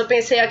empresa eu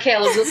pensei a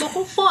Kellogg's, eu tô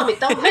com fome,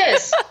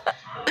 talvez.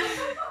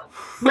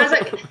 Mas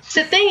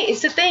você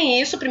tem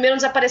isso, primeiro, um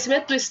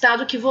desaparecimento do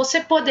Estado que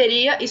você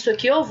poderia... Isso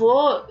aqui eu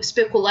vou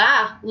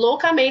especular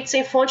loucamente,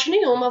 sem fonte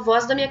nenhuma,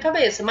 voz da minha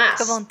cabeça, mas...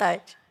 Fica à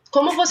vontade.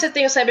 Como você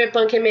tem o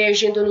cyberpunk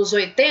emergindo nos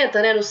 80,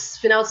 né, no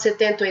final de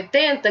 70,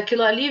 80,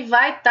 aquilo ali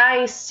vai estar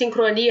em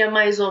sincronia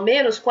mais ou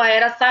menos com a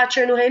era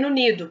Thatcher no Reino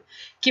Unido,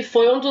 que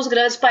foi um dos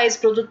grandes países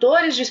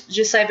produtores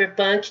de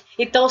cyberpunk.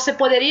 Então você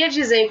poderia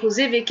dizer,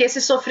 inclusive, que esse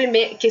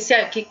sofrimento,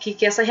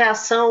 que essa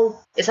reação,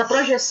 essa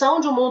projeção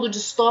de um mundo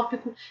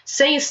distópico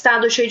sem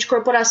Estado, cheio de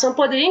corporação,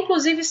 poderia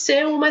inclusive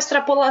ser uma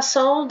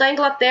extrapolação da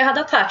Inglaterra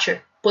da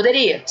Thatcher.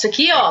 Poderia. Isso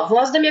aqui, ó,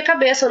 voz da minha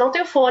cabeça, eu não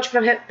tenho fonte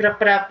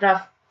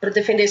para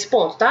defender esse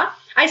ponto, tá?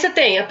 Aí você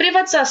tem a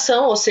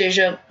privatização, ou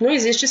seja, não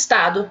existe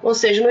Estado, ou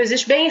seja, não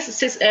existe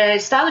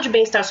estado de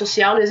bem-estar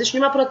social, não existe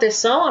nenhuma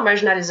proteção a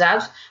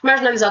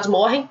marginalizados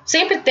morrem.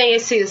 Sempre tem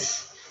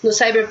no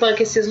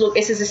cyberpunk,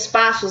 esses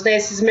espaços, né,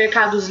 esses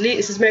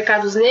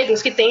mercados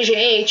negros que tem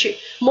gente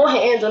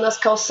morrendo nas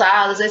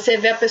calçadas, aí você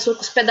vê a pessoa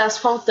com os pedaços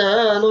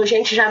faltando,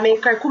 gente já meio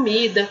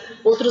carcomida,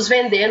 outros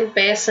vendendo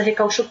peça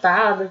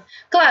recalchutada.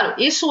 Claro,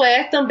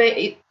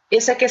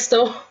 essa é a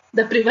questão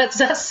da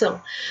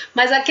privatização.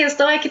 Mas a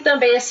questão é que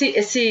também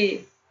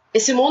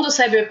esse mundo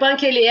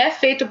cyberpunk, ele é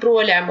feito para o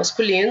olhar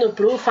masculino,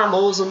 para o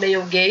famoso male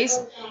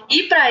gaze,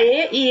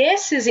 e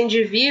esses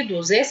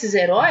indivíduos, esses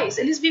heróis,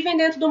 eles vivem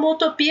dentro de uma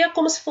utopia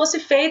como se fosse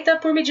feita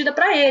por medida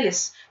para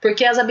eles,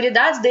 porque as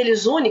habilidades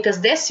deles únicas,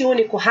 desse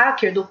único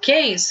hacker, do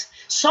Case,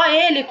 só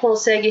ele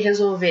consegue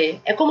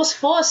resolver. É como se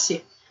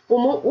fosse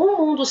um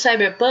mundo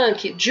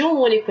cyberpunk de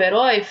um único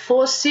herói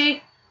fosse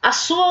a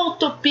sua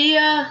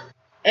utopia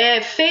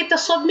feita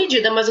sob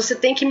medida, mas você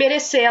tem que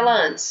merecer ela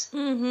antes.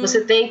 Uhum.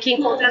 Você tem que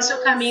encontrar seu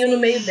caminho no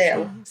meio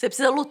dela. Você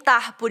precisa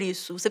lutar por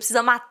isso. Você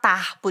precisa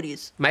matar por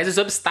isso. Mas os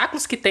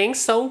obstáculos que tem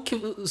são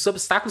os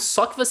obstáculos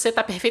só que você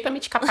tá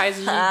perfeitamente capaz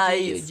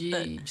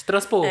de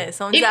transpor.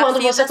 E quando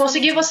você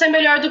conseguir, você é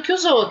melhor do que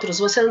os outros.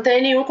 Você não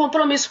tem nenhum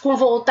compromisso com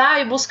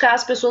voltar e buscar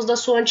as pessoas da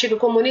sua antiga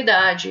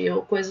comunidade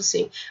ou coisa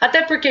assim.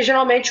 Até porque,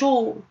 geralmente,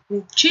 o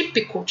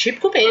típico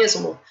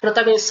mesmo,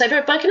 protagonista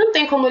cyberpunk não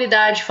tem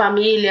comunidade,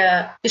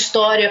 família,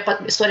 história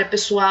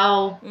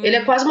pessoal. Ele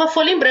é quase uma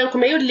folha em branco,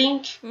 meio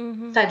Link.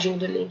 Tadinho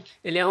do Link.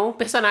 Ele é um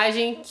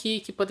personagem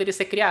que poderia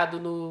ser criado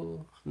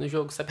no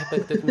jogo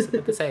Cyberpunk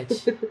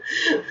 2077.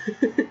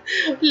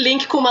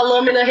 Link com uma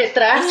lâmina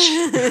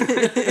retrátil,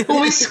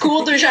 um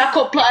escudo já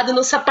acoplado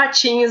nos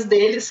sapatinhos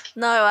deles.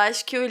 Não, eu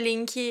acho que o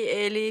Link,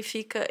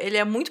 ele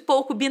é muito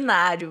pouco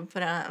binário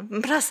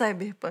pra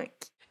Cyberpunk.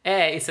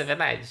 Isso é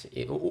verdade.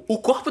 O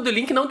corpo do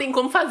Link não tem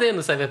como fazer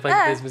no Cyberpunk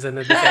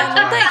 2077.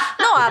 Não tem.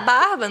 Não, a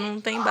barba, não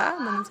tem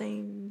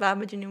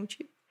barba de nenhum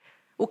tipo.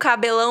 O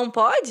cabelão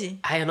pode?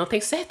 Eu não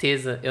tenho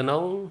certeza. Eu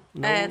não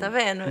tá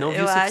vendo? Não vi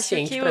eu o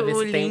suficiente pra ver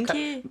se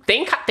Link...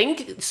 Tem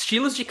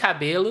estilos de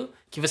cabelo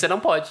que você não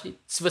pode,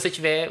 se você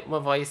tiver uma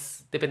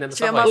voz, dependendo da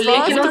sua voz. O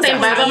Link não tem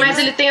barba, mas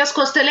ele tem as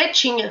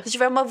costeletinhas. Se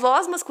tiver uma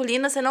voz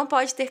masculina, você não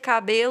pode ter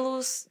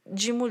cabelos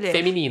de mulher.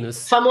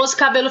 Femininos. Famoso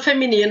cabelo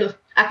feminino.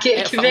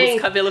 Aquele que vem...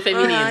 cabelo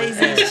feminino.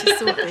 Existe,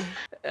 super.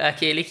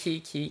 Aquele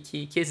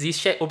que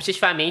existe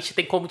objetivamente,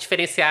 tem como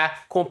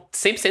diferenciar com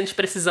 100% de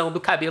precisão do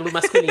cabelo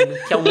masculino,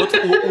 que é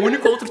o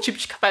único outro tipo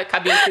de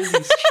cabelo que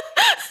existe.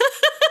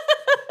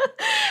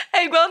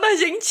 É igual na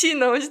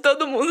Argentina, onde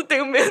todo mundo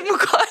tem o mesmo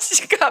corte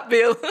de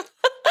cabelo.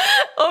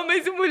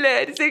 Homens e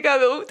mulheres sem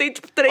cabelo, tem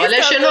tipo 3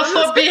 Olha cabelos. a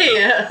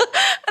xenofobia!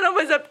 Não,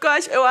 mas é porque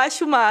eu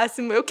acho o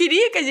máximo. Eu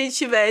queria que a gente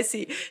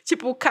tivesse,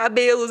 tipo,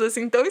 cabelos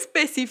assim tão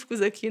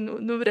específicos aqui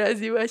no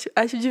Brasil.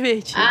 Acho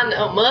divertido. Ah,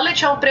 não.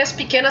 Mullet é um preço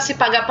pequeno a se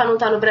pagar pra não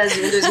estar no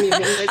Brasil em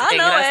 2020.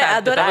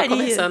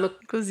 Adoraria,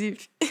 inclusive.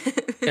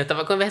 Eu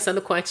tava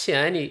conversando com a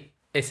Tiane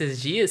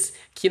esses dias,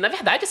 que na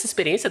verdade essa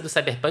experiência do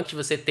cyberpunk, de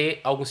você ter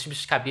alguns tipos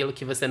de cabelo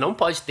que você não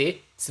pode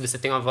ter se você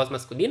tem uma voz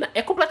masculina,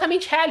 é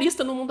completamente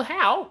realista no mundo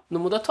real, no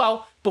mundo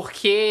atual.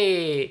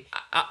 Porque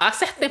há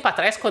certo tempo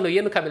atrás, quando eu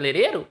ia no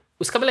cabeleireiro,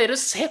 os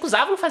cabeleireiros se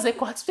recusavam a fazer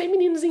cortes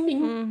femininos em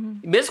mim. Uhum.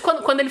 Mesmo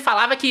quando ele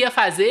falava que ia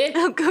fazer...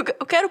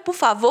 Eu quero, por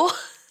favor...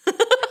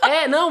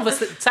 Não,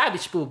 você sabe,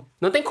 tipo,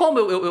 não tem como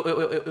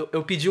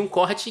eu pedir um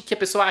corte que a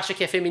pessoa acha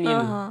que é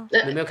feminino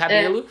no meu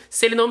cabelo,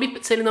 se ele não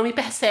me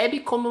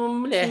percebe como uma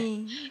mulher.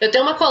 Sim. Eu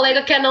tenho uma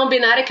colega que é não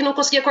binária que não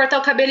conseguia cortar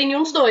o cabelo em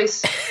nenhum dos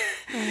dois.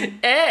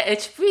 É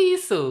tipo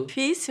isso.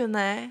 Difícil,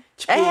 né?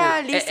 Tipo, é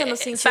realista no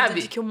sentido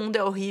sabe? De que o mundo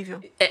é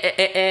horrível.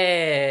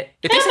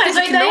 Eu tenho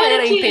certeza que não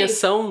era a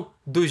intenção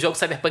do jogo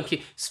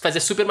Cyberpunk fazer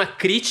super uma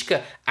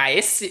crítica a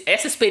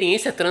essa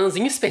experiência trans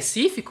em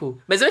específico,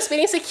 mas é uma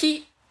experiência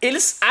que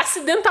eles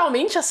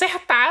acidentalmente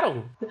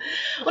acertaram.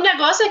 O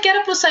negócio é que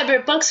era pro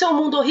Cyberpunk ser um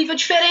mundo horrível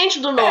diferente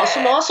do nosso.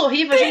 O nosso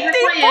horrível a gente já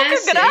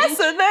conhece. Tem pouca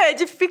graça, né?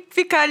 De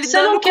ficar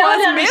lidando com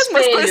as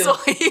mesmas coisas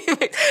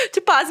horríveis.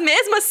 Tipo, as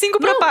mesmas 5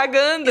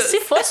 propagandas. E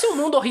se fosse um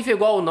mundo horrível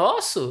igual o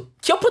nosso,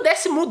 que eu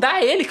pudesse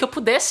mudar ele, que eu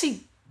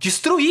pudesse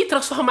destruir,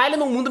 transformar ele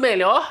num mundo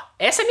melhor.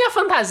 Essa é a minha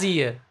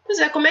fantasia. Pois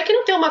é, como é que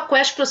não tem uma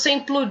quest pra você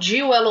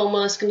implodir o Elon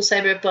Musk no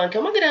Cyberpunk? É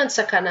uma grande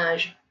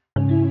sacanagem.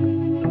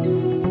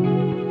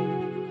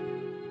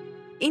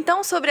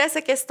 Então, sobre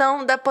essa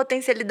questão da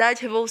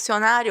potencialidade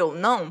revolucionária ou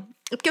não,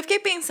 porque eu fiquei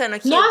pensando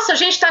aqui... Nossa, a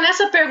gente tá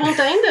nessa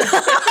pergunta ainda?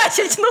 A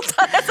gente não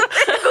tá nessa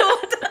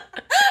pergunta.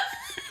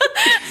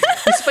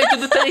 Isso foi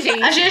tudo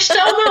tangente. A gente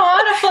tá 1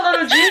 hora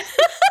falando disso.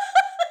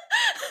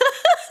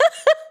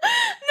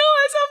 Não,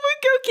 é só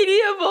porque eu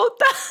queria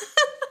voltar.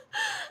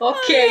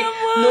 Ok. Ai,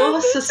 amor,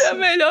 nossa você é a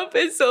melhor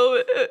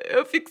pessoa.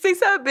 Eu fico sem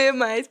saber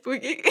mais por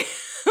que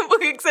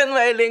você não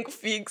é elenco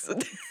fixo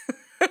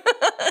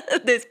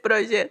desse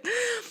projeto.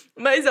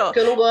 Mas, ó... Porque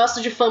eu não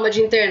gosto de fama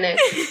de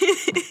internet.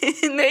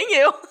 Nem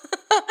eu.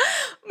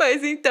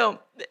 Mas, então...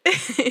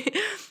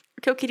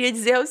 O que eu queria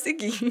dizer é o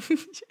seguinte.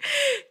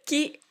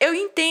 Que eu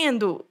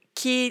entendo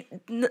que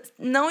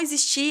não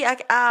existia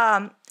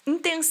a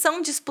intenção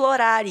de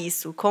explorar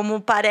isso,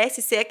 como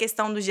parece ser a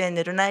questão do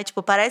gênero, né?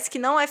 Tipo, parece que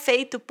não é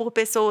feito por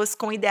pessoas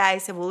com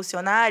ideais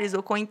revolucionários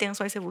ou com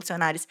intenções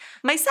revolucionárias.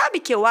 Mas sabe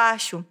que eu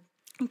acho...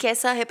 que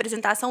essa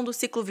representação do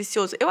ciclo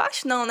vicioso... Eu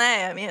acho não,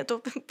 né? Eu tô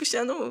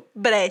puxando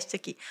brecha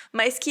aqui.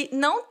 Mas que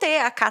não ter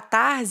a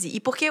catarse... E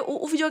porque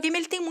o videogame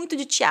ele tem muito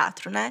de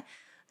teatro, né?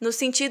 No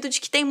sentido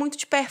de que tem muito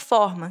de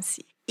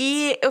performance.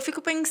 E eu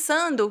fico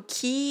pensando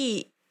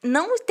que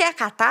não ter a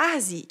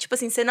catarse... Tipo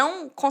assim, você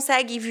não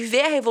consegue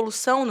viver a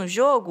revolução no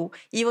jogo...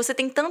 E você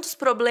tem tantos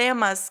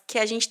problemas que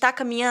a gente tá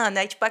caminhando...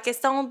 Né? Tipo, a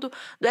questão do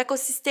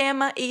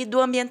ecossistema e do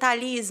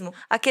ambientalismo...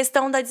 A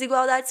questão da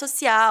desigualdade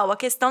social... A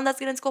questão das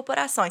grandes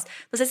corporações...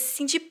 Você se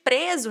sentir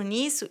preso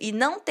nisso... E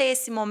não ter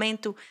esse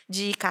momento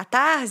de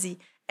catarse...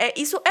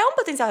 Isso é um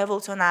potencial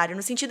revolucionário,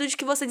 no sentido de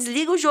que você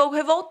desliga o jogo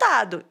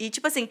revoltado. E,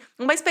 tipo assim,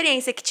 uma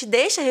experiência que te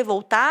deixa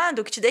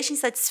revoltado, que te deixa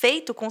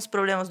insatisfeito com os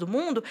problemas do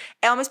mundo,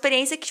 é uma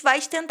experiência que vai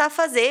te tentar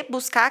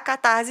buscar a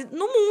catarse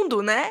no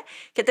mundo, né?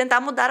 Que é tentar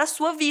mudar a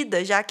sua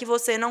vida, já que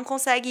você não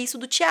consegue isso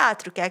do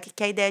teatro, que é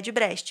a ideia de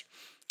Brecht.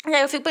 E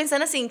aí eu fico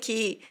pensando assim,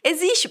 que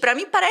existe, pra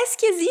mim parece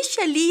que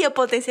existe ali a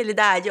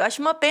potencialidade. Eu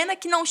acho uma pena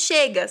que não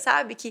chega,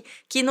 sabe?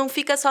 Que não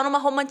fica só numa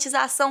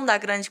romantização da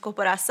grande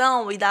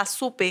corporação e da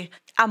super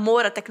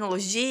amor à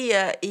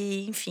tecnologia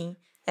e, enfim.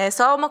 É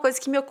só uma coisa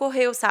que me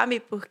ocorreu, sabe?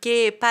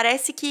 Porque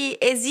parece que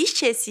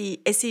existe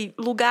esse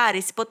lugar,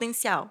 esse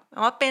potencial. É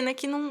uma pena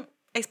que não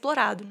é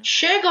explorado, né?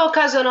 Chega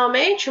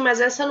ocasionalmente,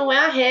 mas essa não é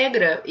a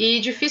regra.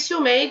 E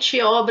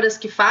dificilmente obras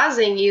que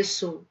fazem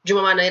isso de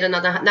uma maneira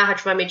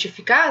narrativamente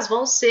eficaz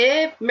vão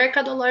ser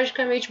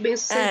mercadologicamente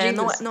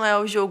bem-sucedidas. Não é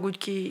o jogo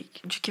que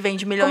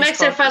vende milhões de Como é que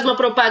você faz uma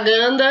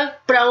propaganda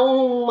para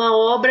uma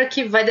obra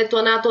que vai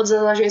detonar todas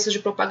as agências de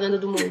propaganda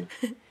do mundo?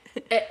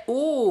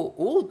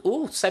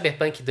 O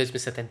Cyberpunk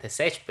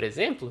 2077, por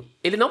exemplo,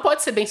 ele não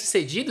pode ser bem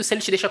sucedido se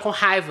ele te deixa com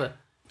raiva.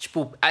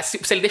 Tipo,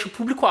 se ele deixa o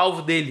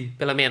público-alvo dele,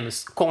 pelo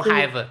menos, com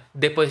raiva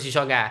depois de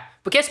jogar.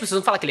 Porque as pessoas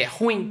vão falar que ele é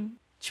ruim.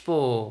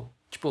 Tipo,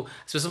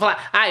 as pessoas vão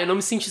falar, eu não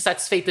me senti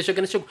satisfeita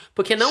jogando esse jogo.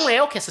 Porque não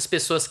é o que essas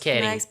pessoas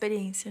querem. Não é a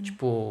experiência, né?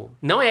 Tipo,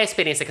 não é a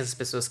experiência que essas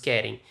pessoas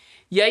querem.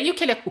 E aí o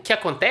que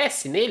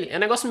acontece nele é um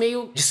negócio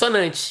meio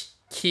dissonante.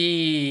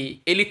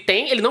 que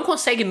ele não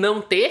consegue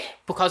não ter,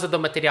 por causa do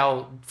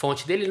material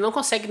fonte dele, ele não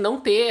consegue não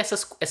ter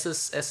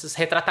essas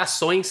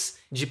retratações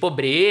de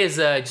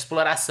pobreza, de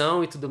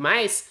exploração e tudo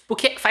mais,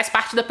 porque faz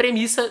parte da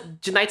premissa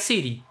de Night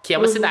City, que é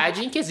uma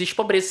cidade em que existe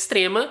pobreza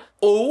extrema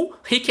ou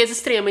riqueza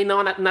extrema e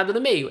não nada no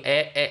meio.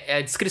 É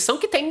a descrição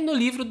que tem no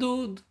livro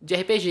de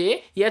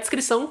RPG e é a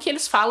descrição que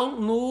eles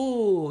falam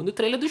no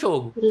trailer do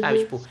jogo, sabe?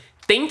 Tipo,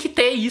 tem que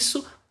ter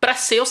isso pra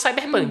ser o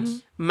cyberpunk.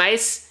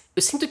 Mas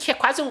eu sinto que é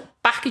quase um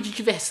parque de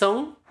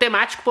diversão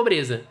temático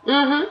pobreza.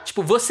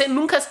 Tipo,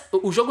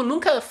 o jogo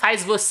nunca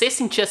faz você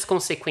sentir as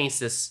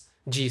consequências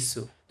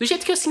disso. Do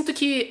jeito que eu sinto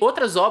que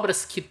outras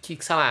obras que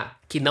sei lá,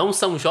 que não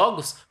são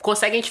jogos,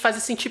 conseguem te fazer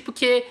sentir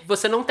porque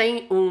você não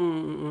tem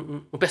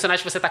um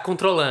personagem que você tá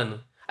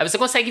controlando. Aí você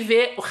consegue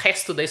ver o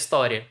resto da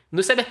história.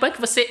 No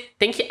Cyberpunk, você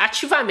tem que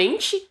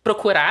ativamente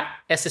procurar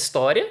essas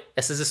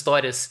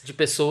histórias de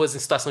pessoas em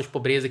situação de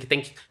pobreza que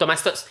tem que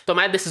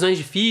tomar decisões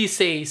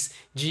difíceis,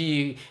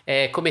 de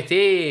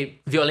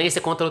cometer violência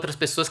contra outras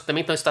pessoas que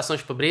também estão em situação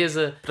de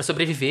pobreza pra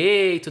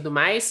sobreviver e tudo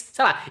mais.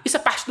 Sei lá, isso é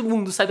parte do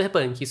mundo do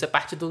Cyberpunk, isso é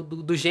parte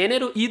do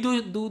gênero e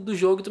do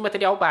jogo, do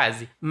material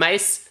base.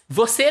 Mas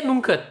você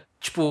nunca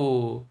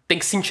tem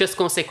que sentir as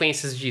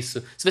consequências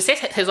disso. Se você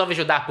resolve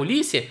ajudar a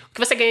polícia, o que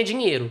você ganha é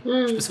dinheiro.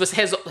 Tipo,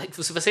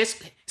 se você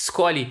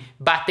escolhe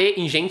bater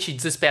em gente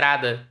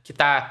desesperada que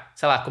tá,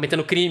 sei lá,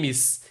 cometendo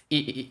crimes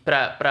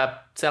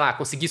pra, sei lá,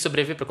 conseguir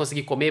sobreviver, pra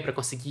conseguir comer, pra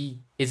conseguir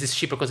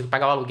existir, pra conseguir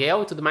pagar o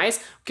aluguel e tudo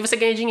mais, o que você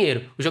ganha é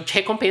dinheiro. O jogo te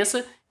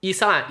recompensa e,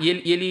 sei lá,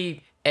 ele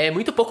é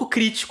muito pouco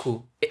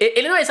crítico.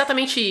 Ele não é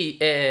exatamente,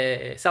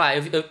 sei lá,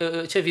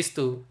 eu tinha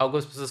visto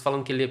algumas pessoas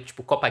falando que ele é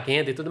tipo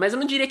propaganda e tudo, mas eu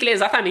não diria que ele é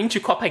exatamente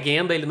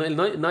propaganda, ele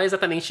não é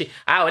exatamente,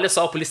 olha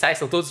só, os policiais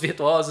são todos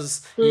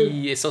virtuosos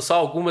e são só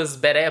algumas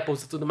bad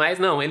apples e tudo mais.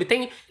 Não, ele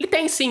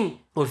tem sim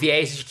o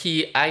viés de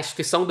que a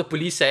instituição da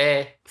polícia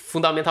é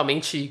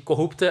fundamentalmente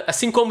corrupta,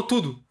 assim como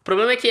tudo. O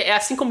problema é que é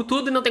assim como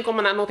tudo e não tem como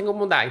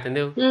mudar,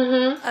 entendeu?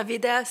 A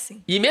vida é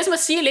assim. E mesmo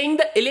assim,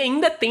 ele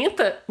ainda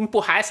tenta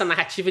empurrar essa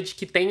narrativa de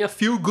que tenha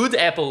feel good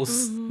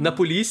apples na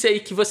polícia e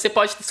que você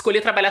pode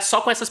escolher trabalhar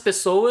só com essas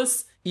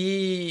pessoas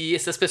e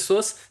essas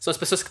pessoas são as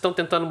pessoas que estão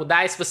tentando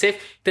mudar. E se você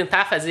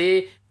tentar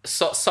fazer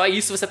só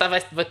isso, você vai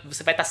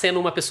estar sendo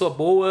uma pessoa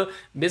boa,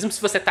 mesmo se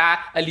você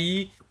tá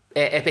ali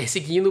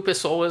perseguindo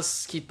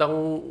pessoas que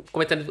estão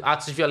cometendo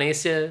atos de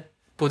violência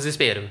por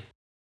desespero.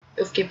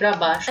 Eu fiquei pra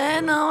baixo.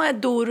 Não, é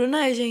duro,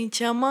 né,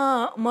 gente? É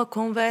uma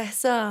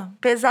conversa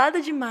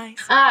pesada demais.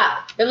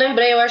 Eu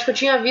lembrei, eu acho que eu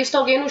tinha visto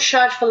alguém no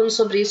chat falando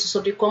sobre isso,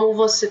 sobre como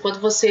quando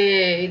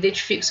você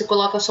identifica, você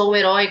coloca só o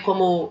herói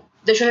como...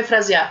 Deixa eu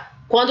refrasear.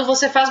 Quando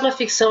você faz uma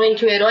ficção em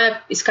que o herói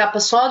escapa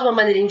só de uma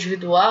maneira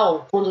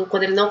individual,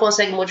 quando ele não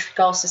consegue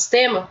modificar o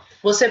sistema,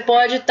 você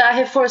pode estar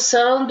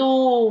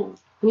reforçando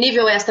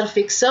nível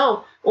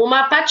extra-ficção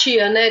uma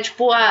apatia, né?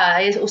 Tipo,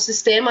 o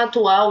sistema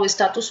atual, o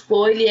status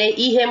quo, ele é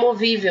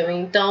irremovível.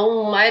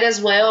 Então, might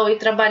as well ir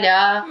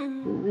trabalhar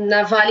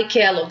na Vale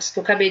Kellogg's, que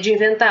eu acabei de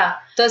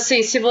inventar. Então,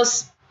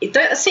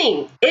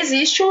 assim,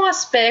 existe um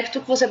aspecto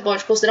que você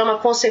pode considerar uma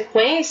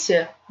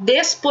consequência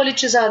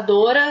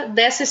despolitizadora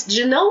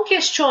de não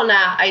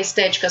questionar a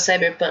estética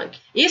cyberpunk.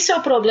 Isso é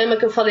o problema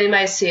que eu falei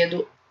mais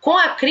cedo. Com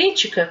a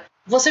crítica,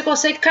 você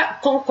consegue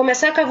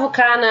começar a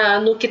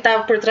cavucar no que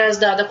está por trás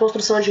da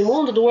construção de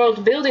mundo, do world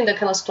building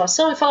daquela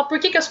situação e falar por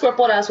que as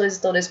corporações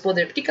estão nesse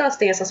poder, por que elas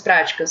têm essas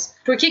práticas,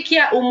 por que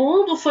o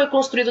mundo foi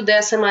construído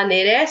dessa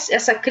maneira.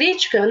 Essa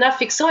crítica na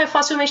ficção é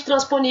facilmente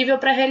transponível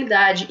para a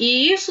realidade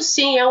e isso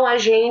sim é um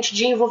agente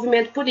de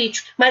envolvimento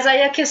político. Mas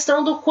aí a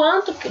questão do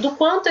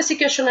quanto esse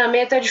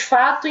questionamento é de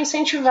fato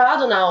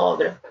incentivado na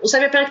obra. O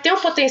Cyberpunk tem um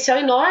potencial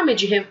enorme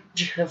de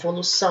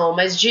revolução,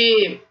 mas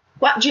de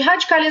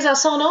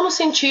radicalização não no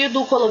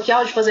sentido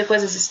coloquial de fazer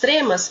coisas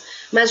extremas,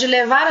 mas de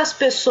levar as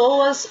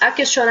pessoas a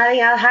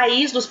questionarem a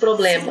raiz dos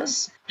problemas.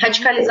 Sim.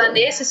 Radicalizar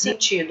nesse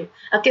sentido.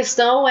 A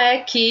questão é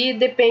que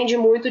depende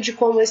muito de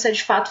como isso é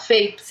de fato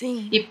feito.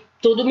 Sim. E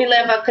tudo me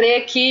leva a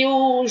crer que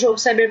o jogo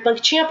Cyberpunk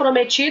tinha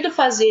prometido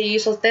fazer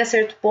isso até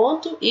certo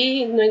ponto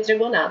e não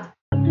entregou nada.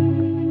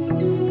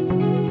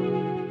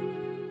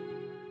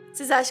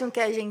 Vocês acham que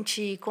a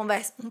gente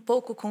conversa um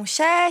pouco com o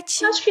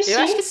chat? Acho que sim. Eu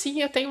acho que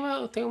sim, eu tenho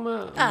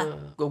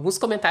alguns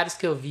comentários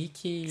que eu vi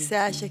que... Você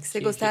acha que você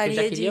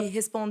gostaria de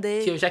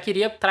responder? Que eu já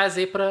queria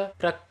trazer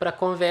pra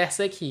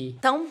conversa aqui.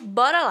 Então,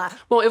 bora lá.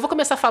 Bom, eu vou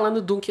começar falando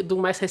do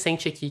mais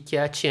recente aqui, que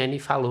a Tiane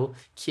falou,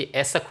 que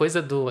essa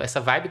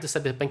vibe do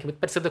Cyberpunk é muito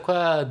parecida com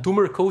a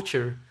Doomer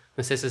Culture.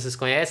 Não sei se vocês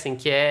conhecem,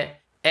 que é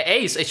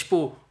isso, é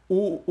tipo...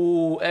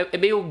 É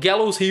meio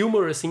gallows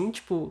humor, assim,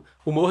 tipo,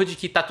 humor de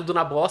que tá tudo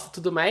na bosta e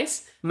tudo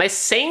mais, mas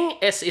sem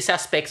esse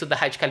aspecto da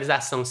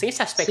radicalização, sem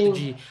esse aspecto Sim.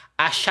 de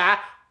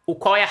achar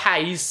qual é a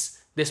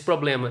raiz desse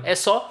problema. É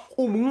só,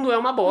 o mundo é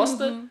uma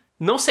bosta,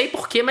 não sei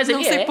porquê, mas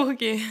ele é. Não sei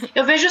porquê.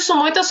 Eu vejo isso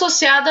muito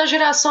associado à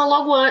geração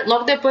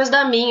logo depoos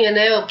da minha,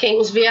 né?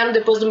 Os vieram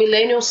depois dos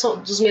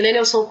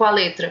millennials são qual a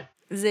letra?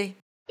 Z.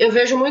 Eu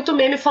vejo muito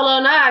meme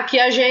falando que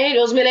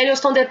os millennials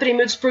estão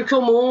deprimidos porque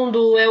o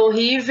mundo é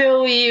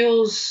horrível e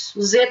os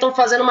Z estão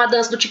fazendo uma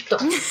dança do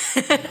TikTok.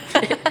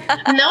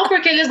 Não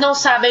porque eles não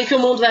sabem que o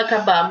mundo vai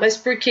acabar, mas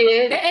porque...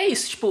 É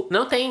isso, tipo,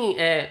 não tem...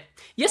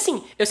 E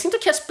assim, eu sinto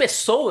que as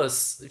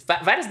pessoas,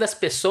 várias das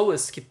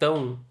pessoas que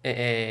estão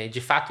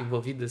de fato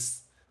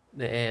envolvidas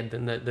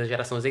da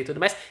geração Z e tudo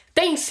mais,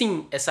 tem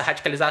sim essa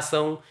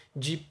radicalização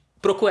de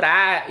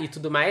procurar e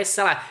tudo mais,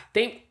 sei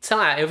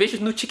lá, eu vejo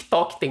no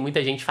TikTok tem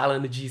muita gente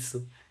falando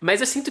disso.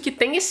 Mas eu sinto que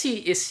tem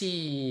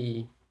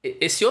esse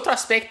outro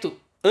aspecto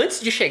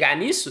antes de chegar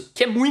nisso,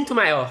 que é muito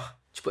maior.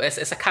 Tipo,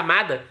 essa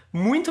camada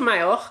muito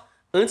maior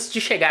antes de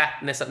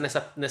chegar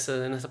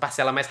nessa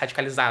parcela mais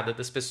radicalizada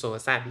das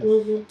pessoas, sabe?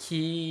 Uhum.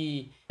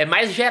 Que é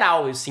mais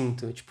geral, eu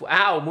sinto. Tipo,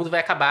 o mundo vai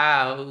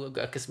acabar, o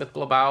aquecimento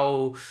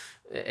global,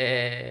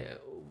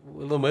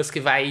 o Elon Musk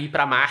vai ir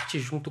pra Marte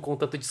junto com um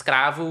tanto de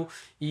escravo,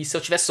 e se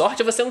eu tiver sorte,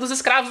 eu vou ser um dos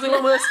escravos do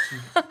Elon Musk.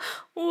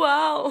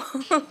 Uau!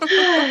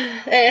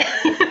 É.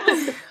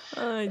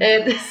 Ai,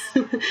 Deus.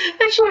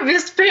 Eu tinha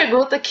visto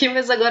pergunta aqui,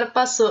 mas agora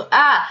passou.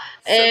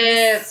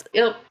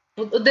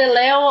 O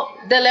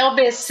Deléo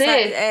BC...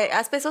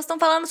 As pessoas estão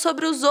falando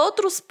sobre os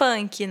outros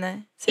punk,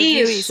 né? Você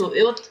viu Isso,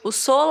 O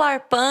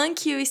solar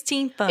punk e o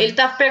steampunk. Ele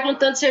tá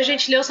perguntando se a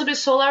gente leu sobre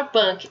solar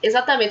punk.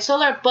 Exatamente,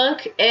 solar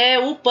punk é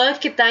o punk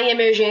que tá em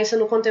emergência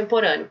no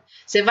contemporâneo.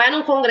 Você vai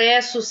num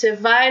congresso, você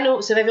vai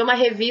ver uma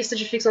revista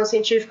de ficção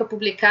científica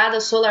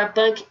publicada, solar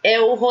punk é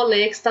o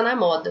rolê que está na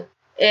moda.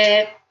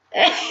 É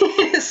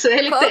isso.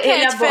 Qual que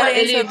é a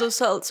diferença do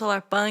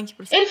solar punk?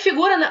 Ele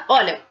figura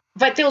olha,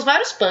 vai ter os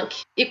vários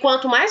punk. E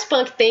quanto mais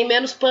punk tem,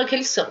 menos punk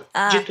eles são.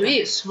 Dito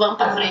isso, vamos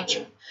pra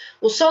frente.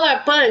 O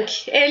solar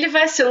punk, ele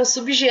vai ser um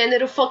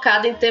subgênero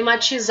focado em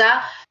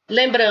tematizar,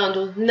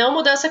 lembrando, não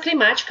mudança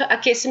climática,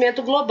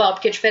 aquecimento global,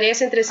 porque a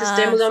diferença entre esses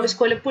termos é uma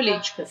escolha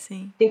política.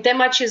 Sim. Em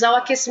tematizar o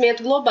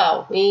aquecimento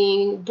global,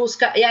 em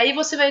buscar... E aí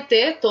você vai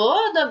ter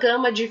toda a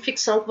gama de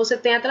ficção que você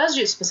tem atrás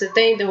disso. Você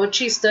tem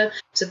derrotista,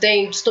 você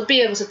tem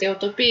distopia, você tem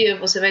utopia,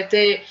 você vai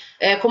ter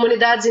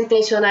comunidades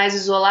intencionais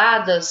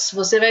isoladas,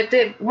 você vai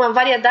ter uma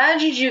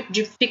variedade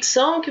de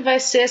ficção que vai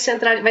ser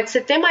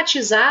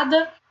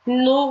tematizada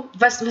no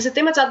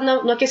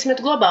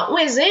aquecimento global. Um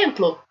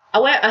exemplo,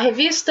 a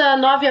revista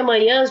 9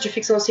 Amanhãs de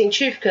ficção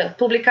científica,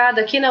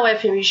 publicada aqui na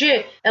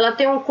UFMG, ela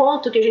tem um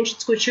conto que a gente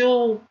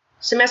discutiu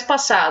semestre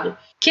passado,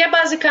 que é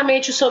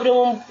basicamente sobre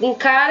um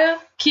cara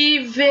que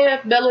vê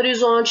Belo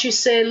Horizonte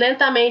ser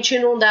lentamente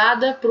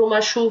inundada por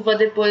uma chuva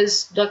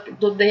depois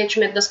do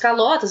derretimento das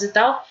calotas e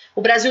tal.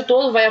 O Brasil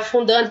todo vai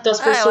afundando, então as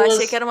pessoas... Eu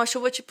achei que era uma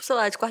chuva, tipo, sei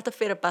lá, de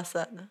quarta-feira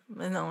passada.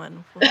 Mas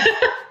não foi.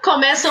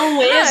 Começa um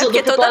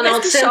êxodo pro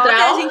Planalto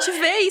Central. Chove, a gente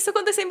vê isso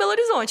acontecer em Belo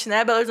Horizonte,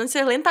 né? Belo Horizonte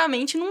ser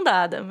lentamente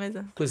inundada. Mas...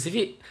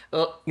 Inclusive,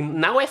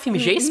 na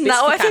UFMG especificamente.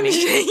 Na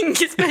UFMG em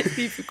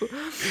específico.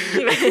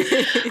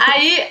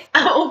 Aí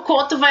o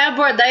conto vai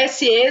abordar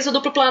esse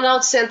êxodo pro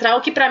Planalto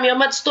Central, que pra mim é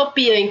uma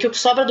distopia, em que o que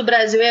sobra do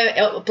Brasil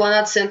é o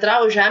Planalto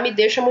Central, já me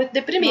deixa muito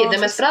deprimida. Nossa,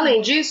 mas para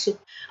além disso,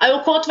 aí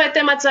o conto vai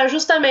tematizar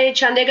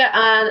justamente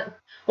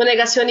o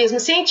negacionismo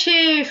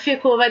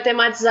científico, vai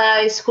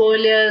tematizar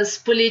escolhas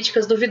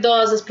políticas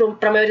duvidosas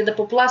para a maioria da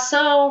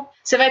população.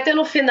 Você vai ter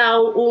no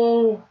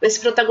final esse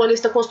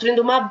protagonista construindo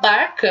uma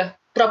barca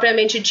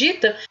propriamente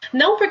dita,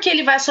 não porque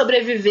ele vai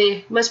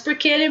sobreviver, mas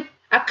porque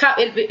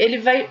ele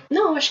vai...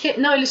 Não, acho que...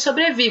 Não, ele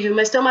sobrevive,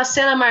 mas tem uma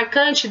cena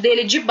marcante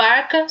dele de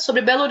barca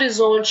sobre Belo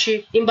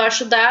Horizonte,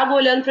 embaixo d'água,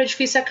 olhando para o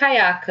edifício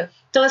Acaiaca.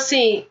 Então,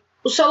 assim,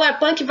 o solar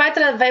punk vai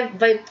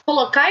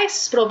colocar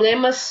esses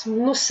problemas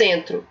no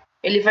centro.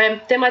 Ele vai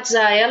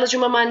tematizar elas de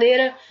uma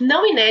maneira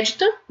não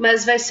inédita,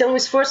 mas vai ser um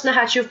esforço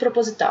narrativo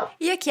proposital.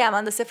 E aqui,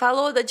 Amanda, você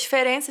falou da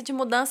diferença de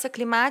mudança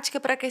climática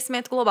para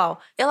aquecimento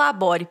global.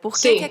 Elabore, por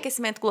que é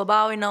aquecimento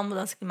global e não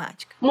mudança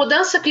climática?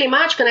 Mudança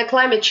climática, né,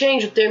 climate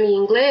change, o termo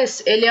em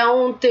inglês, ele é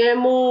um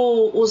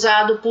termo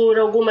usado por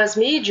algumas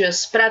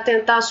mídias para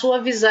tentar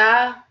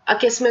suavizar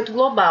aquecimento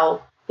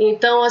global.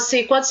 Então,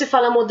 assim, quando se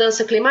fala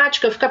mudança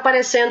climática, fica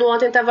parecendo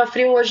ontem estava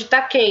frio, hoje está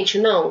quente.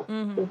 Não.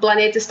 O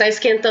planeta está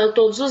esquentando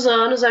todos os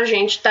anos, a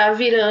gente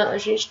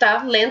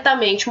está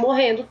lentamente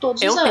morrendo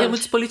todos os anos. É um termo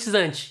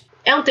despolitizante.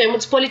 É um termo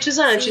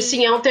despolitizante,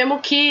 sim, é um termo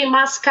que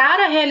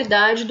mascara a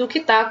realidade do que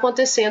está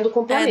acontecendo com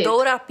o planeta.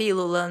 Doura a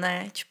pílula,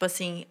 né? Tipo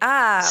assim,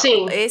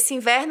 esse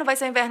inverno vai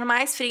ser o inverno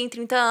mais frio em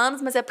 30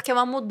 anos, mas é porque é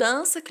uma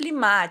mudança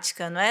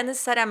climática, não é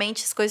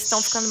necessariamente as coisas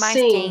estão ficando mais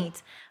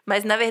quentes.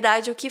 Mas, na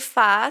verdade, o que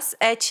faz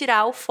é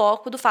tirar o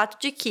foco do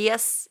fato de que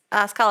as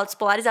calotas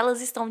polares,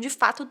 elas estão, de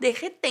fato,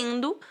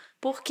 derretendo,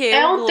 porque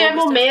é um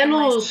termo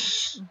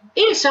menos...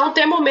 Isso, é um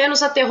termo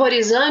menos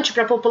aterrorizante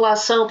para a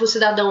população, para o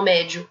cidadão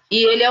médio.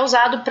 E ele é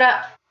usado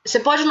para... Você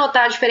pode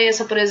notar a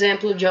diferença, por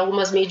exemplo, de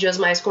algumas mídias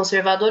mais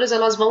conservadoras,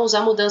 elas vão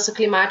usar mudança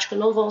climática,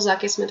 não vão usar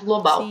aquecimento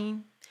global.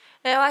 Sim.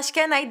 Eu acho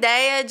que é na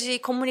ideia de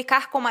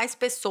comunicar com mais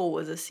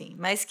pessoas, assim.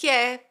 Mas que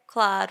é,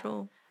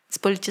 claro...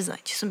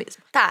 despolitizante, isso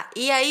mesmo. Tá,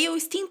 e aí o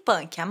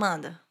steampunk,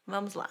 Amanda?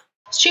 Vamos lá.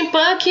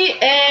 Steampunk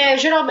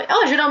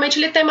geralmente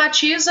ele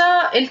tematiza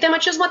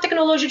uma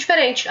tecnologia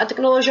diferente, a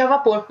tecnologia a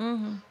vapor.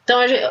 Então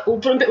o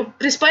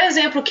principal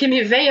exemplo que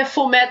me vem é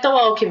Fullmetal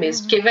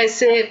Alchemist, que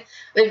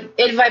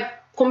ele vai,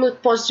 como eu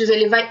posso dizer,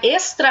 ele vai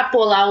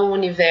extrapolar o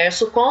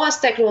universo com as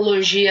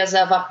tecnologias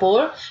a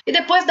vapor, e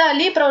depois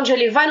dali para onde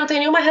ele vai não tem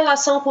nenhuma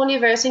relação com o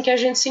universo em que a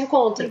gente se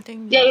encontra.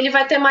 Entendi. E aí ele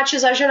vai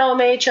tematizar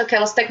geralmente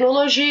aquelas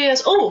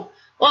tecnologias.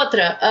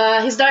 Outra,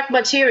 His Dark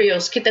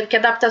Materials, que a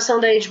adaptação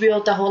da HBO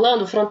tá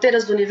rolando,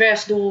 Fronteiras do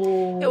Universo,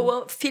 do... Eu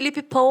amo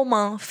Philip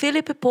Pullman.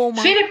 Philip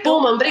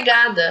Pullman,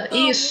 obrigada.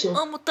 Isso.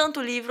 Amo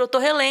tanto o livro. Eu tô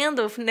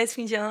relendo nesse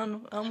fim de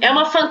ano. É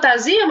uma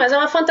fantasia, mas é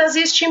uma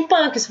fantasia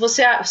steampunk. Se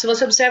você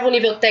observa o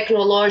nível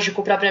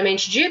tecnológico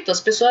propriamente dito,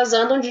 as pessoas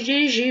andam de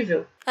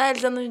dirigível.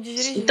 Eles andam de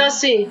dirigível. Então,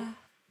 assim...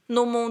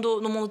 No mundo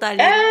da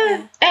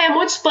Lira.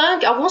 Muitos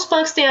punks. Alguns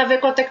punks têm a ver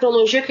com a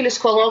tecnologia que eles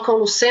colocam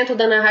no centro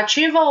da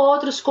narrativa,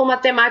 outros com uma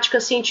temática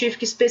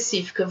científica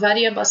específica.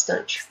 Varia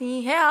bastante. Sim,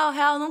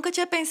 real. Nunca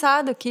tinha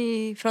pensado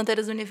que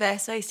Fronteiras do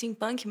Universo é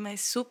steampunk, mas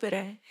super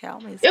é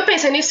real mesmo. Eu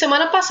pensei nisso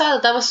semana passada,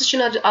 eu tava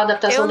assistindo a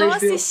adaptação da HBO. Eu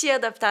não assisti a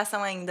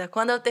adaptação ainda.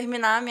 Quando eu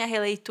terminar a minha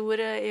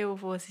releitura, eu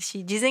vou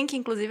assistir. Dizem que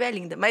inclusive é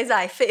linda. Mas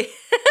Fê,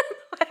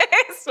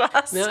 é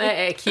fácil. Não,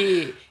 é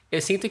que...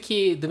 Eu sinto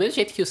que, do mesmo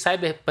jeito que o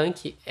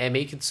cyberpunk é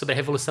meio que sobre a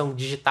revolução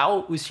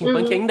digital, o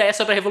steampunk ainda é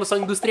sobre a revolução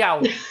industrial.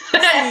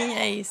 Sim,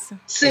 é isso.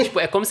 Sim.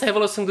 É como se a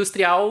revolução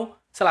industrial,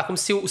 sei lá, como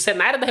se o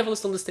cenário da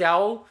revolução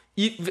industrial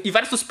e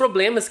vários dos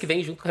problemas que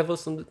vieram junto com a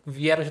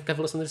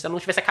revolução industrial não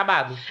tivesse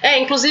acabado.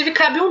 Inclusive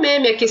cabe um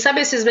meme aqui. Sabe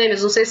esses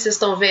memes? Não sei se vocês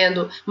estão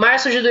vendo.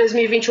 Março de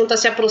 2021 tá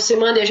se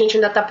aproximando e a gente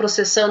ainda tá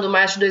processando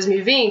março de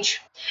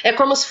 2020. É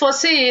como se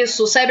fosse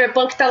isso. O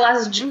cyberpunk tá lá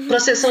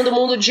processando o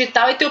mundo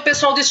digital e tem o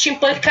pessoal do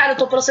steampunk, cara, eu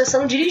tô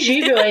processando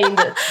dirigível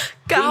ainda.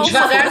 Calma,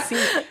 devagar. Assim,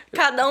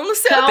 cada um no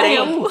seu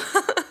tempo.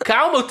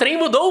 Calma, o trem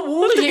mudou o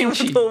mundo,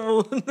 gente. Mudou o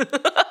mundo.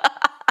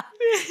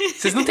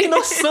 Vocês não têm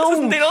noção. Vocês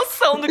não têm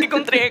noção do que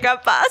um trem é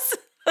capaz.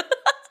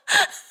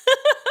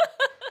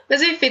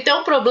 Mas enfim, tem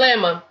um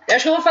problema. Eu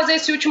acho que eu vou fazer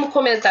esse último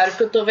comentário,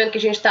 porque eu tô vendo que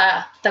a gente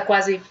tá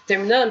quase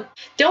terminando.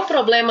 Tem um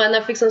problema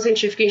na ficção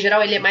científica em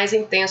geral, ele é mais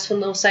intenso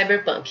no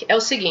cyberpunk. É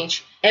o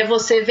seguinte, é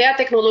você ver a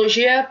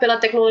tecnologia pela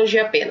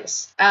tecnologia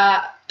apenas.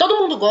 Todo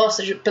mundo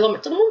gosta todo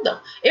mundo não.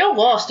 Eu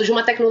gosto de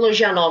uma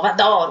tecnologia nova,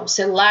 adoro. Um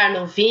celular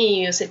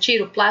novinho, você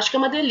tira o plástico, é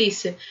uma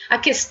delícia. A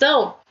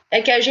questão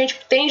é que a gente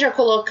tende a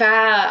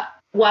colocar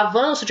o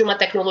avanço de uma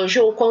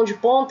tecnologia, ou quão de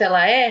ponta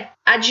ela é,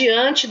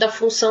 adiante da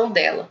função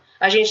dela.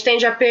 A gente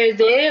tende a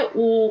perder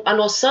a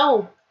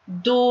noção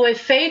do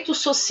efeito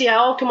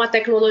social que uma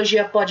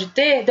tecnologia pode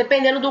ter,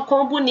 dependendo do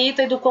quão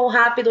bonita e do quão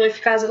rápido ou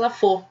eficaz ela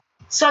for.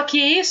 Só que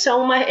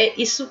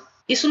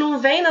isso não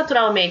vem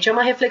naturalmente, é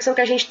uma reflexão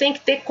que a gente tem que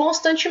ter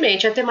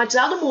constantemente. É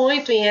tematizado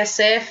muito em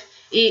SF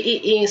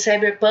e em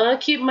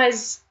cyberpunk,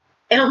 mas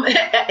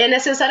é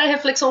necessária a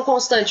reflexão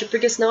constante,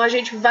 porque senão a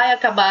gente vai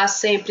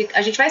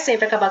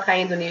sempre acabar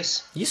caindo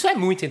nisso. Isso é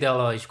muito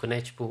ideológico, né?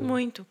 Tipo,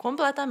 muito,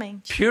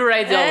 completamente.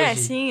 Pure ideology.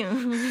 Sim,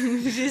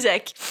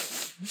 Jack.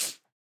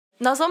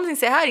 Nós vamos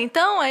encerrar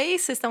então? É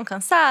isso? Vocês estão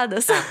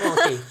cansadas? Bom,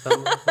 ok.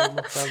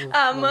 Vamos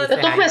Amanda,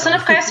 eu tô começando a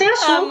ficar sem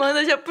assunto. A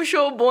Amanda já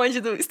puxou o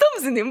bonde do...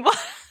 Estamos indo embora.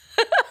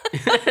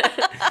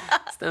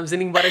 Estamos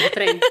indo embora de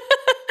trem.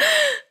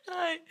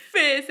 Ai,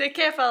 Fê, você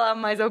quer falar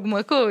mais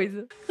alguma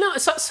coisa? Não,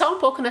 só um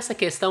pouco nessa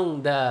questão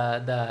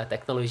da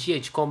tecnologia,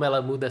 de como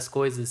ela muda as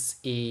coisas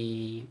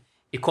e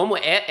como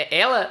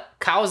ela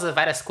causa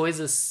várias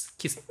coisas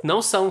que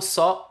não são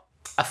só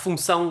a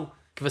função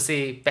que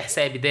você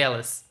percebe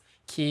delas.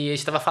 Que a gente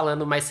estava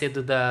falando mais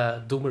cedo da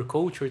Doomer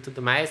Culture e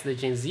tudo mais, da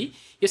Gen Z. E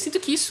eu sinto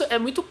que isso é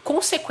muito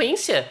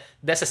consequência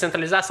dessa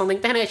centralização da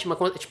internet.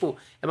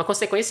 É uma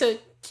consequência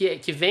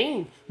que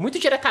vem muito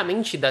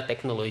diretamente da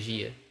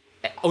tecnologia.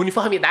 A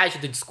uniformidade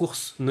do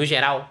discurso, no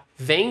geral,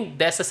 vem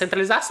dessa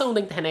centralização da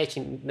internet,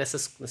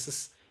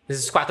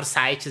 nesses 4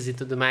 sites e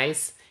tudo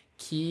mais,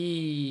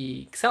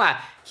 que sei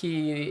lá,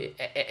 que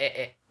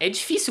é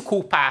difícil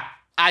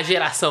culpar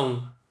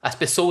as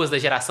pessoas da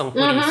geração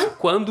por isso,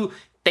 quando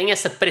tem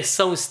essa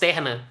pressão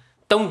externa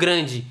tão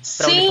grande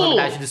para a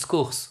uniformidade do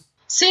discurso.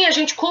 Sim, a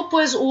gente culpa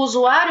o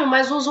usuário,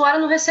 mas o usuário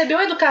não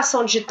recebeu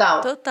educação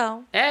digital.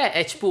 Total.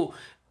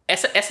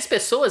 Essas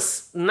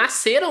pessoas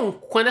nasceram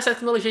quando essa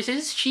tecnologia já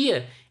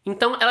existia.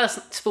 Então,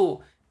 elas,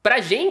 pra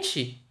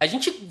gente, a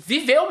gente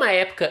viveu uma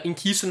época em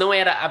que isso não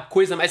era a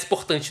coisa mais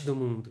importante do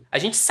mundo. A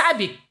gente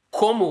sabe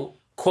como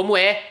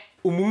é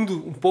o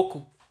mundo um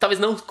pouco, talvez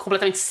não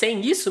completamente sem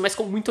isso, mas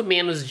com muito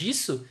menos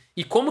disso,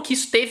 e como que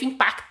isso teve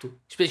impacto.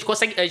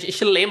 A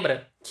gente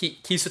lembra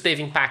que isso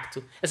teve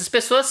impacto. Essas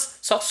pessoas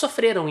só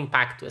sofreram o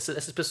impacto.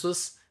 Essas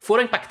pessoas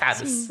foram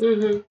impactadas.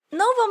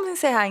 Não vamos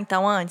encerrar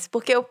então antes,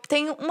 porque eu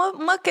tenho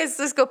uma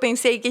questão que eu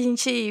pensei que a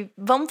gente...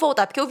 Vamos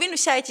voltar, porque eu vi no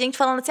chat gente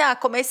falando assim,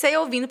 comecei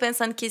ouvindo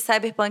pensando que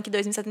Cyberpunk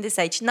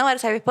 2077 não era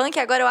Cyberpunk,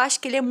 agora eu acho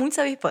que ele é muito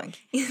Cyberpunk.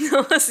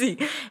 Então, assim,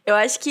 eu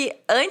acho que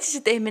antes de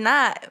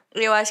terminar,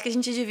 eu acho que a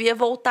gente devia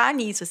voltar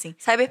nisso, assim.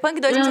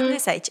 Cyberpunk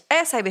 2077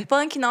 é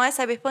Cyberpunk, não é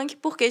Cyberpunk,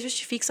 porque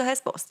justifique sua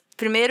resposta.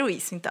 Primeiro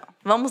isso, então.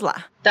 Vamos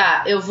lá.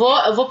 Tá, eu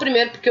vou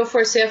primeiro porque eu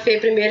forcei a Fê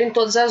primeiro em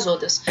todas as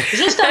outras.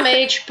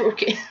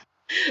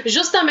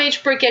 Justamente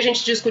porque a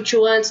gente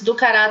discutiu antes do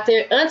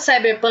caráter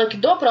anti-cyberpunk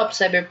do próprio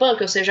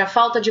cyberpunk, ou seja, a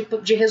falta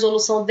de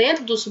resolução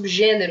dentro do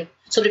subgênero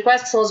sobre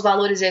quais que são os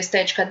valores e a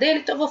estética dele,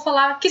 então eu vou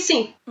falar que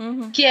sim,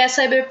 que é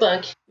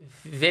cyberpunk.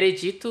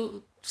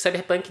 Veredito,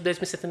 Cyberpunk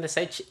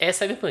 2077 é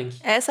Cyberpunk.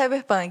 É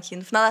cyberpunk.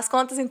 No final das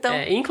contas, então...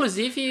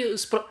 Inclusive,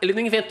 ele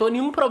não inventou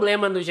nenhum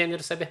problema no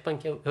gênero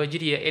cyberpunk, eu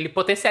diria. Ele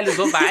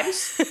potencializou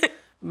vários...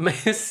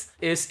 Mas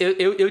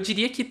eu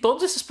diria que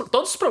todos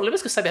os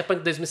problemas que o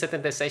Cyberpunk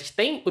 2077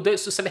 tem, o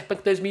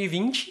Cyberpunk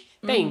 2020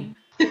 tem.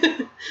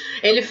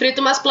 Ele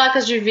frita umas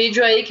placas de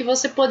vídeo aí que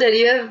você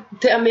poderia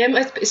ter a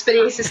mesma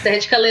experiência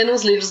estética lendo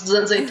os livros dos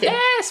anos 80.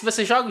 Se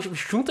você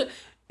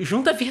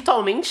junta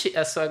virtualmente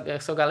a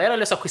sua galera,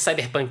 olha só que o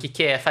Cyberpunk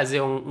quer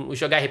fazer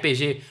jogar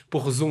RPG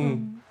por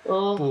Zoom,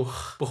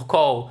 por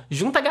call.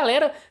 Junta a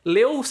galera,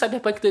 lê o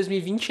Cyberpunk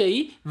 2020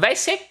 aí,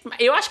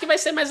 eu acho que vai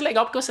ser mais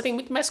legal, porque você tem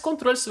muito mais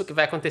controle sobre o que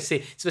vai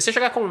acontecer. Se você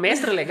jogar com um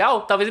mestre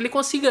legal, talvez ele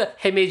consiga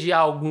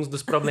remediar alguns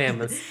dos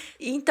problemas.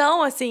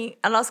 Então, assim,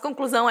 a nossa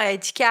conclusão é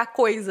de que a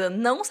coisa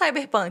não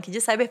cyberpunk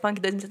de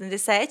Cyberpunk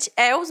 2077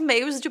 é os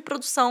meios de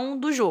produção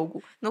do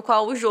jogo, no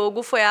qual o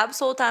jogo foi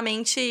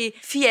absolutamente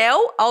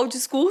fiel ao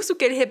discurso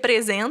que ele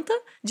representa,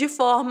 de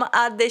forma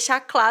a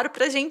deixar claro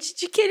pra gente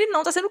de que ele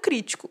não tá sendo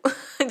crítico,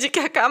 de que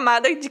a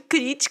camada de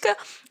crítica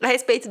a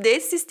respeito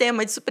desse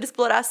sistema de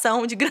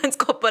superexploração de grandes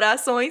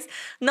corporações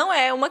não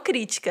é uma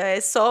crítica,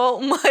 é só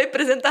uma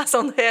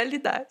representação da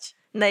realidade.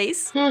 Não é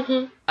isso?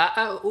 Uhum.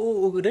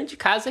 O grande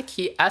caso é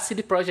que a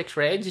CD Projekt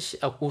Red,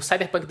 o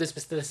Cyberpunk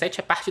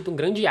 2077 é parte de um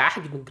grande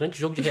ARG, de um grande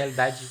jogo de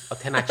realidade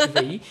alternativa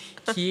aí,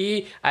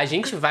 que a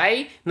gente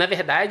vai, na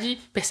verdade,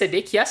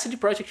 perceber que a CD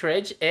Projekt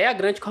Red é a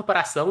grande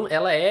corporação,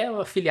 ela é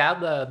a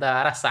afiliada da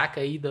Arasaka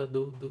aí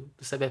do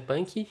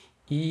Cyberpunk.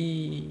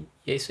 E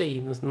é isso aí,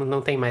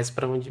 não tem mais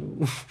pra onde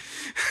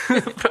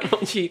pra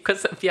onde ir com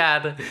essa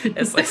piada.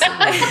 É só isso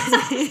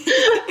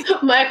mesmo.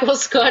 Michael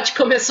Scott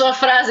começou a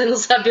frase e não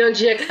sabia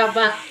onde ia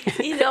acabar.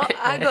 Então,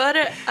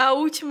 agora a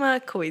última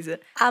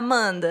coisa.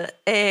 Amanda,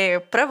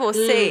 pra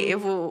você, eu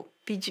vou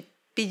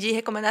pedir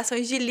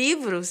recomendações de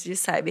livros de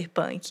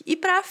cyberpunk. E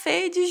pra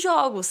Fê, de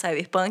jogos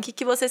cyberpunk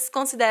que vocês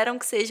consideram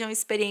que sejam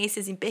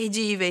experiências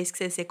imperdíveis, que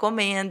vocês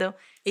recomendam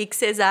e que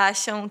vocês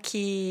acham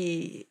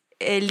que...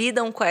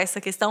 lidam com essa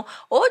questão,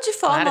 ou de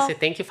forma... Claro, você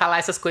tem que falar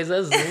essas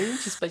coisas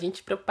antes pra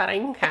gente preparar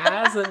em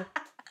casa.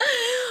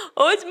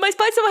 Mas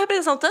pode ser uma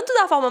representação tanto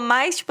da forma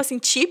mais, tipo assim,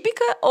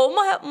 típica, ou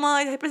uma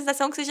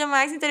representação que seja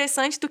mais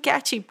interessante do que a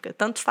típica.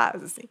 Tanto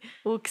faz, assim.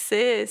 O que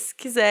vocês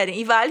quiserem.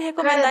 E vale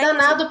recomendar... Cara, é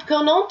danado, porque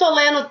eu não tô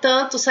lendo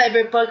tanto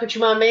cyberpunk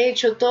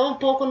ultimamente. Eu tô um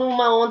pouco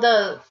numa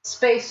onda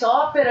space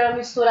opera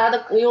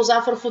misturada em uns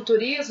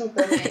afrofuturismo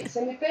também.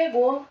 Você me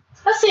pegou.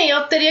 Assim,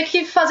 eu teria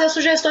que fazer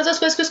sugestões das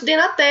coisas que eu estudei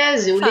na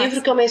tese. O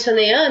livro que eu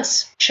mencionei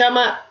antes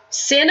chama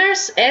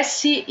Sinners,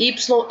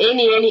 Synners,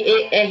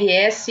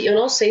 eu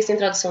não sei se tem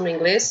tradução no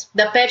inglês,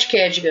 da Pat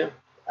Cadigan.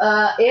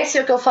 Esse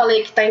é o que eu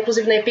falei, que está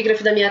inclusive na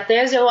epígrafe da minha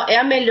tese, é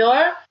a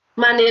melhor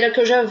maneira que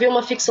eu já vi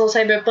uma ficção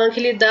cyberpunk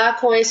lidar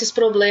com esses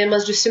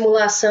problemas de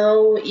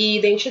simulação e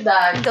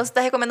identidade. Então você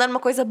está recomendando uma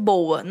coisa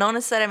boa, não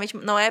necessariamente,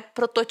 não é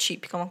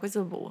prototípica, é uma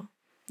coisa boa.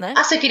 Né?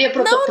 Você queria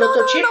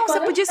prototípico? Não, você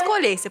podia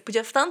escolher. Você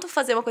podia tanto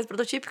fazer uma coisa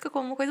prototípica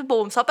como uma coisa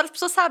boa. Só para as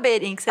pessoas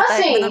saberem que você tá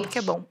recomendando porque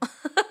é bom.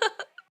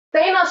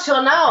 Tem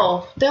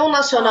um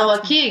nacional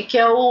aqui, que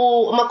é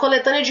uma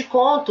coletânea de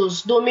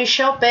contos do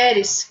Michel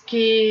Pérez,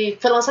 que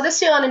foi lançado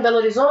esse ano em Belo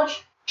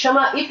Horizonte,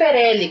 chama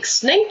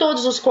Hyperhelix. Nem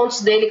todos os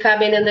contos dele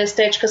cabem dentro da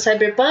estética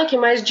cyberpunk,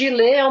 mas de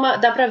ler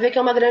dá pra ver que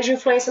é uma grande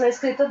influência na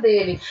escrita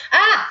dele.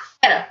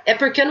 É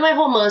porque não é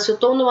romance, eu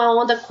tô numa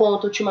onda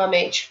conto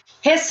ultimamente.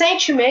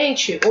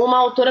 Recentemente, uma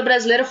autora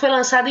brasileira foi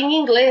lançada em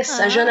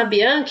inglês, a Jana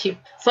Bianchi,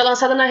 foi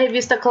lançada na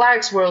revista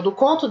Clarkesworld. O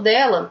conto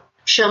dela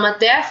chama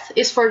Death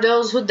is for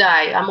Those Who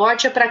Die, a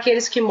morte é para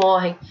aqueles que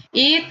morrem,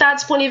 e está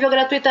disponível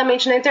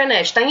gratuitamente na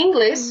internet. Está em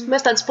inglês, mas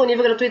está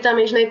disponível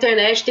gratuitamente na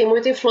internet. Tem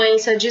muita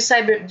influência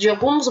de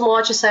alguns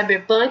motes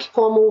cyberpunk,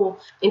 como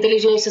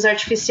inteligências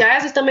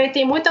artificiais, e também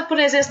tem muita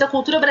presença da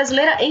cultura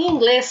brasileira em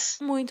inglês.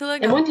 Muito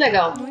legal. É muito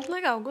legal. Muito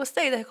legal,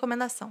 gostei da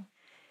recomendação.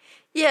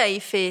 E aí,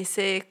 Fê,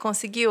 você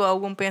conseguiu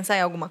pensar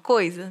em alguma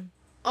coisa?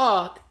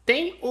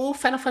 Tem o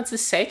Final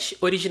Fantasy VII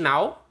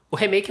original, o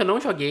remake eu não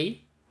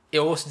joguei.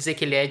 Eu ouço dizer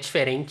que ele é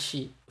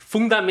diferente,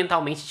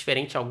 fundamentalmente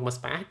diferente em algumas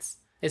partes.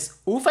 Mas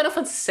o Final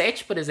Fantasy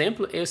VII, por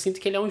exemplo, eu sinto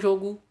que ele é um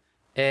jogo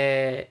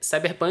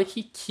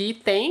cyberpunk que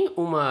tem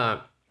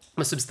uma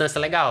substância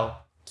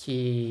legal.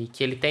 Que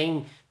ele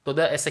tem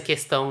toda essa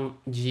questão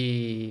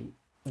de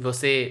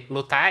você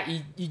lutar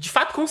e de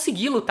fato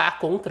conseguir lutar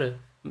contra,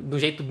 de um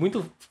jeito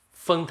muito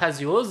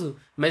fantasioso,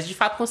 mas de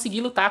fato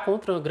conseguir lutar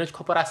contra uma grande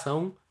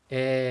corporação.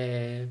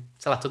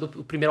 Sei lá, todo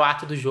o primeiro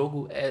ato do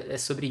jogo é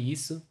sobre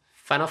isso.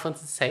 Final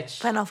Fantasy VII.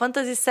 Final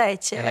Fantasy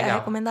VII é a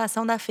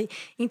recomendação da Fê.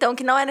 Então,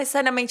 que não é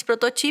necessariamente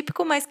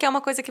prototípico, mas que é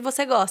uma coisa que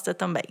você gosta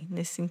também,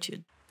 nesse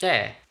sentido.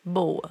 É.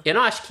 Boa. Eu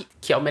não acho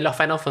que é o melhor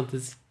Final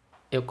Fantasy.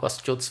 Eu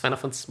gosto de outros Final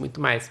Fantasy muito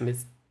mais,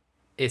 mas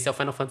esse é o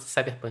Final Fantasy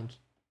Cyberpunk.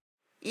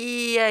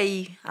 E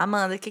aí,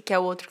 Amanda, o que é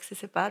o outro que você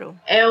separou?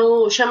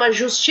 Chama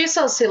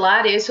Justiça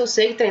Ancilar, esse eu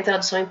sei que tem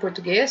tradução em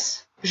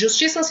português.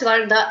 Justiça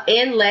Ancilar da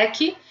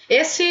Enlec.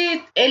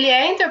 Esse, ele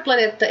é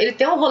interplanetário, ele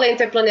tem um rolê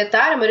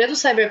interplanetário, a maioria dos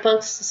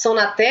cyberpunks são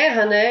na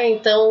Terra, né?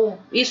 Então,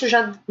 isso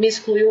já me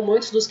excluiu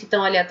muitos dos que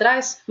estão ali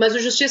atrás. Mas o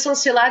Justiça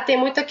Ancilar tem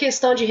muita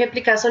questão de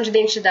replicação de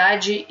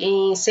identidade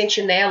em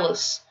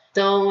sentinelas.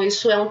 Então,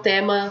 isso é um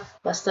tema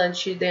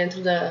bastante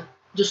dentro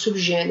do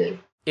subgênero.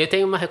 Eu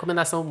tenho uma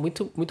recomendação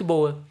muito, muito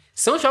boa.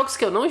 São jogos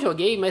que eu não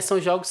joguei, mas são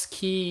jogos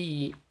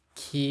que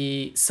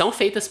são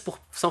feitos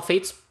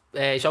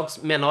jogos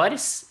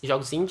menores,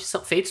 jogos indies,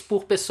 são feitos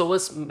por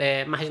pessoas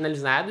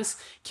marginalizadas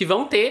que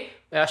vão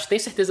ter, eu acho que tenho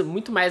certeza,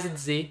 muito mais a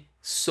dizer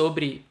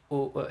sobre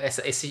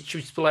esse tipo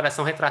de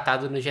exploração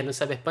retratado no gênero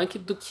cyberpunk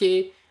do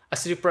que a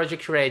CD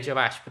Projekt Red, eu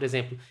acho, por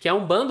exemplo. Que é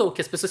um bundle que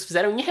as pessoas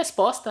fizeram em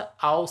resposta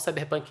ao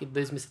Cyberpunk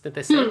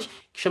 2077,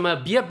 que chama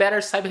Be a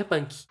Better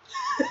Cyberpunk.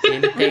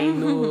 Ele tem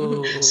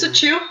no...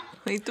 Sutil.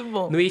 Muito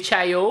bom. No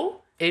itch.io,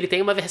 ele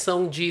tem uma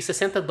versão de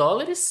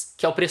 $60,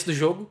 que é o preço do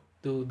jogo,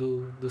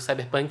 do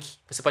Cyberpunk.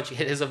 Você pode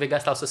resolver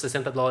gastar os seus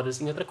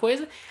 $60 em outra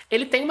coisa.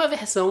 Ele tem uma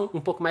versão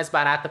um pouco mais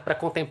barata para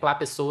contemplar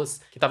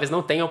pessoas que talvez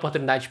não tenham a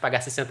oportunidade de pagar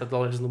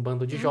 $60 no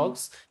bundle de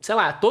jogos. Sei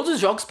lá, todos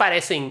os jogos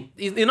parecem...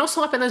 E não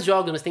são apenas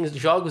jogos, mas tem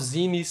jogos,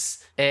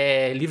 zines,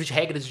 livros de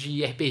regras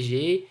de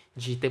RPG,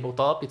 de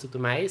tabletop e tudo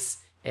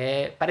mais.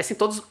 Parecem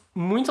todos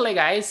muito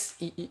legais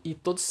e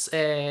todos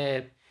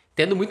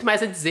tendo muito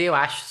mais a dizer, eu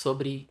acho,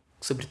 sobre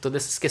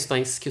todas essas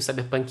questões que o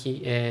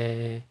Cyberpunk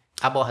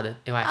aborda,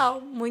 eu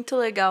acho. Muito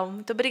legal.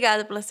 Muito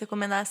obrigada pelas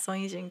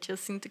recomendações, gente. Eu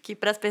sinto que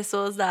para as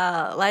pessoas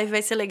da live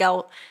vai ser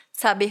legal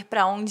saber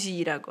para onde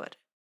ir agora.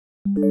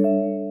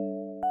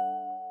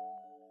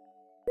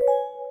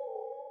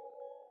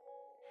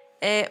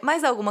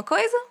 Mais alguma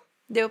coisa?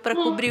 Deu para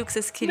cobrir o que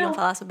vocês queriam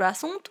falar sobre o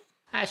assunto?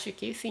 Acho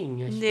que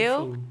sim.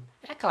 Deu? Que sim.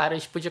 É claro, a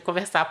gente podia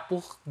conversar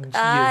por dias,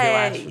 eu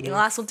acho. Né? Um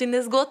assunto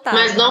inesgotável.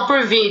 Mas não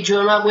por vídeo,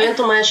 eu não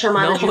aguento mais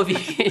chamar não por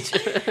vídeo.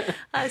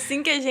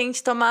 Assim que a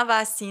gente tomar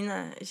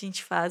vacina, a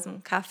gente faz um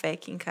café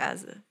aqui em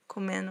casa,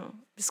 comendo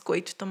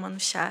biscoito, tomando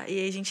chá, e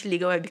aí a gente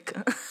liga a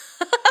webcam.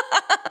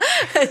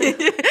 a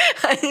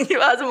gente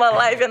faz uma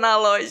live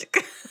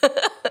analógica.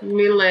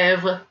 Me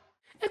leva.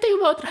 Eu tenho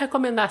uma outra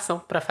recomendação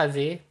pra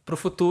fazer pro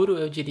futuro,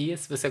 eu diria,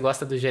 se você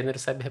gosta do gênero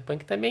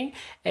cyberpunk também,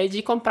 é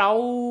de comprar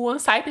o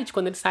Unsighted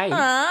quando ele sair.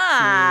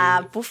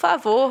 Por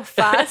favor,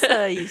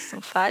 faça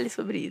isso. Fale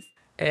sobre isso.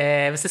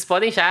 Vocês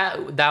podem já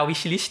dar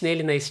wishlist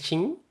nele na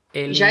Steam.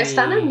 Ele... Já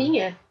está na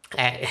minha.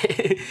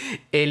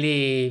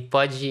 Ele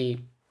pode...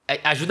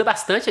 Ajuda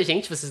bastante a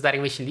gente vocês darem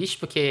wishlist,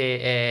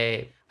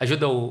 porque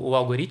ajuda o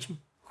algoritmo.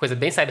 Coisa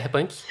bem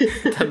cyberpunk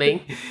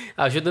também.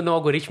 Ajuda no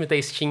algoritmo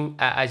da Steam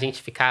a gente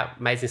ficar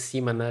mais em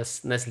cima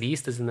nas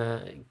listas,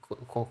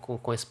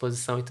 com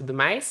exposição e tudo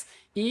mais.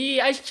 E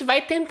a gente vai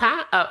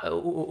tentar,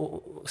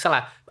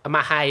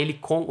 amarrar ele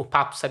com o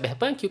papo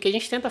cyberpunk. E o que a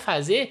gente tenta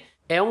fazer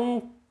é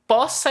um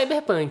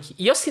pós-cyberpunk.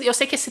 E eu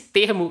sei que esse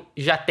termo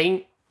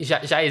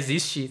já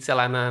existe, sei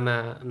lá,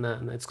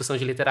 na discussão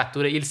de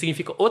literatura, e ele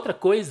significa outra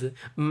coisa,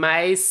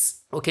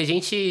 mas o que a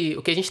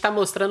gente tá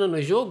mostrando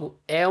no jogo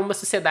é uma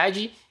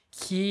sociedade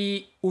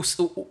que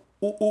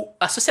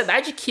a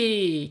sociedade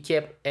que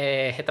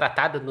é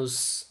retratada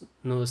nas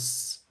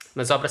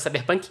obras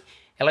cyberpunk,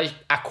 ela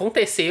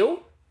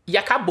aconteceu e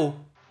acabou.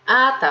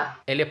 Tá.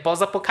 Ele é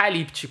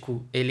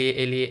pós-apocalíptico.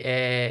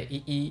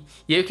 E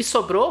aí o que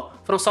sobrou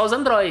foram só os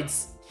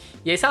androides.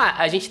 E aí, sei lá,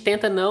 a gente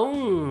tenta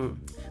não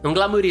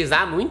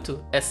glamourizar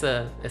muito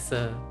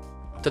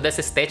toda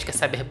essa estética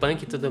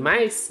cyberpunk e tudo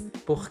mais,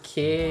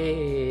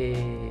 porque,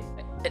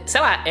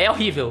 sei lá, é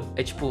horrível.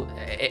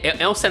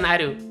 É um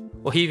cenário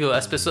horrível.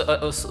 As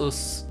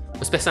pessoas,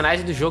 os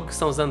personagens do jogo, que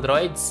são os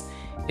androides,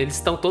 eles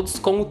estão todos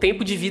com o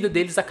tempo de vida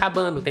deles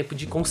acabando, o tempo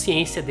de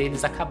consciência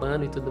deles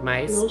acabando e tudo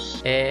mais.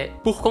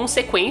 Por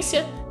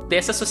consequência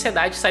dessa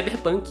sociedade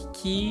cyberpunk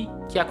que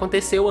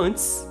aconteceu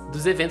antes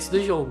dos eventos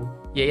do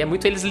jogo. E aí é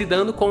muito eles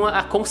lidando com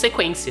a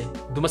consequência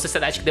de uma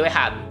sociedade que deu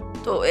errado.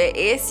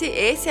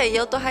 Esse aí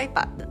eu tô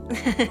hypada.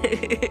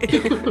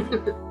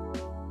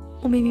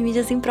 O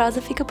Mimimídias em Prosa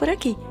fica por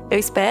aqui. Eu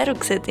espero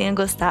que você tenha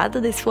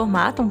gostado desse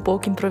formato um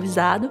pouco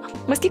improvisado,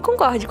 mas que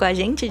concorde com a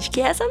gente de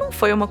que essa não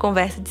foi uma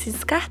conversa de se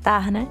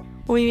descartar, né?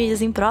 O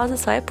Mimimídias em Prosa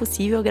só é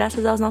possível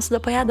graças aos nossos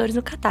apoiadores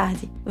no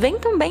Catarse. Vem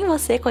também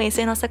você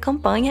conhecer nossa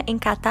campanha em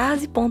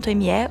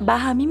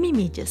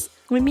catarse.me/mimimídias.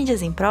 O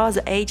Mimimídias em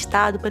Prosa é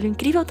editado pelo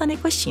incrível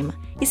Tanekoshima.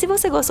 E se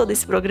você gostou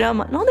desse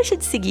programa, não deixe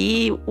de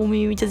seguir o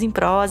Mimimídias em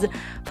Prosa,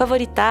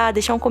 favoritar,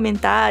 deixar um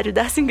comentário,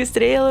 dar 5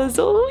 estrelas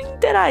ou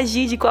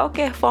interagir de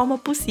qualquer forma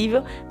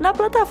possível na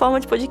plataforma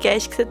de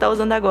podcast que você está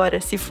usando agora.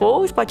 Se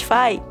for o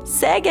Spotify,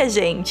 segue a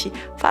gente,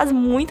 faz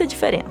muita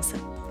diferença.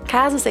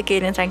 Caso você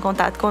queira entrar em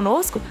contato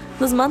conosco,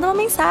 nos manda uma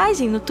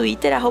mensagem no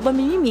Twitter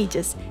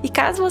 @mimimídias. E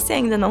caso você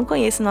ainda não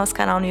conheça o nosso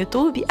canal no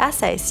YouTube,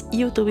 acesse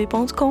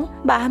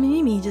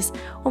youtube.com/mimimídias.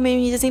 O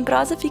Mimimídias em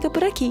Prosa fica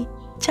por aqui.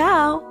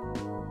 Tchau!